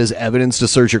use that as evidence to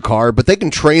search your car, but they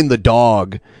can train the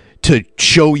dog to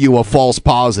show you a false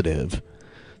positive. You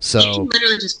So can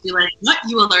literally just be like, what,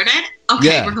 you alerted? Okay,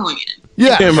 Yeah. we're going in.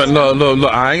 yeah, But no,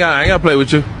 I ain't got to play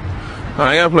with you.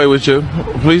 I ain't got to play with you.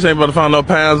 Police ain't about to find no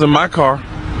pounds in my car.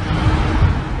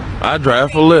 I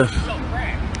drive for Lyft.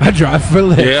 I drive for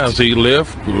Lyft. Yeah, see,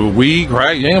 Lyft, weed,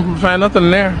 crack, you ain't gonna find nothing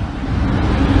in there.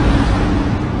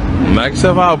 Knock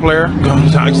yourself out, player.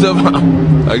 Knock yourself out.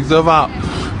 Knock yourself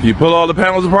out. You pull all the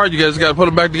panels apart, you guys got to put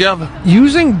them back together.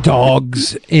 Using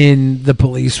dogs in the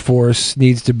police force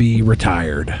needs to be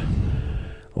retired.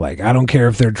 Like, I don't care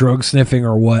if they're drug sniffing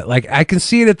or what. Like, I can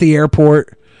see it at the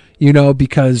airport, you know,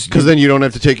 because then you don't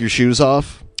have to take your shoes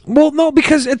off. Well, no,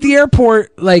 because at the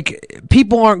airport, like,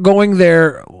 people aren't going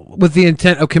there with the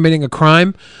intent of committing a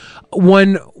crime.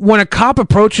 When a cop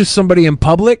approaches somebody in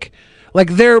public,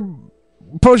 like, they're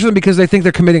approaching them because they think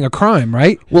they're committing a crime,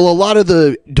 right? Well, a lot of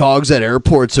the dogs at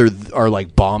airports are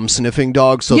like bomb sniffing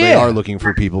dogs, so they Yeah. are looking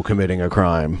for people committing a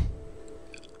crime.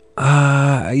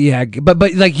 Yeah, but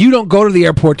like, you don't go to the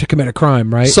airport to commit a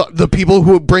crime, right? So the people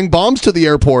who bring bombs to the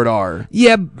airport are.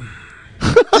 Yeah,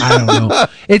 I don't know.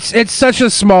 It's such a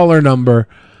smaller number.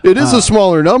 It is a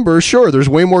smaller number, sure. There's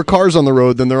way more cars on the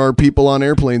road than there are people on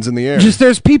airplanes in the air. Just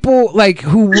there's people like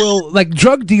who will, like,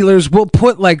 drug dealers will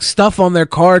put like stuff on their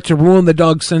car to ruin the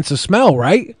dog's sense of smell,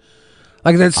 right?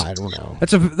 Like, that's, I don't know.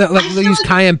 That's like they use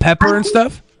cayenne pepper and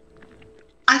stuff.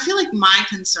 I feel like my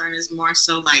concern is more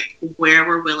so like where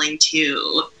we're willing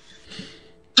to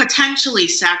potentially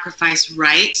sacrifice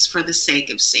rights for the sake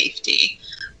of safety.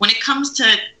 When it comes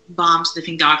to bomb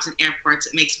sniffing dogs in airports,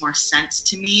 it makes more sense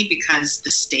to me because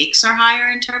the stakes are higher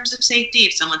in terms of safety.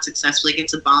 If someone successfully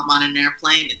gets a bomb on an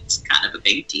airplane, it's kind of a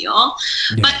big deal.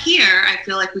 Yeah. But here, I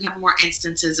feel like we have more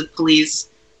instances of police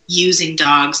using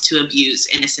dogs to abuse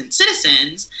innocent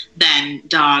citizens than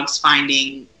dogs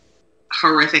finding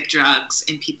horrific drugs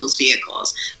in people's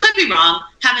vehicles. Could be wrong,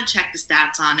 haven't checked the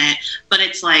stats on it, but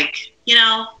it's like, you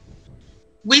know,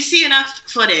 we see enough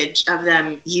footage of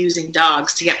them using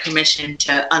dogs to get permission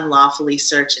to unlawfully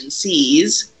search and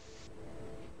seize.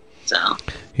 So,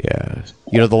 Yeah.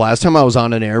 You know, the last time I was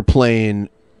on an airplane,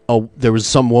 there was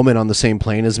some woman on the same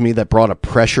plane as me that brought a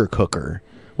pressure cooker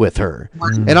with her.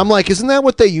 And I'm like, isn't that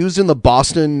what they used in the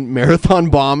Boston Marathon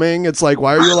bombing? It's like,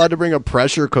 why are you allowed to bring a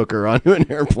pressure cooker onto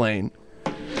an airplane?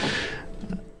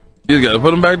 You got to put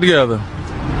them back together.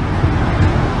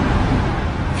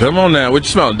 Come on now. What you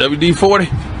smell?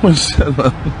 WD-40?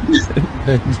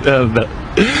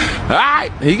 All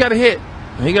right. He got a hit.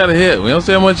 He got a hit. We don't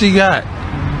see how much he got.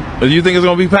 Do you think it's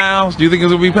going to be pounds? Do you think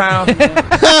it's going to be pounds?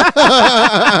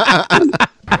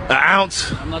 An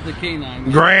ounce? I'm not the canine.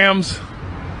 Grams?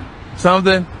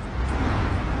 Something?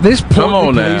 This Come on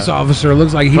portly police now. officer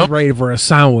looks like he's ready for a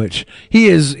sandwich. He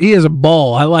is a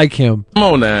ball. I like him. Come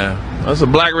on now. That's a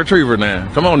black retriever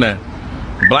now. Come on now.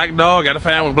 Black dog got to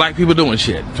find with black people doing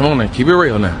shit. Come on now. Keep it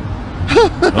real now.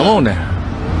 Come on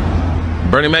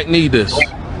now. Bernie Mac need this. You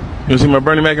want to see my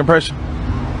Bernie Mac impression?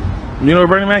 You know what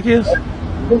Bernie Mac is?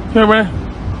 You know, Bernie?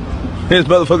 His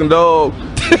motherfucking dog.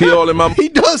 He all in my... He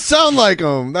does sound like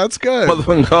him. That's good.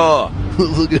 Motherfucking car.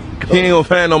 He ain't gonna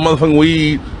find no motherfucking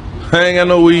weed. I ain't got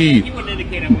no weed. You wouldn't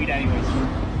indicate on weed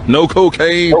anyways. No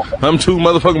cocaine. I'm too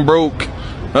motherfucking broke.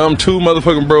 I'm too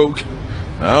motherfucking broke.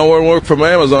 I don't want to work from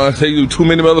Amazon. I take you too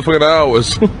many motherfucking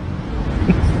hours.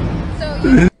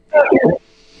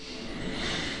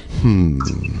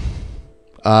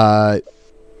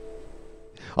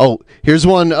 Oh, here's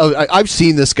one. I've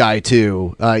seen this guy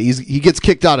too. He gets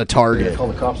kicked out of Target.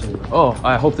 Oh,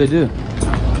 I hope they do.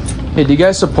 Hey, do you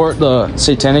guys support the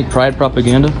satanic pride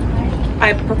propaganda?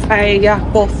 Yeah,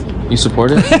 both. You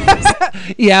support it?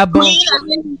 Yeah, but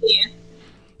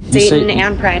Satan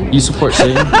and pride. You support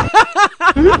Satan?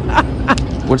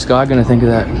 What's God gonna think of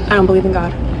that? I don't believe in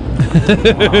God.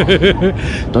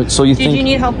 So you Did think you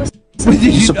need help with?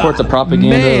 you support the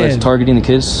propaganda that's targeting the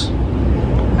kids?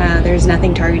 There's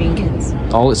nothing targeting kids.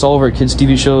 It's all over kids'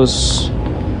 TV shows.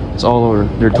 It's all over.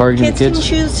 They're targeting Kids the can kids.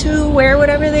 choose to wear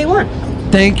whatever they want.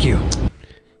 Thank you.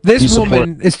 This You support-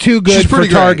 woman is too good She's for pretty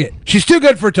great. Target. She's too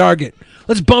good for Target.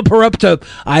 Let's bump her up to,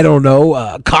 I don't know,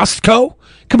 Costco.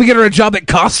 Can we get her a job at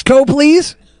Costco,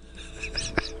 please?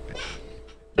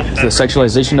 The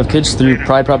sexualization of kids through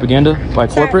pride propaganda by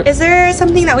corporate. Is there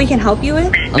something that we can help you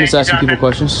with? I'm just asking people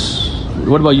questions.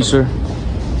 What about you, sir?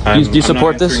 Do you support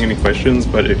I'm not this? answering any questions,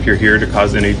 but if you're here to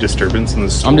cause any disturbance in the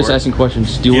store, I'm just asking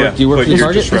questions. Do you work? Do you work but for the you're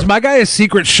Target? Is my guy a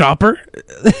secret shopper?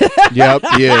 Yep,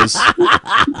 he is.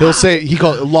 He'll say he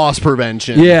called it loss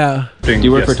prevention. Yeah. Do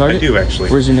you work for Target? I do actually.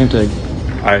 Where's your name tag?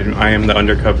 I am the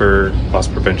undercover loss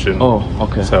prevention. Oh,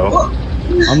 okay. So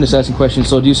I'm just asking questions.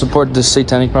 So do you support this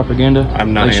satanic propaganda?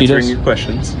 I'm not like she answering does? your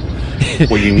questions.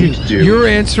 What you need to do. You're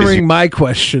is answering my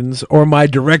questions or my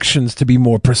directions, to be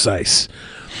more precise.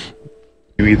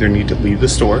 You either need to leave the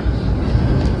store.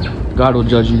 God will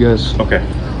judge you guys. Okay.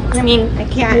 I mean, I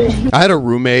can't. I had a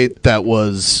roommate that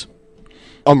was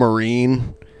a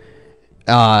Marine,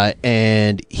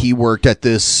 and he worked at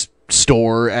this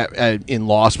store in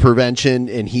loss prevention,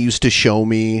 and he used to show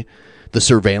me the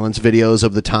surveillance videos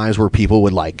of the times where people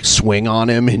would like swing on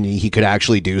him and he could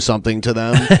actually do something to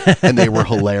them, and they were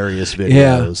hilarious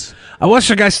videos. Yeah. I watched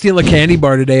a guy steal a candy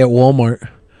bar today at Walmart.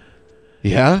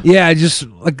 Yeah? Yeah, I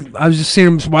was just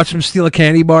seeing him, watching him steal a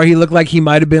candy bar. He looked like he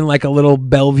might have been like a little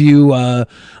Bellevue,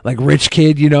 like rich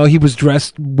kid, you know. He was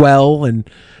dressed well and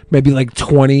maybe like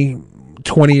 20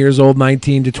 years old,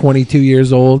 19 to 22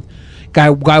 years old. Guy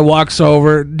walks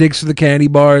over, digs for the candy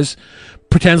bars,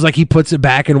 pretends like he puts it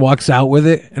back and walks out with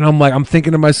it. And I'm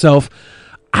thinking to myself,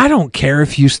 I don't care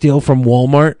if you steal from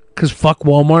Walmart, because fuck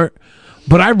Walmart.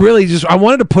 But I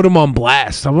wanted to put him on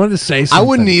blast. I wanted to say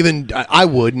something. I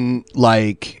wouldn't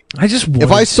like. I just wouldn't.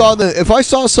 if I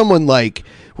saw someone like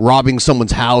robbing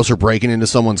someone's house or breaking into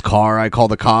someone's car, I call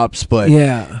the cops. But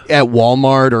yeah, at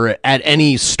Walmart or at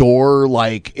any store,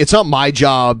 like it's not my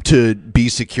job to be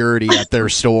security at their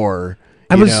store.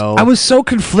 I was so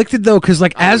conflicted though, because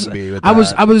like I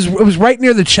was right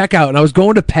near the checkout and I was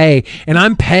going to pay and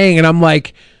I'm paying and I'm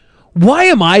like, why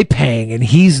am I paying and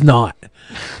he's not?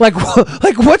 Like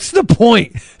what's the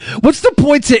point? What's the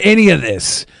point to any of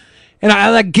this? And I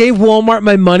like gave Walmart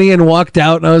my money and walked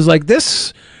out and I was like,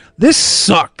 this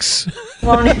sucks.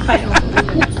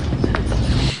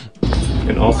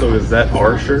 And also, is that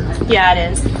our shirt? Yeah,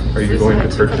 it is. Are you going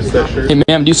to purchase that shirt? Hey,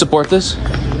 ma'am, do you support this?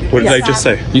 What did I just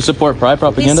say? You support pride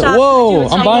propaganda? stop. Whoa,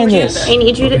 I'm buying this. I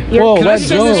need you to. Whoa, let's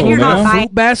go, You're not man. buying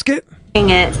basket.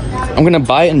 it. I'm gonna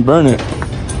buy it and burn it.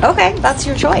 Okay, that's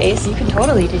your choice. You can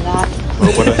totally do that.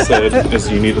 Well, what I said is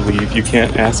you need to leave. You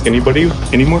can't ask anybody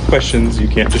any more questions. You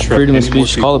can't disrupt Freedom of any more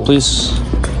speech. people. Call the police.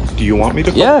 Do you want me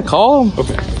to call? Yeah, call them.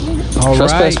 Okay. All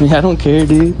Trespass right. me. I don't care,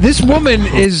 dude. This woman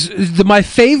is my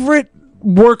favorite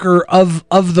worker of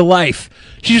the life.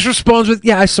 She just responds with,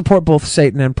 "Yeah, I support both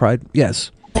Satan and Pride."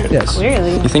 Yes. Yes.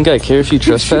 Clearly. You think I care if you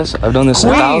trespass? I've done this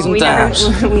 1,000 times.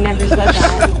 We never said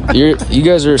that. You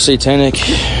guys are satanic.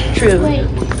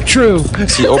 True.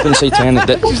 See, open satanic.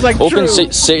 She's like, open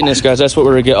true. Satanists, guys. That's what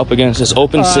we're gonna get up against. Is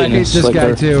open I hate Satanists. this like guy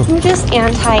they're- too. I'm just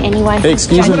anti anyone. Hey,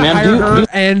 excuse me, ma'am. Hire her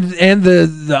and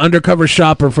the undercover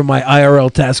shopper from my IRL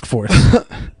task force.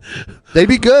 They'd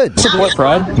be good. Support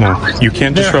Pride? No, you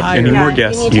can't They're disrupt hired. any more Yeah,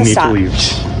 guests. you You need need to to stop. leave.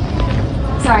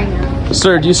 Sorry, no.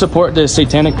 Sir, do you support the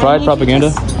satanic pride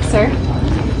propaganda? Sir?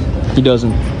 He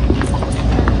doesn't.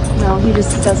 No, he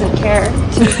just doesn't care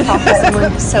to talk to someone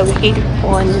who's so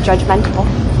hateful and judgmental.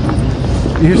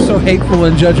 You're so hateful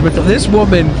and judgmental. This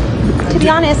woman. To be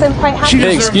honest, I'm quite happy.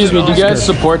 Hey, excuse me. Do you guys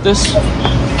support this?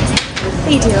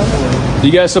 They do. Do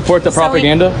you guys support the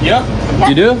propaganda? Yeah.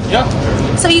 You do? Yeah.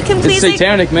 So you can It's please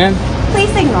satanic, man. please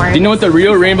ignore Do it. you know what the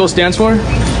real rainbow stands for?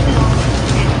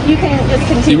 You can just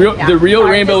continue. The real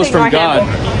rainbow is from God.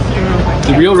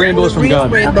 The real rainbow is from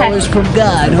God. Rainbow is from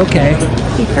God. Okay.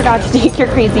 You forgot to take your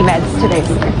crazy meds today,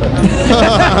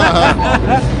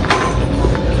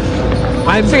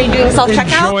 I'm So you're doing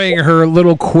self-checkout? enjoying her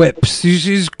little quips.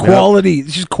 She's quality.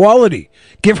 She's quality.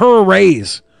 Give her a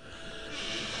raise.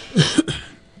 Sir?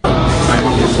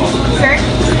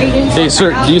 Are you doing Hey,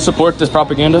 sir, do you support this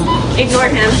propaganda? Ignore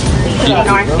him.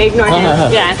 Ignore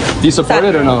him. Yeah. Do you support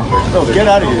it or no? Get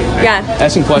out of here. Yeah.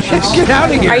 Asking questions. Get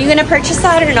out of here. Are you going to purchase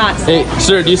that or not? Hey,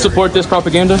 sir, do you support this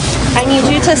propaganda? I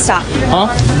need you to stop. Huh?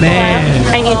 Man.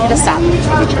 I need you to stop.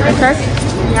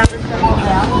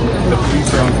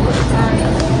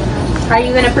 Are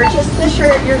you going to purchase the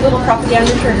shirt, your little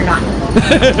propaganda shirt or not?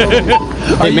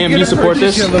 Hey, ma'am, do you support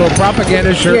this? Your little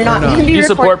propaganda shirt You're not. or not? You Do you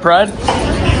support Pride?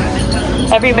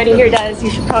 Everybody here does. You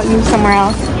should probably move somewhere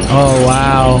else. Oh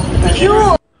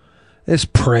wow. This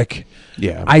prick.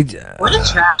 Yeah. What a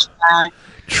trash bag.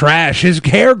 Trash. His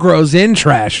hair grows in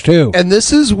trash too. And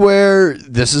this is where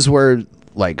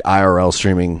like IRL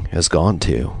streaming has gone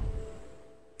to.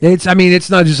 It's not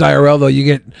just IRL though. You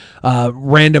get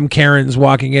random Karens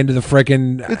walking into the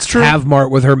frickin'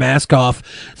 Have-Mart with her mask off.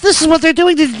 This is what they're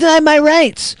doing to deny my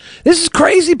rights. This is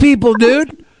crazy people,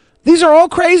 dude. These are all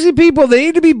crazy people. They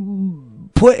need to be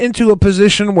put into a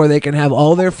position where they can have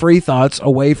all their free thoughts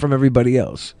away from everybody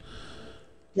else.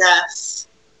 Yes.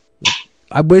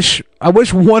 I wish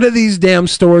one of these damn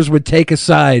stores would take a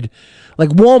side. Like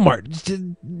Walmart.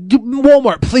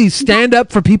 Walmart, please stand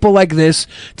up for people like this.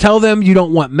 Tell them you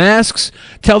don't want masks.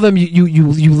 Tell them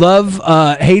you love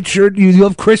hatred. You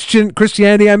love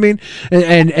Christianity, I mean,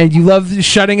 and you love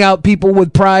shutting out people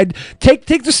with pride. Take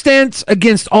the stance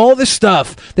against all the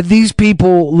stuff that these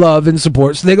people love and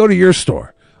support. So they go to your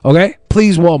store. Okay?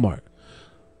 Please, Walmart.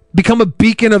 Become a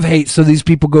beacon of hate so these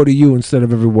people go to you instead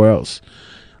of everywhere else.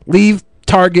 Leave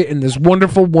Target and this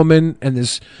wonderful woman and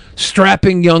this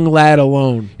strapping young lad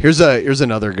alone. Here's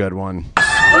another good one.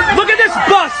 Look at this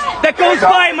bus that that goes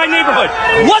by in my neighborhood.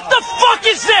 What the fuck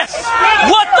is this?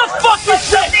 What the fuck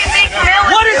is this?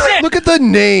 What is it? Look at the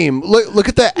name. Look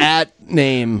at the @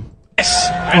 name. Oh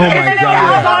my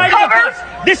God.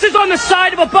 This is on the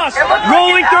side of a bus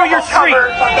rolling through your street.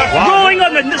 Rolling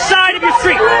on the side of your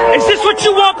street. Is this what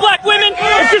you want, black women?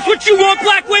 Is this what you want,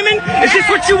 black women? Is this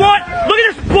what you want? Look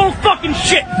at this bull fucking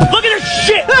shit. Look at this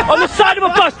shit on the side of a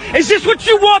bus. Is this what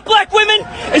you want, black women?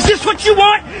 Is this what you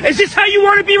want? Is this how you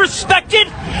want to be respected?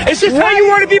 Is this how you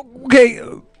want to be? Okay,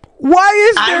 why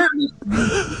is there...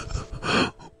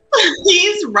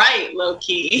 He's right, low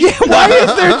key. Yeah, why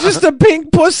is there just a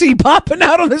pink pussy popping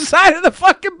out on the side of the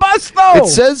fucking bus, though? It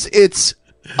says it's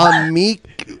a Meek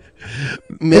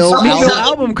Mill It's a Meek Mill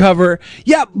album cover.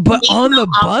 Yeah, but on the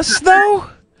bus, though?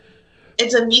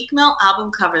 It's a Meek Mill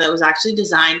album cover that was actually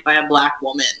designed by a black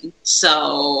woman.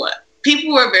 So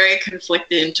people were very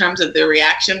conflicted in terms of their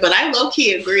reaction, but I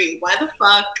low-key agree. Why the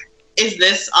fuck is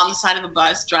this on the side of a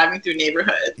bus driving through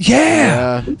neighborhoods?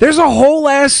 Yeah. There's a whole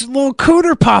ass little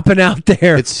cooter popping out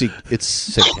there. It's sick.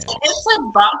 It's like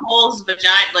buttholes,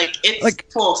 vagina, like it's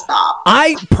like full stop.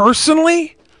 I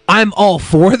personally, I'm all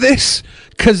for this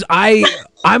because I'm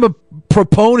a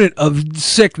proponent of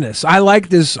sickness. I like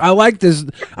this. I like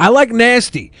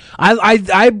nasty.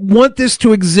 I want this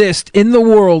to exist in the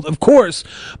world, of course.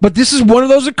 But this is one of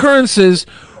those occurrences,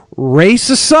 race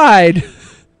aside,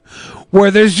 where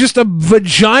there's just a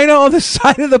vagina on the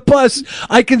side of the bus.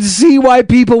 I can see why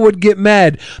people would get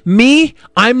mad. Me,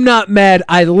 I'm not mad.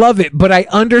 I love it, but I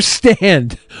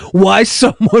understand why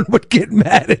someone would get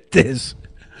mad at this.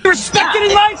 Respected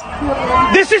in life?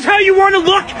 This is how you want to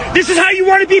look? This is how you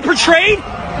want to be portrayed?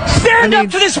 Stand up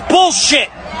to this bullshit.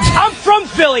 I'm from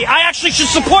Philly. I actually should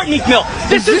support Meek Mill.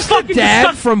 This is the fucking dad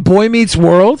disgusting. from Boy Meets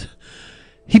World?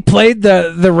 He played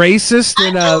the racist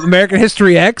in American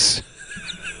History X.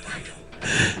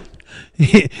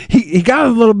 He got a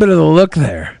little bit of the look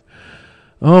there.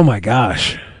 Oh my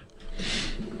gosh.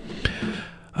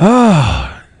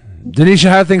 Oh,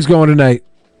 Denisha, how are things going tonight?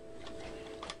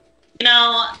 You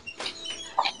know,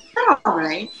 they're all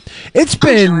right. It's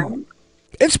been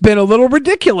a little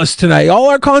ridiculous tonight. All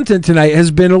our content tonight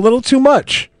has been a little too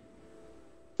much.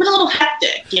 It's been a little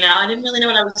hectic, you know. I didn't really know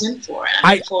what I was in for, and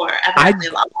I'm in for evidently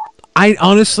a lot. I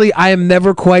honestly, I am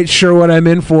never quite sure what I'm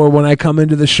in for when I come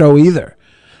into the show either.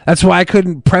 That's why I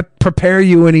couldn't prepare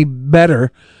you any better.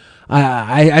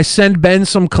 I send Ben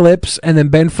some clips, and then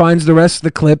Ben finds the rest of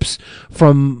the clips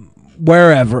from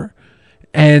wherever,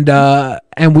 and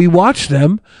we watch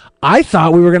them. I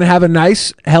thought we were going to have a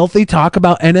nice, healthy talk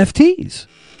about NFTs.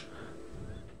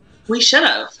 We should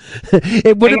have.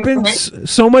 It would have been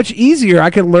so much easier.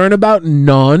 I could learn about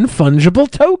non-fungible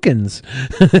tokens.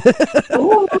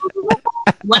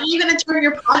 When are you going to turn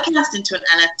your podcast into an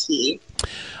NFT?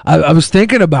 I was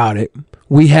thinking about it.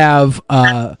 We have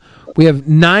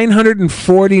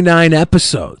 949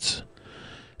 episodes.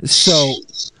 So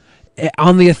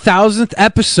on the 1,000th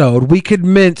episode, we could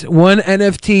mint one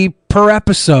NFT per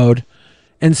episode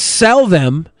and sell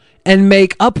them and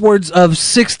make upwards of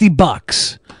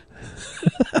 $60.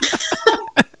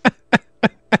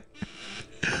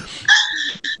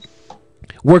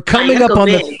 We're coming up on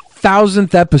the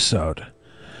 1,000th episode.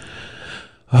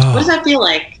 What does that feel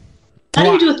like? How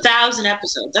do you do 1,000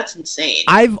 episodes? That's insane.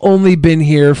 I've only been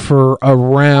here for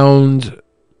around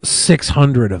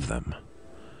 600 of them.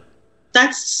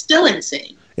 That's still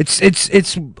insane. It's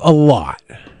a lot.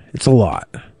 It's a lot.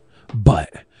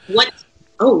 But what?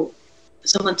 Oh, did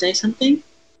someone say something?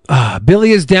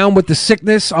 Billy is down with the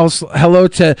sickness. Also, hello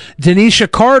to Denisha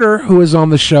Carter, who is on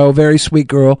the show. Very sweet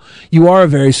girl. You are a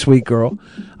very sweet girl.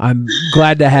 I'm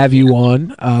glad to have you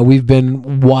on. We've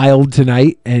been wild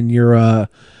tonight, and you're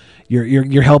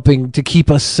helping to keep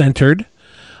us centered.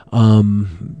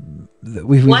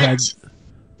 We've had.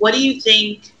 What do you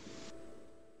think?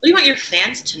 What do you want your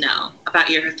fans to know about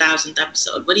your 1,000th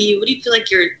episode? What do you feel like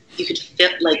you could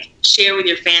share with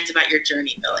your fans about your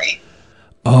journey, Billy?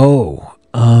 Oh,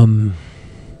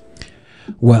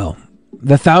 well,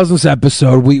 the 1,000th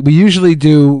episode, we usually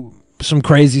do some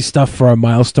crazy stuff for our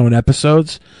milestone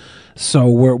episodes. So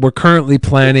we're currently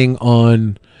planning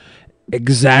on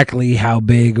exactly how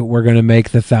big we're going to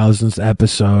make the 1,000th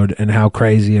episode and how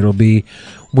crazy it'll be.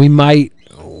 It might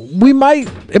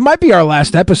be our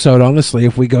last episode, honestly,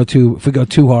 if we go too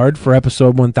hard for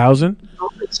episode 1,000.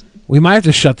 We might have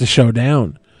to shut the show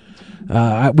down.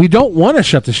 We don't want to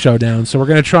shut the show down, so we're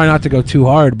going to try not to go too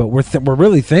hard, but we're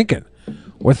really thinking.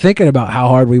 We're thinking about how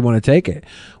hard we want to take it.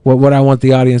 What I want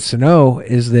the audience to know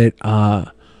is that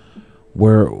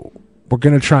we're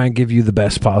gonna try and give you the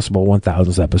best possible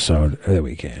 1000th episode that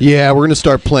we can. Yeah, we're gonna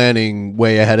start planning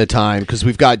way ahead of time because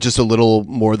we've got just a little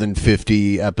more than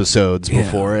 50 episodes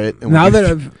before it. And Now we that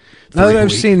do I've now that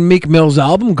I've seen Meek Mill's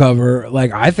album cover,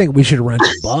 like I think we should rent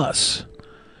a bus.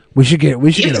 We should get a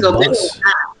bus.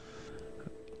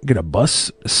 Get a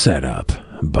bus set up,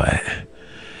 but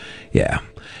yeah,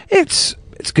 it's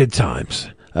good times.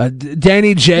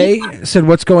 Danny J said,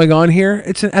 "What's going on here?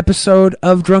 It's an episode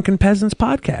of Drunken Peasants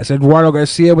podcast." Eduardo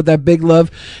Garcia with that big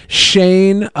love.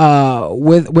 Shane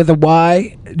with a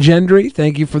Y. Gendry,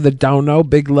 thank you for the dono,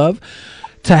 big love.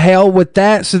 To hell with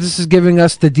that. So this is giving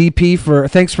us the DP for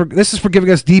this is for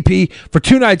giving us DP for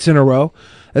 2 nights in a row.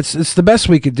 It's the best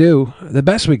we could do. The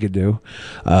best we could do.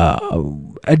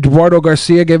 Eduardo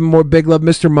Garcia gave him more big love.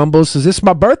 Mr. Mumbles says, "It's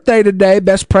my birthday today.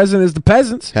 Best present is the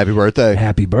peasants." Happy birthday.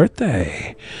 Happy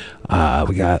birthday.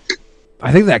 We got,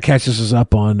 I think that catches us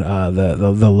up on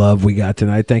the love we got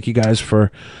tonight. Thank you guys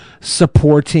for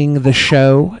supporting the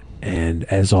show. And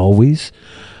as always,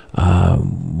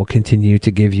 we'll continue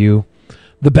to give you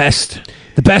the best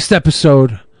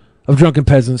episode of Drunken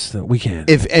Peasants that we can.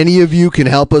 If any of you can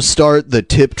help us start the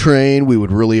tip train, we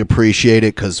would really appreciate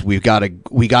it because we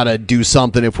gotta do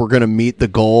something if we're gonna meet the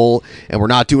goal. And we're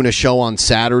not doing a show on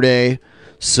Saturday,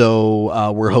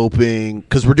 so we're hoping,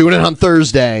 because we're doing it on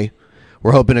Thursday,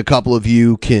 we're hoping a couple of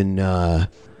you can,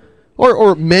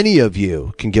 or many of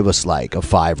you can give us like a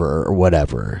 $5 or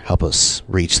whatever, help us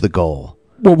reach the goal.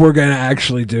 What we're gonna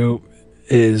actually do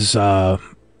is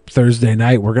Thursday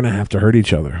night we're gonna have to hurt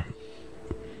each other.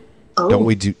 Don't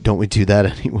we do that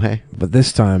anyway? But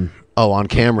this time, on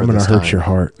camera. I'm gonna this hurt time. your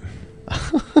heart.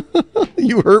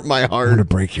 You hurt my heart. I'm gonna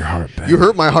break your heart, Ben. You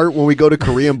hurt my heart when we go to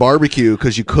Korean barbecue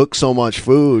because you cook so much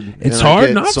food. It's and I hard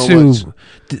get not so to. much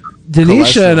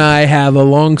Denisha cholesterol. and I have a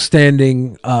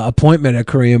long-standing appointment at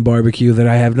Korean barbecue that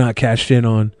I have not cashed in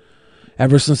on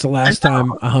ever since the last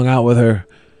time I hung out with her.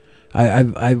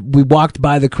 We walked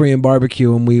by the Korean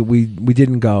barbecue and we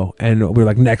didn't go, and we were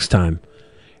like, next time,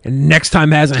 and next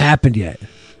time hasn't happened yet.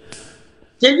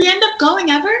 Did we end up going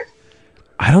ever?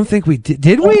 I don't think we did.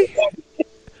 Did we?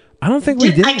 I don't think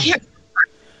we did. I can't.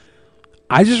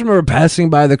 I just remember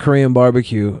passing by the Korean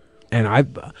barbecue, and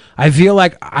I feel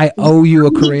like I owe you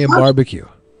a Korean barbecue.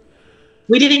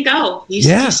 We didn't go. You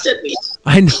stood me.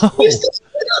 I know.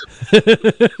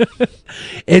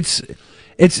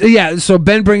 It's yeah. So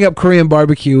Ben bring up Korean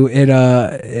barbecue.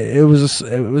 It was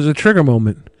a trigger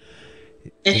moment.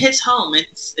 It hits home.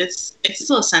 It's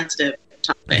still a sensitive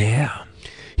topic. Yeah.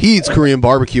 He eats Korean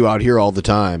barbecue out here all the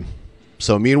time.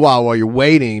 So meanwhile, while you're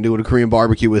waiting to go to Korean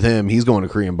barbecue with him, he's going to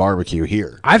Korean barbecue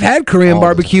here. I've had Korean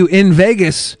barbecue in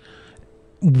Vegas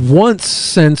once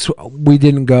since we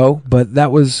didn't go, but it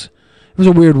was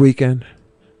a weird weekend.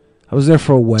 I was there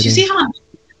for a wedding. Do you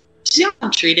see how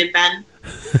I'm treated, Ben?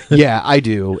 Yeah, I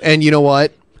do. And you know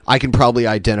what? I can probably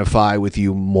identify with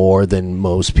you more than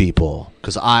most people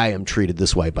because I am treated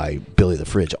this way by Billy the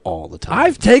Fridge all the time.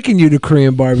 I've taken you to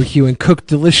Korean barbecue and cooked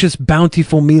delicious,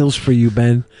 bountiful meals for you,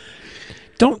 Ben.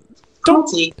 Don't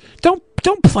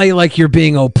play like you're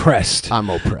being oppressed. I'm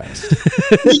oppressed.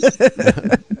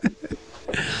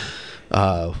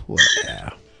 Yeah.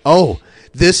 Oh,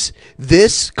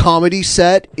 this comedy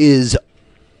set is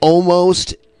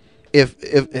almost if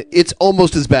it's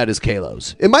almost as bad as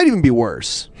Kalo's. It might even be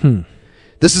worse.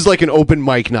 This is like an open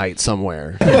mic night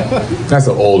somewhere. That's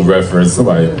an old reference.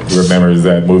 Somebody remembers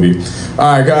that movie.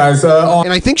 All right, guys.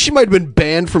 And I think she might have been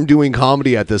banned from doing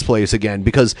comedy at this place again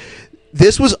because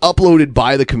this was uploaded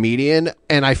by the comedian,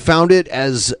 and I found it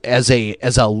as a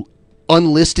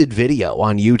unlisted video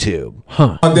on YouTube.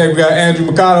 On deck, we got Andrew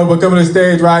McConnell. We're coming to the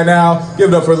stage right now. Give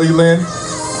it up for Lee Lynn.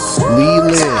 Lee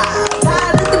Lynn.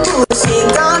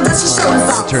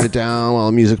 Turn it down while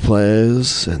the music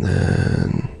plays, and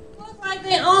then... Like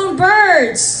they own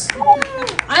birds.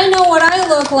 I know what I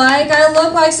look like. I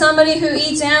look like somebody who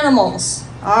eats animals.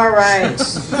 All right.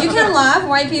 You can laugh,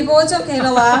 white people. It's okay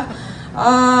to laugh.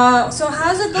 So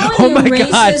how's it going, Oh you my God.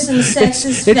 racist and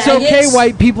sexist It's faggots? okay,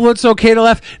 white people. It's okay to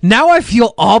laugh. Now I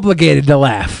feel obligated to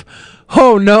laugh.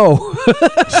 Oh, no.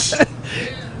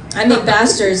 I mean,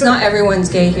 bastards. Not everyone's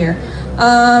gay here.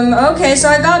 Okay, so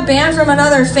I got banned from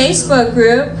another Facebook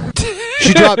group.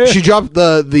 She dropped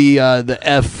the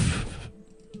F.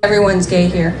 Everyone's gay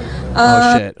here.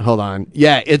 Oh shit! Hold on.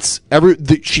 Yeah,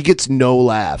 she gets no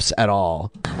laughs at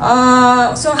all.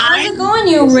 So how's it going,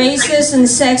 you racist and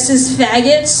sexist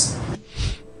faggots?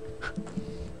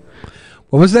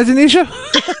 What was that, Denisha?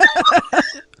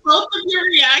 Both of your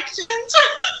reactions.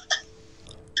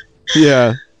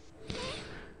 Yeah.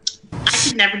 I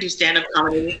could never do stand-up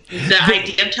comedy. The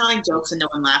idea of telling jokes and no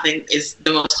one laughing is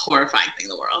the most horrifying thing in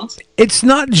the world. It's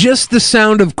not just the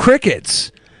sound of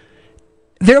crickets.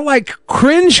 They're like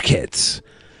cringe kits.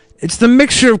 It's the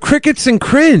mixture of crickets and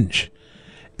cringe.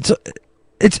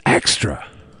 It's extra.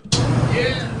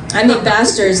 I mean,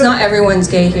 bastards. Not everyone's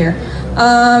gay here.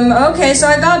 Okay, so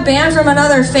I got banned from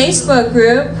another Facebook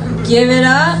group. Give it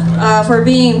up for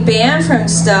being banned from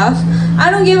stuff.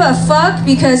 I don't give a fuck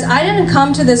because I didn't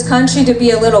come to this country to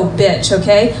be a little bitch,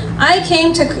 okay? I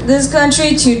came to this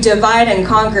country to divide and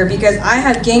conquer because I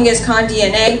have Genghis Khan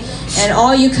DNA, and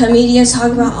all you comedians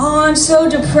talk about, oh, I'm so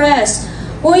depressed.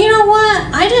 Well, you know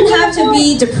what? I didn't have to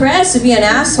be depressed to be an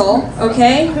asshole,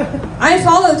 okay? I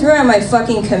followed through on my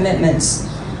fucking commitments.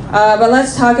 But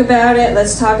let's talk about it.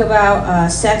 Let's talk about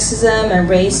sexism and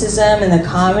racism in the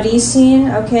comedy scene,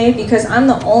 okay? Because I'm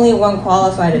the only one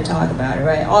qualified to talk about it,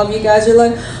 right? All of you guys are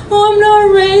like, oh, I'm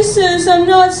not racist, I'm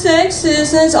not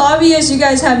sexist. And it's obvious you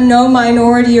guys have no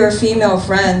minority or female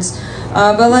friends.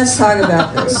 But let's talk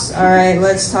about this, all right?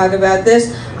 Let's talk about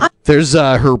this. There's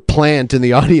her plant in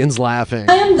the audience laughing.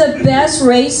 I am the best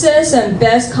racist and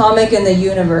best comic in the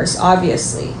universe,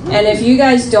 obviously. And if you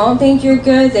guys don't think you're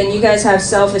good, then you guys have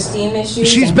self-esteem issues.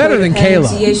 She's better than Kayla.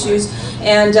 Codependency issues.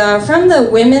 And from the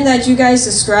women that you guys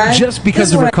describe, Just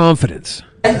because of her confidence.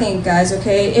 I think, guys,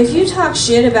 okay, if you talk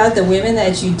shit about the women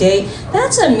that you date,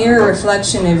 that's a mirror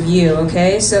reflection of you,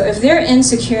 okay? So if they're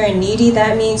insecure and needy,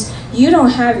 that means you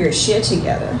don't have your shit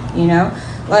together, you know?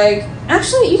 Like,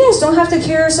 actually, you guys don't have to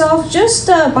kill yourself. Just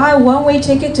buy a one-way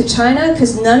ticket to China,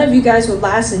 because none of you guys would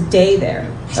last a day there.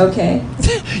 Okay.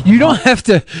 You don't have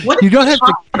to. What you don't have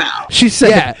to. About? She said.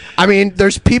 Yeah, I mean,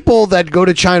 there's people that go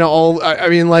to China all. I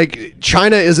mean, like,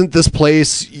 China isn't this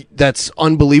place that's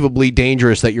unbelievably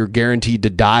dangerous that you're guaranteed to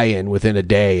die in within a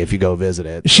day if you go visit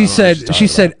it. She said. She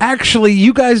said. Actually,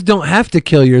 you guys don't have to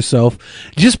kill yourself.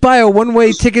 Just buy a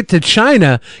one-way ticket to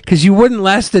China because you wouldn't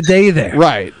last a day there.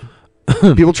 Right.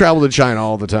 People travel to China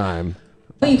all the time.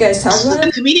 What are you guys talking about?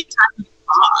 The comedian time is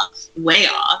off, way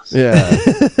off. Yeah.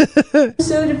 I'm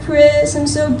so depressed. I'm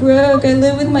so broke. I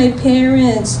live with my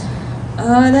parents.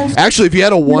 Then Actually, if you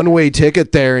had a one-way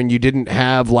ticket there and you didn't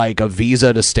have like a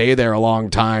visa to stay there a long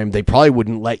time, they probably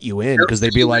wouldn't let you in because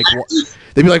they'd be like,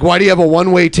 "Why do you have a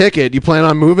one-way ticket? You plan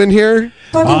on moving here?"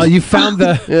 You found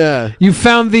the. Yeah. You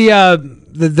found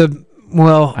the.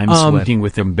 Well, I'm sweating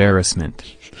with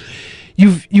embarrassment.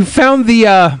 You found the.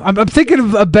 I'm thinking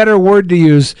of a better word to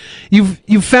use.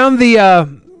 You found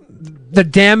the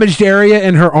damaged area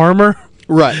in her armor.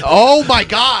 Right. Oh my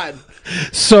God.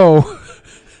 So,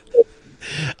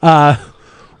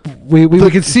 we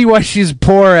can see why she's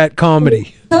poor at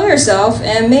comedy. kill yourself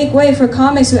and make way for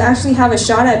comics who actually have a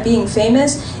shot at being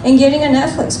famous and getting a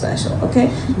Netflix special, okay?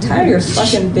 I'm tired of your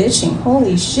fucking bitching.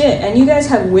 Holy shit. And you guys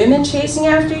have women chasing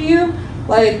after you?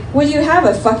 Like, would you have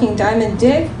a fucking diamond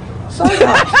dick? Fuck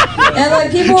off. And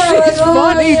like people are like, oh,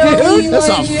 funny, you know, dude. he, That's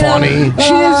like, not you funny.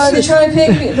 Know, they try to pick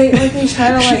me, they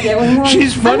try to like get with me.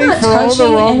 She's funny I'm not for all the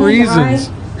touching wrong any reasons.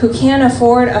 guy who can't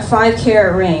afford a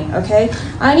 5-carat ring, okay?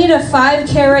 I need a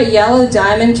 5-carat yellow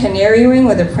diamond canary ring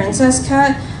with a princess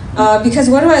cut, because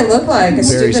what do I look like? A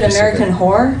Very stupid specific. American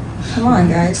whore? Come on,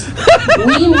 guys.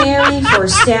 We marry for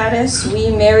status. We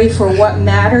marry for what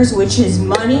matters, which is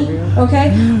money,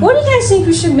 okay? What do you guys think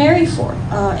we should marry for?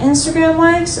 Instagram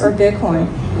likes or Bitcoin?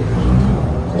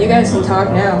 You guys can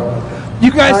talk now. You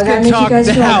guys can talk you guys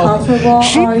feel now. uncomfortable?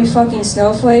 Oh, you fucking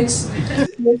snowflakes.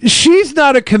 She's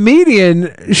not a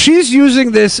comedian. She's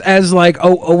using this as like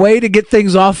a way to get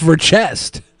things off of her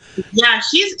chest. Yeah,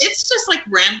 it's just like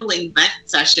rambling vent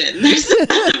session. There's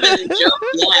not even a joke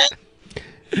yet.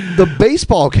 The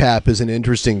baseball cap is an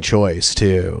interesting choice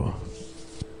too.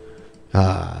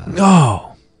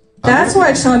 Oh. That's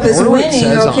why Trump is I wonder what it winning,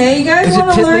 says on okay? You guys Is it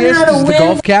want to learn Titliest? how to Is it win? the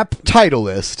golf cap?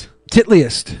 Titleist.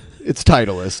 Titliest. It's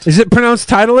Titleist. Is it pronounced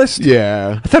Titleist?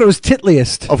 Yeah. I thought it was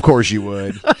Titliest. Of course you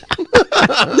would.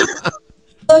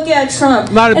 Look at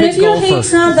Trump. Not a and big if you don't hate golfer.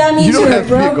 Trump, that means You don't you're a have to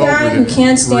be a broke guy golfer who to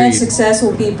can't stand read.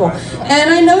 successful people. And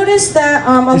I noticed that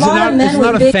a Is it lot not, of men is it with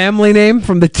not a big family name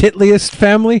from the Titliest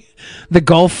family? The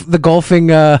golfing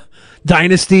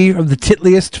dynasty of the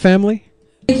Titliest family?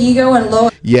 ego and low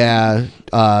Yeah.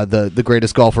 The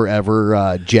greatest golfer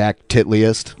ever, Jack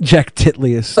Titliest. Jack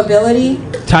Titliest. ability.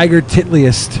 Tiger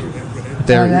Titliest.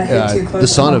 They're, that hit too close the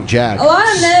son to of Jack. A lot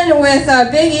of men with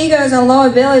big egos and low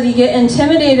ability get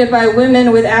intimidated by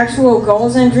women with actual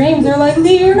goals and dreams. They're like,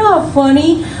 Lee, you're not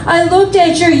funny. I looked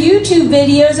at your YouTube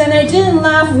videos and I didn't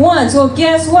laugh once. Well,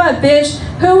 guess what, bitch?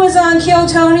 Who was on Kill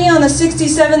Tony on the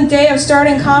 67th day of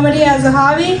starting comedy as a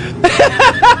hobby?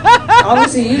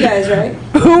 Obviously, you guys, right?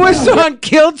 Who was on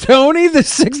Kill Tony, the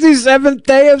 67th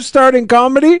day of starting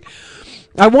comedy?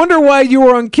 I wonder why you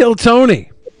were on Kill Tony.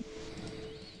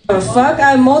 Fuck,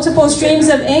 I have multiple streams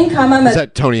of income. I'm Is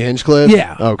that Tony Hinchcliffe?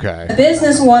 Yeah. Okay. a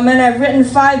businesswoman. I've written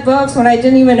 5 books when I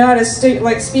didn't even know how to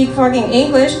speak fucking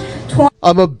English.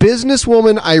 I'm a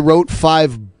businesswoman. I wrote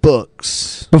 5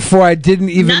 books. Before I didn't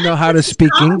even know how to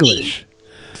speak English.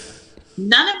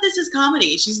 None of this is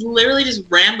comedy. She's literally just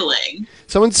rambling.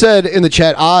 Someone said in the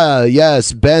chat,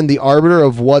 yes, Ben, the arbiter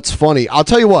of what's funny. I'll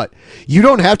tell you what, you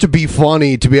don't have to be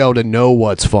funny to be able to know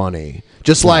what's funny.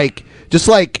 Just like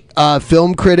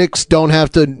film critics don't have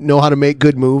to know how to make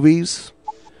good movies.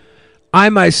 I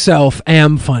myself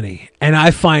am funny, and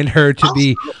I find her to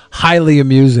be highly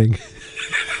amusing.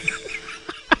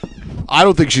 I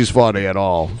don't think she's funny at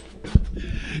all.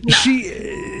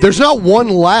 There's not one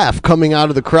laugh coming out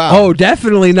of the crowd. Oh,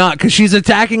 definitely not, because she's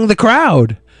attacking the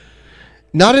crowd.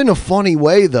 Not in a funny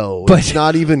way, though. It's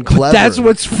not even clever. That's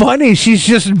what's funny. She's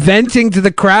just venting to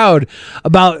the crowd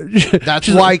about... That's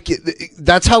why...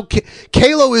 That's how...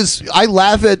 Kalo is... I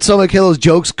laugh at some of Kalo's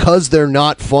jokes because they're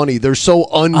not funny. They're so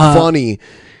unfunny.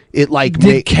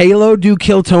 Did Kalo do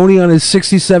Kill Tony on his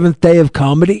 67th day of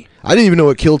comedy? I didn't even know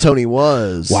what Kill Tony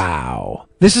was. Wow.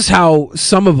 This is how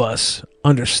some of us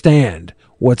understand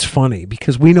what's funny,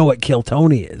 because we know what Kill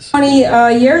Tony is. 20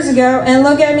 years ago, and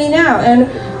look at me now. And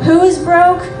who is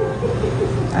broke?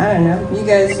 I don't know. You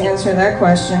guys answer that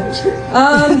question.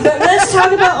 But let's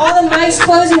talk about all the mics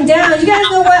closing down. You guys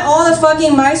know why all the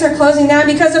fucking mics are closing down?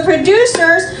 Because the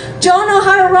producers don't know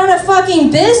how to run a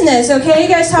fucking business, okay? You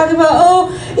guys talk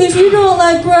about, if you don't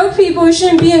like broke people, you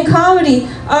shouldn't be in comedy.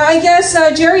 I guess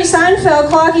Jerry Seinfeld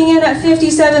clocking in at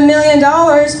 $57 million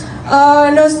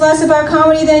knows less about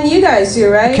comedy than you guys do,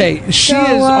 right? Okay, she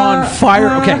is on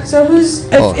fire. Okay, so who's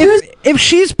if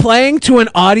she's playing to an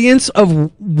audience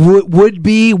of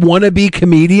would-be, wannabe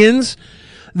comedians,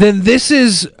 then this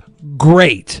is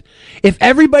great. If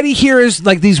everybody here is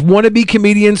like these wannabe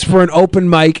comedians for an open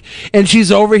mic, and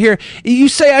she's over here, you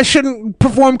say I shouldn't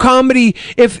perform comedy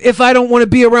if I don't want to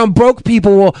be around broke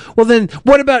people. Well then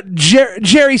what about Jerry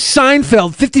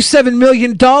Seinfeld, $57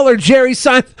 million Jerry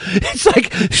Seinfeld? It's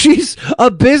like she's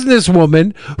a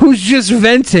businesswoman who's just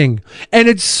venting, and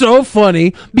it's so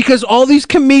funny because all these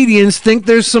comedians think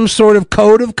there's some sort of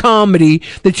code of comedy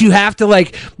that you have to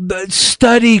like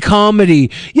study comedy.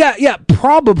 Yeah,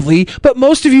 probably, but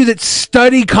most of you that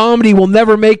study comedy will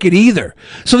never make it either.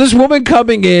 So this woman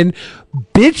coming in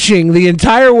bitching the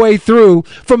entire way through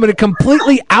from a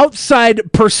completely outside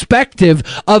perspective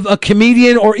of a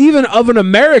comedian or even of an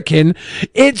American,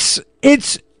 it's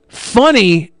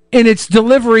funny in its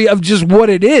delivery of just what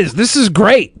it is. This is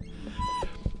great.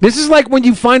 This is like when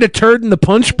you find a turd in the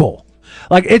punch bowl.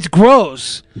 Like, it's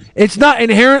gross. It's not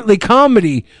inherently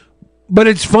comedy, but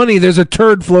it's funny. There's a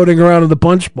turd floating around in the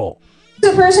punch bowl.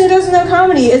 The person who doesn't know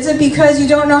comedy? Is it because you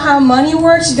don't know how money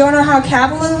works? You don't know how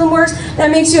capitalism works?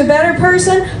 That makes you a better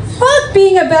person? Fuck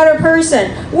being a better person.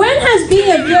 When has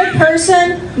being a good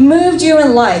person moved you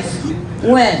in life?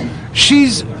 When?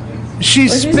 She's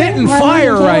spitting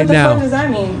fire right now. What the fuck does that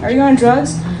mean? Are you on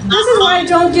drugs? This is why I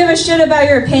don't give a shit about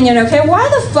your opinion, okay? Why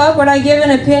the fuck would I give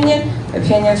an opinion?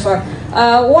 Fuck.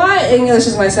 Why? English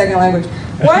is my second language.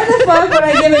 Why the fuck would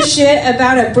I give a shit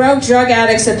about a broke drug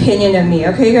addict's opinion of me?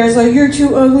 Okay, you guys like, you're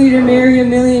too ugly to marry a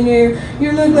millionaire.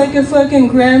 You look like a fucking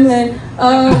gremlin.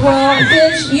 Well,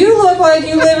 bitch, you look like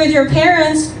you live with your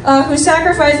parents who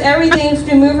sacrificed everything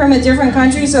to move from a different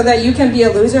country so that you can be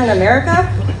a loser in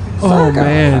America. Fuck,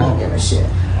 man. I don't give a shit.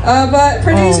 But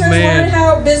producers learn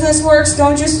how business works.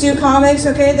 Don't just do comics,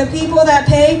 okay? The people that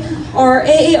pay are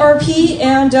AARP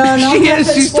and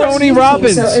non-profit she's sports Tony teams.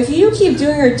 Robbins. So if you keep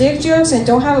doing your dick jokes and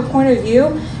don't have a point of view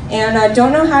and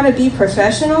don't know how to be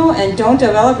professional and don't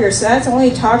develop your sets,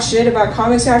 only talk shit about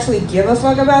comics who actually give a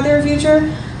fuck about their future,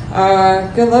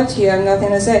 good luck to you. I have nothing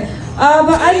to say.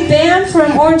 But I'm banned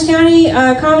from Orange County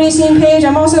comedy scene page.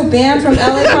 I'm also banned from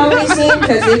LA comedy scene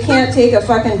because they can't take a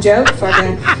fucking joke.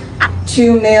 Fucking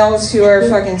two males who are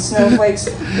fucking snowflakes.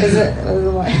 Is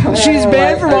it? She's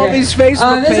banned from all these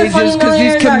Facebook pages because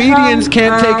these comedians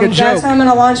can't take a joke. That's how I'm going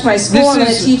to launch my school. I'm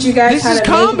going to teach you guys how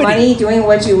to make money doing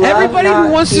what you love. Everybody who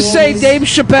wants to say Dave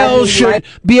Chappelle should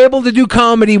be able to do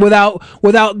comedy without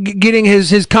getting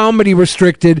his comedy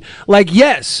restricted, like,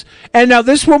 yes. And now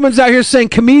this woman's out here saying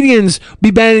comedians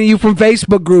be banning you from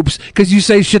Facebook groups because you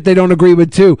say shit they don't agree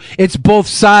with too. It's both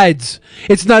sides.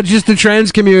 It's not just the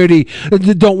trans community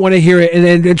that don't want to hear it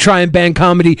and try and ban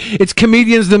comedy. It's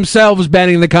comedians themselves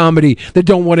banning the comedy that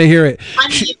don't want to hear it. I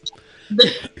mean,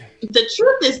 the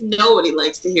truth is nobody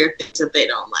likes to hear things that they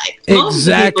don't like.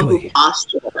 Exactly.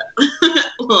 Most people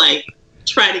who posture like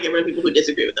try to get rid of people who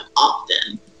disagree with them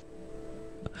often.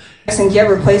 And get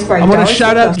replaced by I want to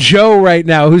shout out Joe right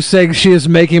now, who's saying she is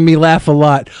making me laugh a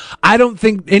lot. I don't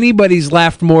think anybody's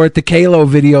laughed more at the Kalo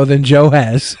video than Joe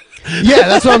has. Yeah,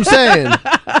 that's what I'm saying.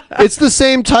 It's the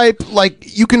same type.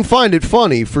 Like, you can find it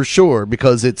funny for sure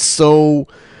because it's so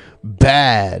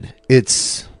bad.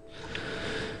 It's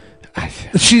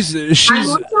she's.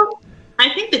 I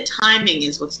think the timing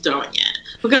is what's throwing it,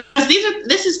 because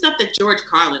this is stuff that George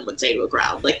Carlin would say to a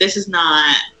crowd. Like, this is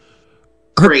not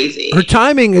crazy. Her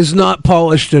timing is not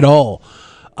polished at all.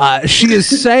 She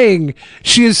is saying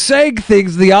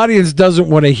things the audience doesn't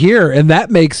want to hear, and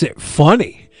that makes it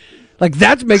funny. Like,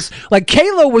 that makes, like,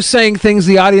 Kalo was saying things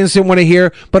the audience didn't want to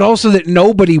hear, but also that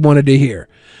nobody wanted to hear.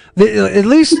 At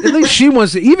least she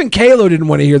wants to. Even Kalo didn't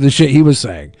want to hear the shit he was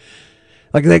saying.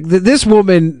 Like this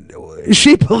woman,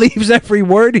 she believes every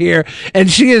word here,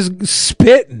 and she is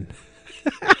spitting.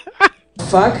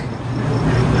 Fuck.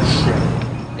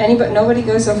 Nobody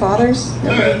goes to fathers?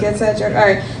 Nobody gets that joke? All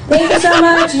right. Thank you so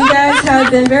much. You guys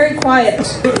have been very quiet.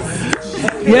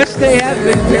 Yes, they have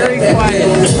been very quiet.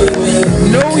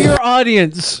 Know your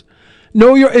audience.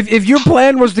 Know your. If your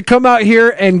plan was to come out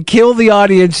here and kill the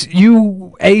audience,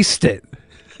 you aced it.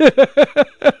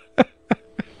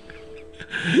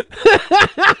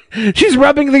 She's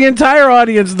rubbing the entire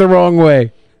audience the wrong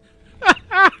way.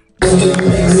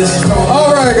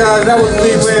 All right, guys, that was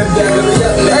me, man.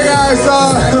 Hey, guys,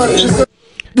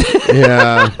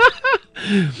 yeah.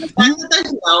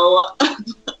 There's no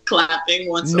clapping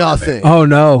whatsoever. Nothing. Oh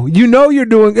no! You know you're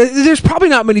doing. There's probably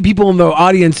not many people in the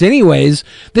audience, anyways.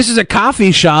 This is a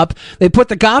coffee shop. They put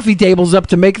the coffee tables up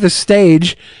to make the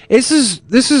stage. This is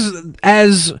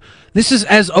as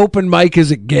open mic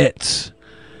as it gets.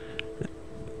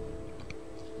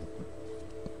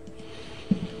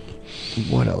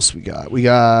 What else we got? We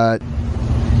got.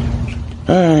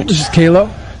 This is Kalo.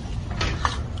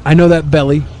 I know that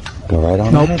belly. Go right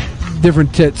on. Nope.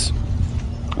 Different tits.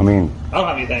 I mean, I don't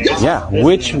have anything. yeah.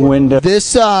 Which window?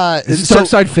 This Is this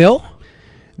Southside Phil?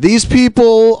 These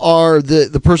people are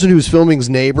the person who's filming's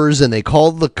neighbors, and they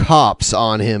called the cops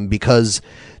on him because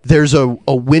there's a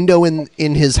window in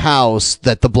his house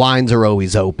that the blinds are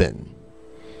always open.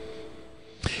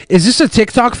 Is this a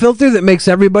TikTok filter that makes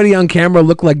everybody on camera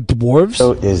look like dwarves?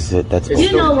 So is it? That's.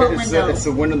 You know what window? It's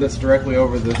the window that's directly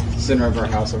over the center of our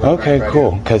house. Okay,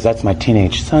 cool. Because that's my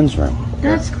teenage son's room.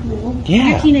 That's cool. Yeah.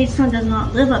 Your teenage son does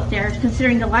not live up there,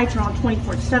 considering the lights are on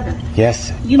 24/7.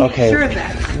 Yes. You make okay. sure of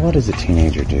that. What does a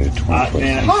teenager do?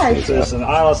 24/7. Listen,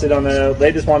 I honestly don't know.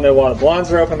 They just want to know why the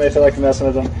blinds are open. They feel like they're messing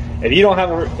with them. If you don't have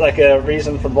a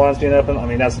reason for the blinds being open, I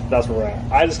mean that's where we're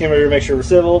at. I just came over here to make sure we're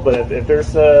civil, but if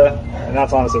there's and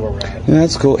that's honestly where we're at. Yeah,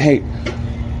 that's cool. Hey,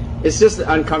 it's just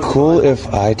uncomfortable. Cool if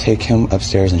I take him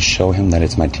upstairs and show him that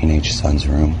it's my teenage son's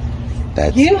room.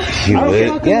 That's You?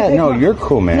 Yeah, no, you're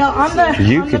cool, man. No, I'm the.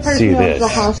 You I'm could the person see who owns this. The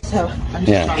house, so I'm just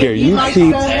Yeah, trying- here you like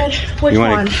keep. which You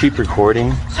one? want to keep recording?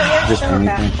 Just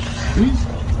anything.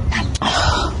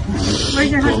 Where's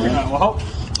your husband?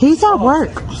 He's at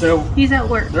work. So he's at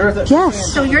work.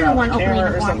 Yes. So you're the one opening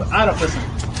the blinds. I don't listen.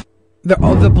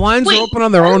 The blinds are open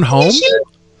on their own home?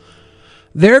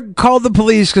 They're called the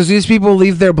police because these people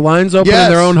leave their blinds open in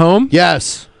their own home?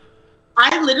 Yes.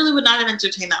 I literally would not have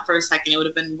entertained that for a second. It would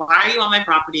have been, why are you on my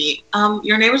property?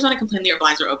 Your neighbors want to complain that your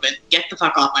blinds are open. Get the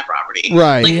fuck off my property.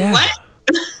 Right. Like, Yeah. what?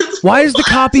 Why is the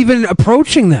cop even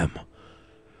approaching them?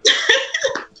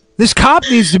 This cop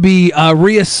needs to be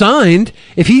reassigned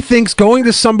if he thinks going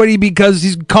to somebody because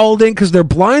he's called in because their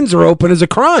blinds are open is a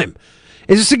crime.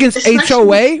 Is this against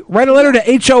HOA? Write a letter to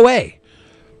HOA.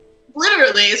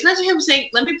 Literally, especially him saying,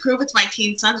 let me prove it's my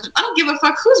teen son's room. I don't give a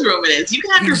fuck whose room it is. You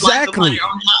can have your blinds open on your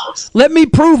own house. Let me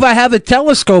prove I have a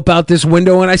telescope out this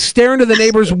window and I stare into the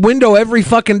neighbor's window every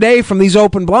fucking day from these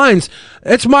open blinds.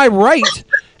 It's my right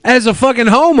as a fucking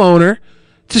homeowner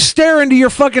to stare into your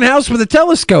fucking house with a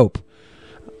telescope.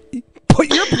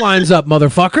 Put your blinds up,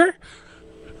 motherfucker.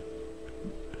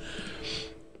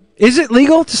 Is it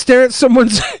legal to stare at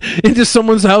into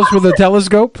someone's house with a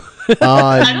telescope?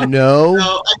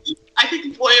 No. I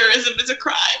think voyeurism is a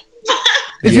crime.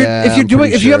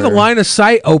 If you have the line of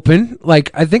sight open, like,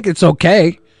 I think it's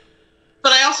okay.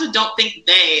 But I also don't think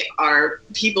they are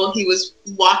people he was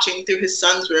watching through his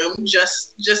son's room.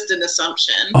 Just an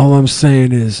assumption. All I'm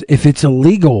saying is, if it's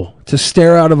illegal to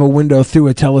stare out of a window through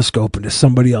a telescope into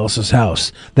somebody else's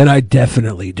house, then I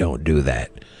definitely don't do that.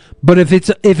 But if it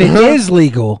is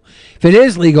legal,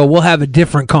 we'll have a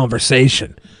different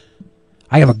conversation.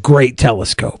 I have a great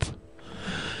telescope.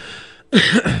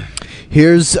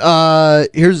 Here's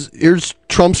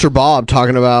Trumpster Bob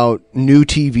talking about new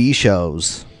TV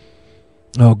shows.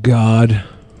 Oh God.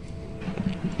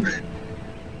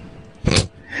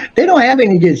 They don't have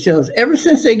any good shows. Ever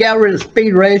since they got rid of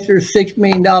Speed Racer, $6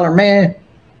 Million Man,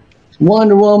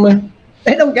 Wonder Woman,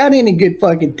 they don't got any good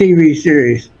fucking TV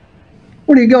series.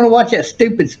 What are you going to watch that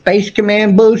stupid Space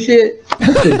Command bullshit?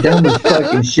 That's the dumbest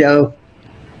fucking show.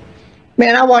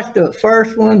 Man, I watched the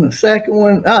first one, the second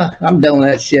one. I'm done with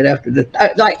that shit after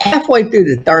like halfway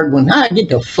through the third one. I get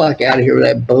the fuck out of here with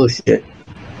that bullshit.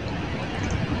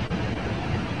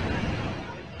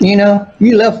 You know,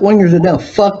 you left-wingers have done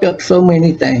fucked up so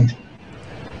many things.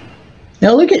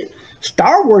 Now look at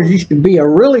Star Wars used to be a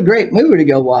really great movie to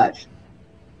go watch.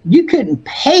 You couldn't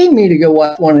pay me to go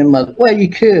watch one of them. Well, you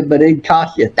could, but it'd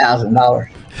cost you $1,000.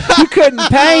 You couldn't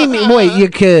pay me. Wait, you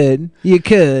could. You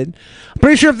could. I'm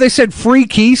pretty sure if they said free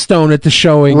Keystone at the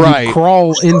showing, Right. you'd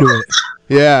crawl into it.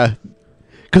 Yeah.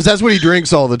 Because that's what he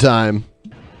drinks all the time.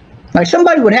 Like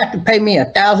somebody would have to pay me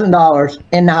 $1,000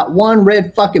 and not one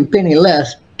red fucking penny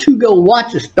less to go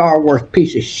watch a Star Wars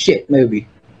piece of shit movie.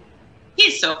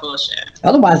 He's so full of shit.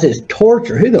 Otherwise, it's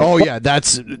torture. Who the fuck? Yeah,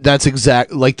 that's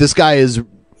exact. Like, this guy is...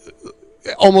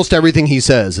 Almost everything he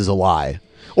says is a lie.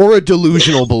 Or a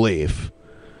delusional belief.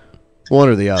 One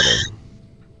or the other.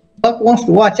 Fuck wants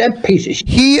to watch that piece of shit?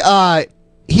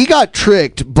 He got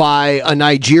tricked by a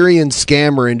Nigerian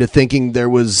scammer into thinking there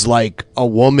was, like, a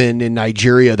woman in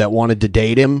Nigeria that wanted to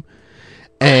date him.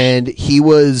 And he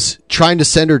was trying to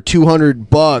send her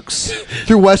 $200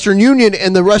 through Western Union,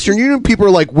 and the Western Union people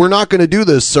are like, "We're not going to do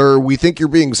this, sir. We think you're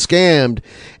being scammed."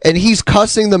 And he's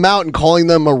cussing them out and calling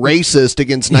them a racist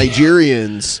against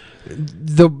Nigerians.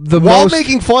 While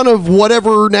making fun of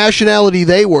whatever nationality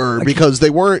they were, because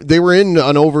they were in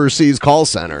an overseas call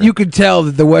center. You could tell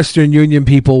that the Western Union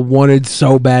people wanted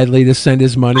so badly to send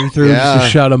his money through just to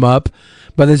shut him up,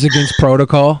 but it's against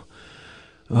protocol.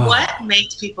 What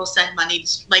makes people send money?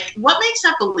 Like, what makes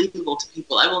that believable to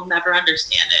people? I will never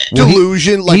understand it.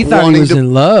 Delusion, like he thought wanting he was to,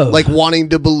 in love. like wanting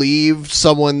to believe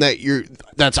someone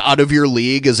that's out of your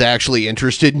league is actually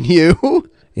interested in you.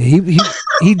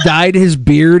 He dyed his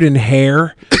beard and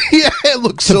hair. Yeah, it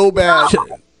looks so bad.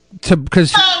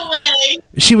 Because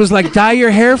she was like, "Dye your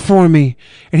hair for me,"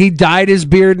 and he dyed his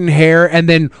beard and hair. And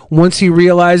then once he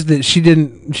realized that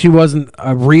she wasn't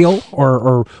real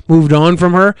or moved on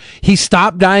from her, he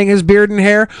stopped dyeing his beard and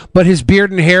hair. But his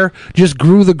beard and hair just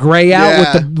grew the gray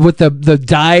out with the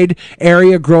dyed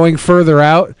area growing further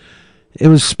out. It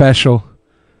was special.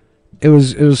 It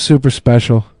was super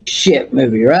special. Shit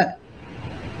movie, right?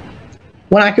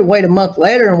 When I could wait a month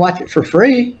later and watch it for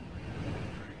free.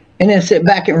 And then sit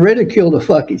back and ridicule the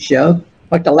fucking show.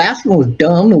 Like the last one was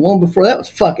dumb. The one before that was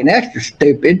fucking extra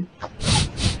stupid.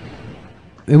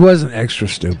 It wasn't extra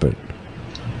stupid.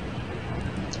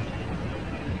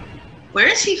 Where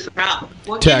is he from?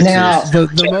 What Texas. Now,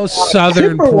 the most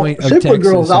southern point of Texas.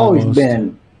 Supergirl's always almost.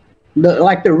 been...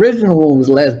 like the original one was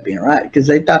lesbian, right? Because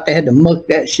they thought they had to muck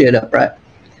that shit up, right?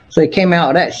 So they came out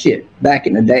with that shit back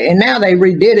in the day. And now they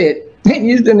redid it and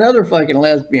used another fucking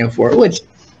lesbian for it, which...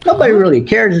 Nobody really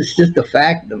cares. It's just the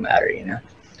fact of the matter, you know.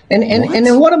 And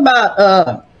then what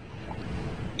about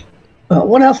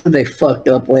what else have they fucked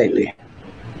up lately?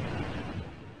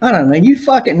 I don't know. You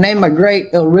fucking name a great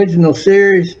original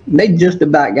series, they just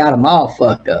about got them all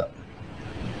fucked up.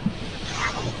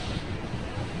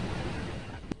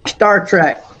 Star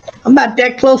Trek. I'm about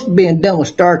that close to being done with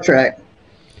Star Trek.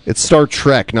 It's Star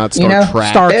Trek, not Star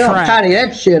Trek. Star They don't Trek. tidy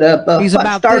that shit up. He's Fuck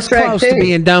about Star this Trek close too. to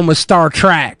being done with Star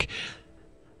Trek.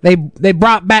 They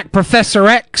brought back Professor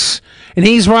X, and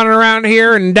he's running around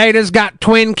here, and Data's got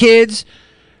twin kids.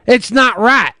 It's not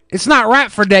right. It's not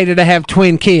right for Data to have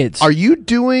twin kids. Are you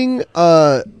doing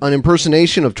an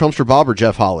impersonation of Trumpster Bob or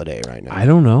Jeff Holiday right now? I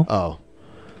don't know. Oh.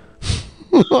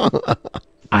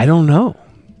 I don't know.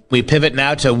 We pivot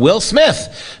now to Will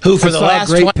Smith, who for I the saw last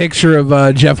a great picture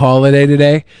of Jeff Holiday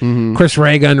today. Chris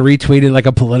Reagan retweeted like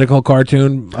a political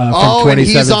cartoon from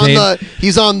 2017. And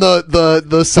he's on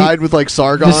the side with like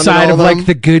Sargon. The side and all of them. like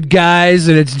the good guys,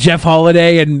 and it's Jeff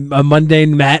Holiday and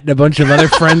Mundane Matt and a bunch of other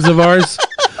friends of ours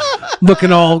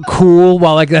looking all cool,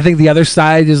 while like I think the other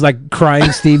side is like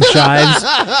crying Steve Shives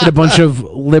and a bunch of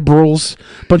liberals.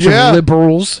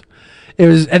 It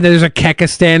was, and there's a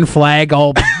Kekistan flag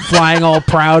all flying all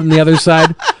proud on the other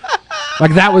side.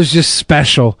 Like that was just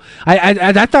special.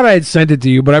 I thought I had sent it to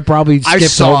you, but I probably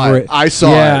skipped over it. I saw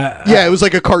it. Yeah, it was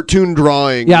like a cartoon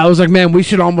drawing. Yeah, I was like, man, we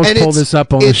should almost And pull it's- this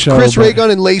up on the it's show. Chris but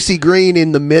Reagan and Lacey Green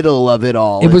in the middle of it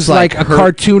all. It was It's like a her-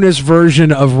 cartoonist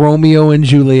version of Romeo and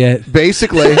Juliet.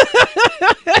 Basically.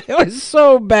 It was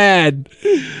so bad.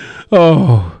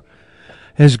 Oh,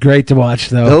 it was great to watch,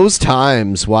 though. Those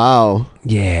times, wow.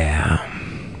 Yeah.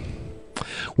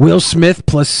 Will Smith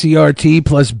plus CRT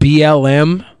plus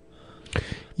BLM.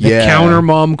 The counter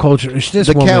mom culture. This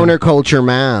The woman, counterculture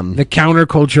mom. The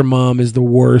counterculture mom is the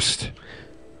worst.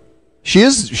 She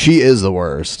is the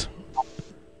worst.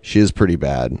 She is pretty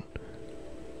bad.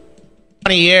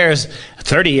 20 years,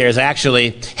 30 years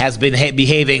actually, has been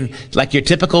behaving like your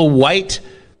typical white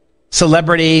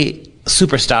celebrity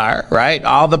superstar, right?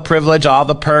 All the privilege, all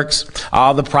the perks,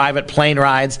 all the private plane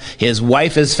rides. His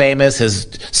wife is famous. His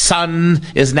son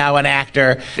is now an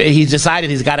actor. He's decided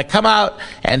he's got to come out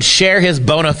and share his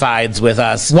bona fides with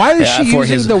us. Why is she for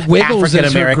using his the Wiggles as her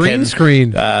African-American, green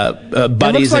screen? buddies.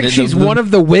 It looks like and she's one of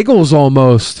the Wiggles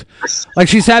almost. Like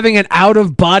she's having an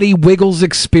out-of-body Wiggles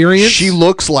experience. She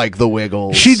looks like the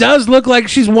Wiggles. She does look like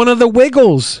she's one of the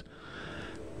Wiggles.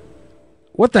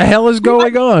 What the hell is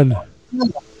going on?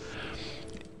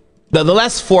 The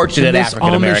less fortunate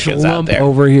African Americans out there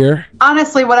over here.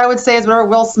 Honestly, what I would say is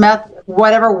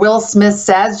whatever Will Smith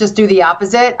says, just do the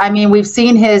opposite. I mean, we've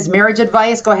seen his marriage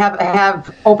advice: go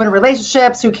have open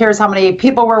relationships. Who cares how many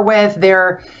people we're with?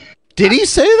 Did he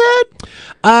say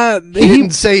that? He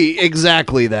didn't say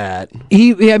exactly that.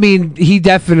 He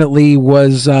definitely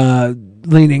was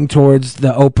leaning towards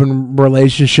the open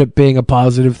relationship being a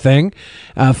positive thing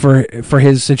for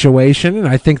his situation, and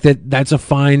I think that's a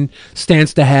fine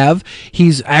stance to have.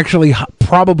 He's actually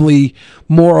probably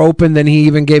more open than he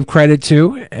even gave credit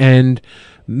to, and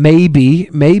maybe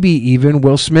even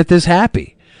Will Smith is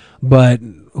happy, but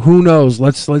who knows?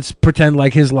 Let's pretend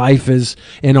like his life is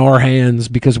in our hands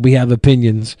because we have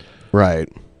opinions. Right.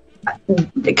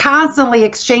 Constantly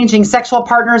exchanging sexual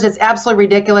partners. It's absolutely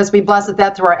ridiculous. We blessed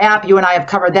that through our app. You and I have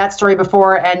covered that story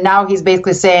before, and now he's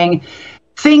basically saying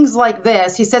things like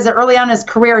this. He says that early on in his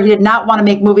career, he did not want to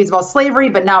make movies about slavery,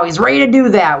 but now he's ready to do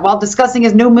that. While discussing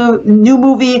his new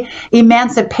movie,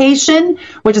 Emancipation,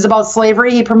 which is about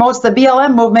slavery, he promotes the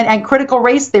BLM movement and critical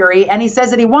race theory, and he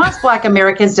says that he wants Black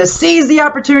Americans to seize the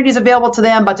opportunities available to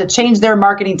them, but to change their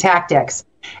marketing tactics.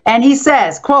 And he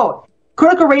says, quote,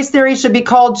 critical race theory should be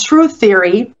called truth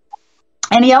theory.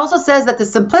 And he also says that the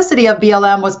simplicity of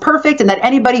BLM was perfect and that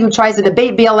anybody who tries to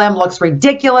debate BLM looks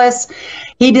ridiculous.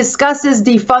 He discusses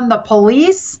defund the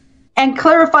police and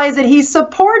clarifies that he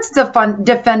supports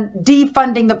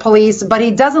defunding the police, but he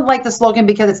doesn't like the slogan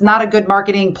because it's not a good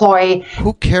marketing ploy.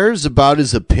 Who cares about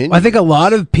his opinion? I think a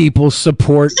lot of people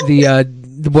support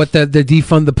what the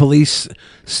defund the police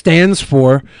stands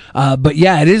for, but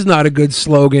yeah, it is not a good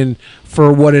slogan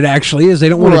for what it actually is. They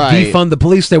don't want to defund the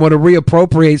police. They want to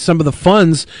reappropriate some of the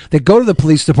funds that go to the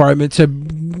police department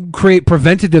to create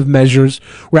preventative measures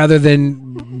rather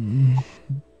than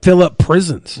fill up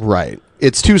prisons. Right.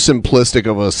 It's too simplistic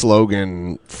of a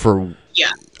slogan for.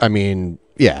 Yeah. I mean,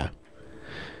 yeah.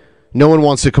 No one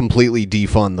wants to completely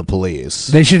defund the police.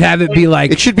 They should have it be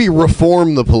like, it should be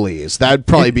reform the police. That'd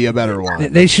probably be a better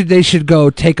one. They should go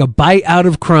take a bite out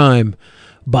of crime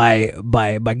by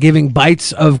giving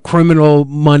bites of criminal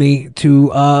money to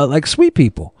like sweet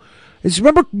people.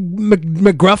 Remember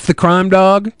McGruff the crime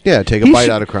dog? Yeah, take a bite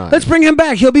out of crime. Let's bring him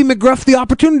back. He'll be McGruff the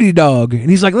opportunity dog. And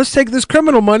he's like, let's take this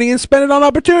criminal money and spend it on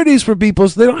opportunities for people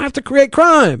so they don't have to create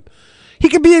crime. He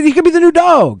could be the new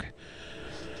dog.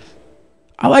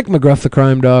 I like McGruff the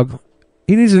crime dog.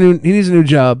 He needs a new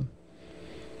job.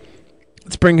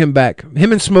 Let's bring him back.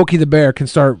 Him and Smokey the Bear can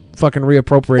start fucking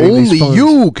reappropriating these funds. Only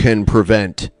you can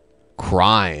prevent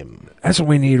crime. That's what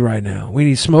we need right now. We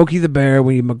need Smokey the Bear.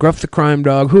 We need McGruff the crime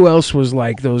dog. Who else was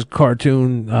like those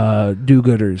cartoon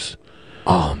do-gooders?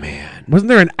 Oh man, wasn't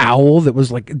there an owl that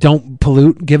was like, "Don't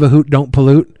pollute, give a hoot, don't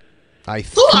pollute"? Who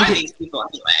are these people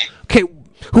anyway? Okay,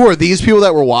 who are these people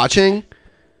that we're watching?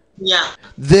 Yeah.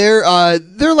 They're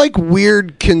like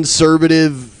weird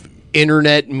conservative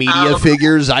internet media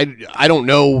figures. I don't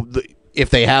know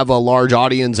if they have a large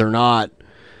audience or not.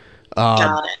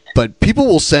 Got it. But people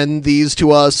will send these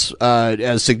to us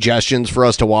as suggestions for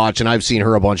us to watch, and I've seen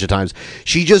her a bunch of times.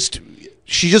 She just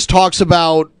talks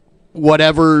about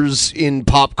whatever's in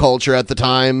pop culture at the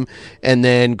time, and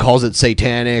then calls it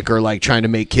satanic or like trying to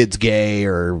make kids gay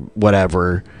or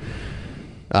whatever.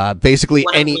 Basically,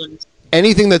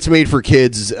 anything that's made for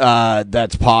kids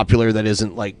that's popular that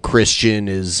isn't like Christian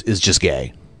is just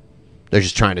gay. They're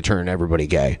just trying to turn everybody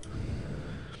gay.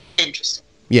 Interesting.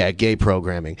 Yeah, gay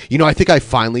programming. You know, I think I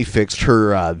finally fixed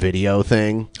her video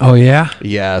thing. Oh, yeah?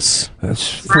 Yes. That's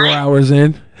 4 hours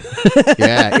in.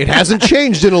 Yeah, it hasn't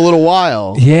changed in a little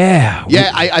while. Yeah.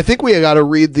 Yeah, I think we got to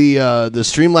read the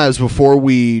Streamlabs before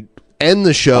we end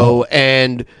the show.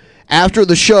 And after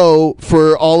the show,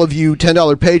 for all of you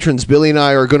 $10 patrons, Billy and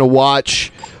I are going to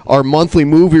watch our monthly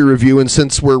movie review. And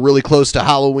since we're really close to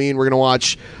Halloween, we're going to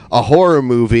watch a horror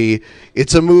movie.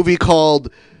 It's a movie called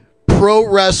Pro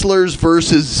Wrestlers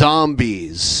versus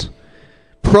Zombies,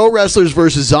 Pro Wrestlers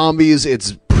versus Zombies.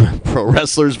 It's Pro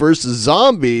Wrestlers versus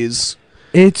Zombies.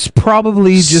 It's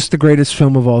probably just the greatest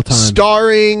film of all time.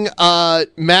 Starring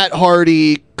Matt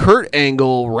Hardy, Kurt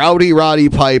Angle, Rowdy Roddy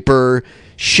Piper,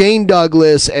 Shane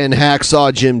Douglas, and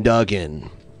Hacksaw Jim Duggan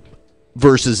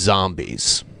versus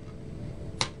Zombies.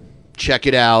 Check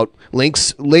it out. Link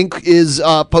is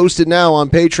posted now on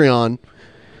Patreon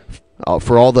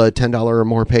for all the $10 or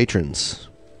more patrons.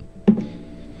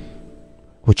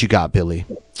 What you got, Billy?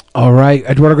 All right.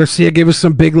 Eduardo Garcia gave us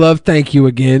some big love. Thank you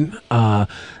again.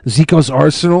 Zico's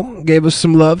Arsenal gave us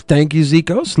some love. Thank you,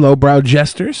 Zico's. Lowbrow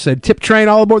Jester said, tip train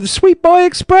all aboard the Sweet Boy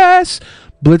Express.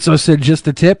 Blitzo said, just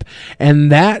a tip.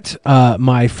 And that,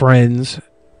 my friends,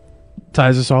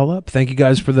 ties us all up. Thank you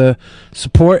guys for the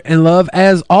support and love.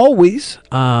 As always,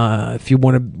 if you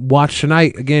want to watch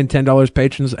tonight, again, $10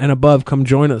 patrons and above, come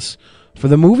join us for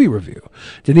the movie review.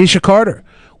 Denisha Carter,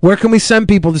 where can we send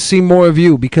people to see more of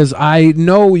you? Because I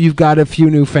know you've got a few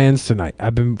new fans tonight.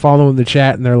 I've been following the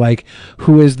chat, and they're like,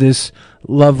 who is this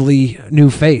lovely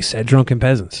new face at Drunken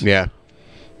Peasants? Yeah.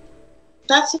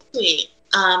 That's sweet.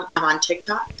 I'm on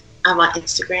TikTok. I'm on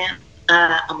Instagram.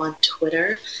 I'm on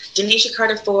Twitter. Denisha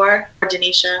Carter 4 or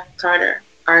Denisha Carter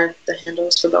are the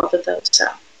handles for both of those. So,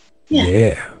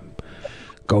 yeah.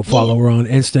 Go follow her on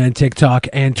Insta and TikTok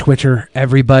and Twitter,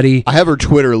 everybody. I have her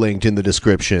Twitter linked in the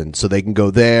description, so they can go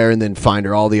there and then find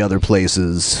her all the other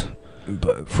places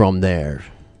from there.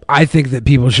 I think that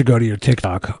people should go to your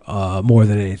TikTok more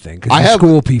than anything. Because you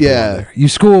school people on there. You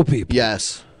school people.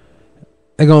 Yes.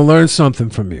 They're going to learn something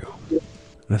from you.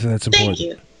 I think that's important. Thank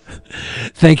you.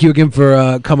 Thank you again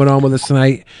for coming on with us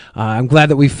tonight. I'm glad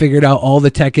that we figured out all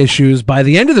the tech issues by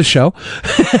the end of the show.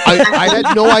 I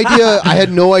had no idea. I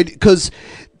had no idea because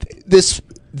this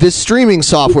streaming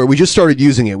software, we just started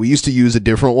using it. We used to use a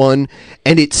different one,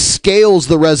 and it scales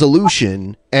the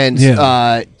resolution. And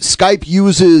Skype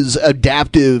uses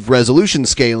adaptive resolution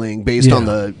scaling based on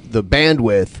the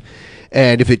bandwidth.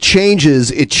 And if it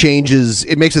changes.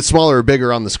 It makes it smaller or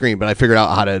bigger on the screen. But I figured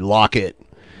out how to lock it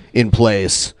in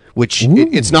place, which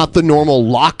it's not the normal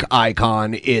lock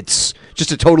icon. It's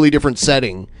just a totally different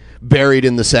setting buried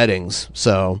in the settings.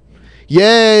 So,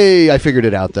 yay! I figured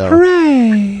it out, though.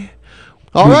 Hooray!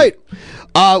 All right.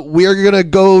 We are going to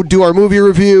go do our movie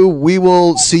review. We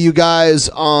will see you guys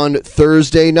on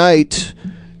Thursday night.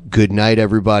 Good night,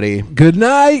 everybody. Good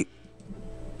night.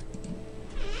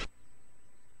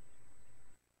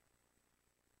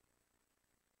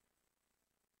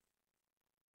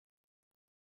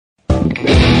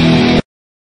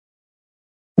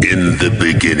 In the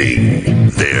beginning,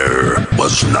 there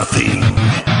was nothing.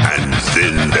 And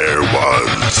then there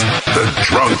was the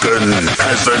Drunken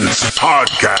Peasants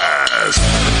Podcast.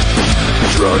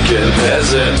 Drunken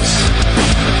Peasants.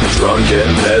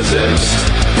 Drunken Peasants.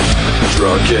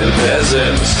 Drunken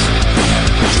Peasants.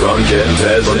 Drunken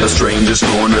Peasants. From the strangest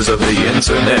corners of the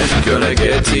internet, gonna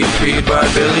get TP'd by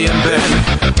Billy and Ben.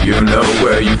 You know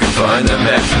where you can find them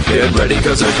at. Get ready,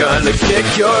 cause they're gonna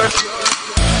kick your...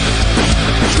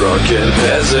 Drunken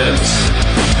Peasants.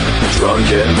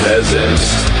 Drunken Peasants.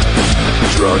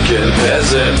 Drunken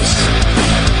Peasants.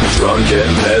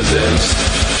 Drunken Peasants.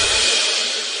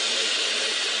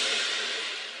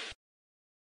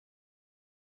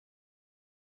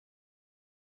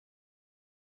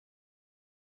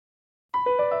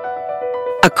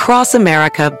 Across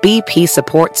America, BP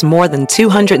supports more than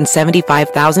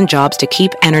 275,000 jobs to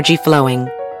keep energy flowing.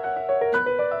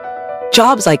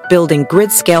 Jobs like building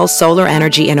grid-scale solar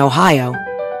energy in Ohio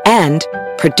and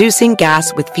producing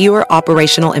gas with fewer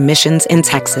operational emissions in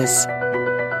Texas.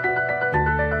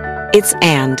 It's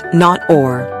and, not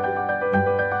or.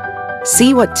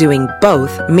 See what doing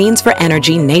both means for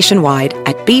energy nationwide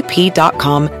at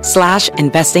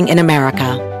bp.com/investing in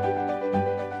America.